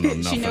 Siri don't know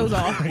nothing. She knows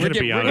all. We're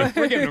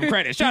giving them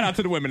credit. Shout out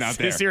to the women out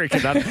there. Siri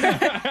cannot.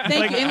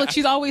 Thank you. And look,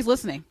 she's always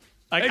listening.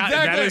 Exactly.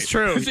 That is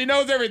true. She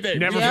knows everything.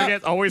 Never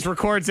forget, always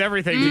records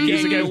everything. You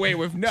can't get away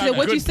with nothing. So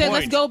what you said,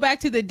 let's go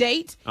back to the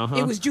date.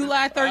 It was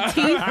July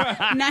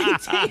 13th,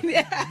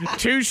 19.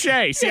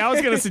 Touche. See, I was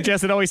going to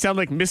suggest it always sound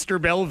like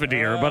Mr.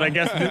 Belvedere, but I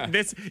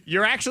guess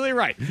you're actually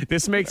right.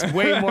 This makes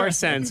way more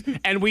sense.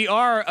 And we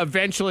are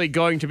eventually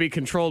going to be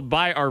controlled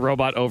by our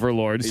robot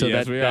overlord, so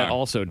yes, that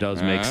also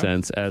does make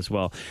sense as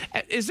well.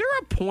 Is there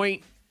a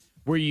point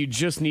where you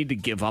just need to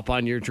give up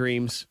on your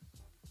dreams?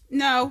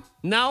 No.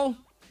 No?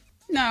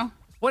 No.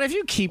 What if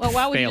you keep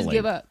why would failing? you just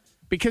give up?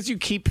 Because you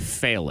keep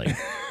failing.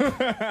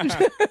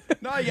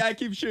 No, you gotta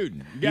keep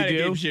shooting. You gotta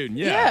keep shooting.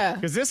 Yeah.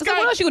 Because this So guy,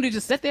 what else you gonna do?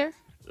 Just sit there?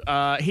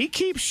 he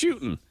keeps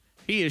shooting.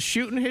 He is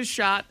shooting his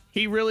shot.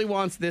 He really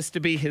wants this to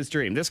be his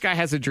dream. This guy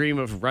has a dream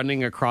of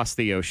running across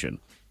the ocean.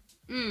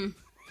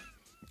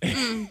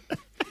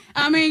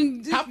 I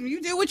mean,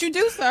 you do what you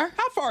do, sir.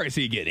 How far is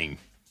he getting?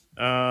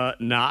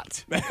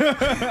 Not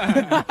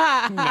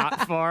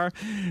far.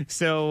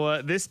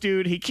 So this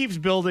dude, he keeps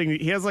building.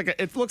 He has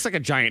it looks like a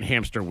giant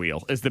hamster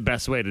wheel is the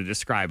best way to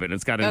describe it.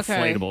 It's got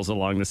inflatables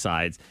along the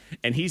sides,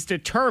 and he's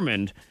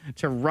determined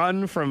to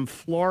run from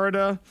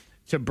Florida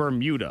to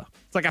Bermuda.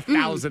 It's like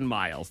 1,000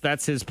 miles.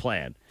 That's his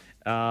plan.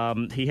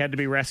 He had to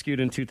be rescued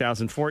in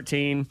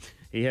 2014.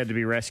 He had to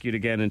be rescued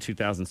again in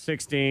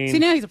 2016. See,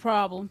 now he's a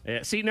problem.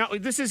 See, now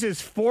this is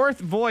his fourth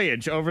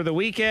voyage over the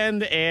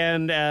weekend,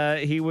 and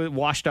he was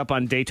washed up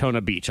on Daytona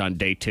Beach on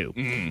day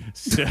 2.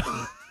 So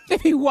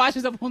he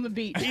washes up on the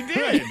beach. he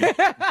did.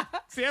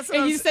 See, that's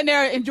and he's sitting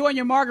there enjoying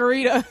your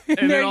margarita.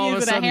 And then all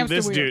of a sudden,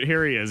 this dude,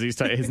 here he is.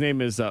 His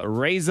name is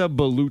Reza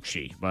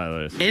Bellucci, by the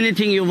way.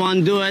 Anything you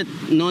want, do it.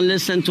 Don't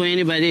listen to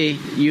anybody.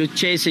 You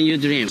chasing your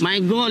dream. My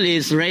goal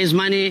is raise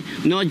money,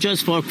 not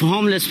just for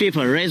homeless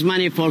people. Raise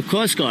money for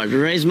Coast Guard.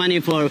 Raise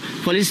money for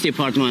police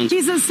department.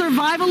 He's a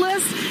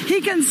survivalist. He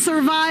can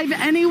survive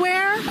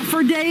anywhere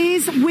for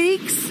days,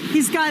 weeks.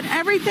 He's got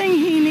everything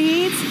he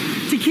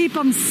needs to keep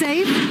him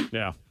safe.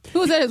 Yeah.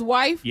 Who is that, his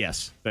wife?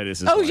 Yes, that is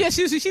his wife. Yes,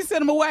 she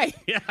sent him away.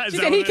 Yeah, she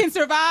said he can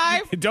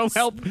survive. Don't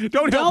help him.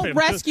 Don't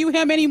rescue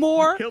him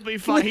anymore. He'll be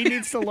fine. He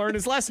needs to learn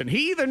his lesson.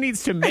 He either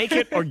needs to make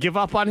it or give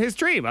up on his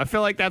dream. I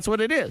feel like that's what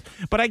it is.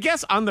 But I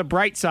guess on the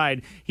bright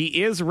side,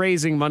 he is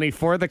raising money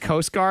for the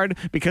Coast Guard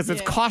because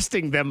it's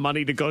costing them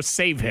money to go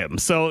save him.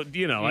 So,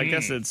 I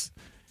guess it's...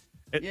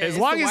 as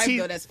long as he,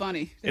 that's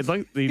funny. As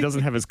long as he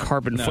doesn't have his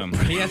carbon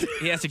footprint.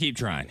 He has to keep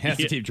trying. To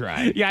keep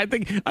trying. Yeah, I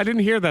didn't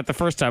hear that the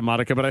first time,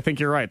 Monica, but I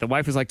think you're right. The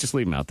wife is like, just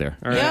leave him out there.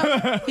 All right?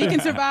 Yeah, he can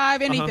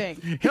survive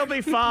anything. He'll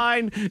be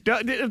fine.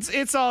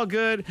 It's all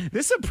good.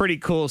 This is a pretty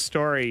cool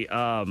story.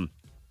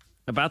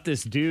 about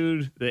this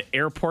dude, the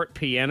airport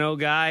piano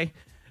guy,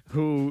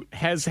 who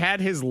has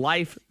had his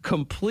life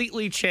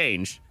completely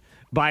changed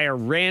by a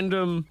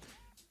random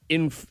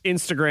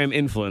Instagram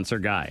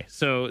influencer guy.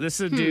 So this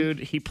is a dude,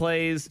 he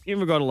plays, you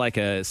ever go to like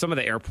some of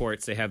the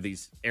airports, they have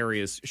these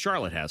areas,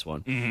 Charlotte has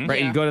one, right?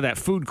 Yeah. You go to that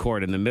food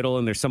court in the middle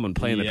and there's someone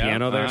playing the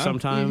piano there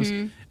sometimes.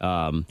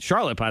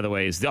 Charlotte, by the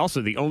way, is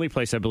also the only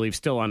place I believe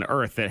still on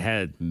earth that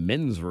had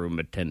men's room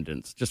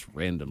attendants, just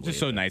randomly. Just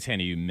so nice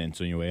handing you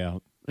mints on your way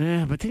out.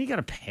 Yeah, but then you got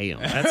to pay him.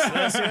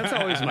 That's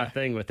always my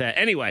thing with that.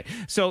 Anyway,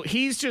 so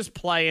he's just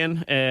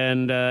playing,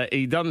 and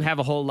he doesn't have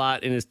a whole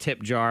lot in his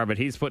tip jar, but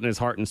he's putting his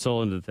heart and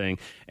soul into the thing.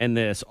 And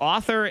this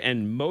author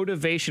and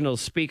motivational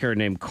speaker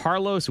named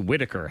Carlos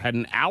Whitaker had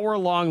an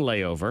hour-long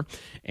layover,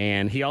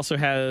 and he also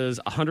has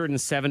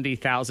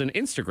 170,000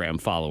 Instagram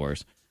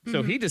followers.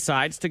 So he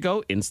decides to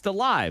go Insta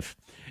Live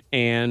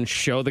and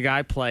show the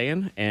guy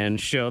playing and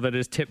show that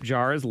his tip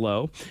jar is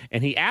low.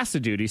 And he asked the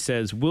dude, he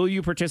says, will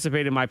you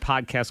participate in my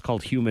podcast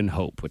called Human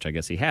Hope, which I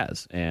guess he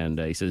has. And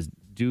he says,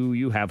 do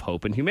you have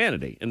hope in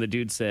humanity? And the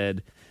dude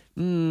said,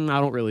 I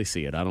don't really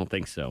see it. I don't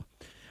think so.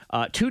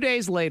 2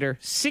 days later,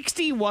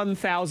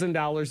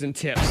 $61,000 in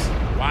tips.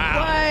 Wow.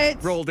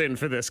 What? Rolled in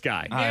for this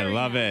guy. I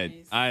love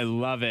it. I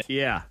love it.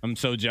 Yeah. I'm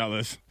so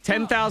jealous.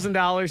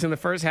 $10,000 in the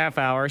first half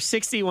hour,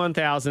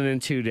 $61,000 in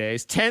 2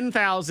 days,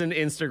 10,000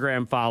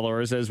 Instagram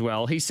followers as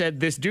well. He said,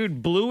 this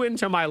dude blew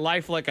into my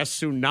life like a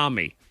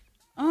tsunami.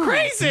 Oh.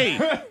 Crazy.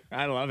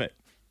 I love it.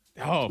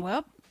 Oh.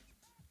 Well,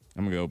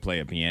 I'm going to go play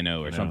a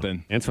piano or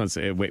something. Antoine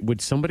said, wait, would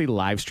somebody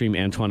live stream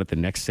Antoine at the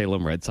next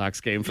Salem Red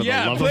Sox game for the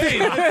love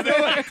please. of God?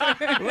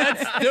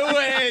 Let's do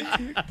it.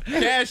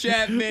 Cash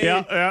at me.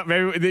 Yeah,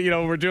 maybe,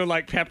 we're doing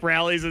like pep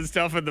rallies and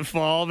stuff in the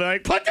fall. They're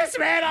like, put this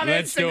man on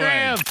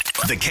Instagram.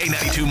 The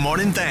K92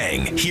 Morning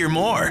Thing. Hear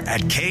more at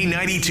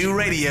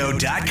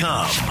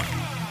K92Radio.com.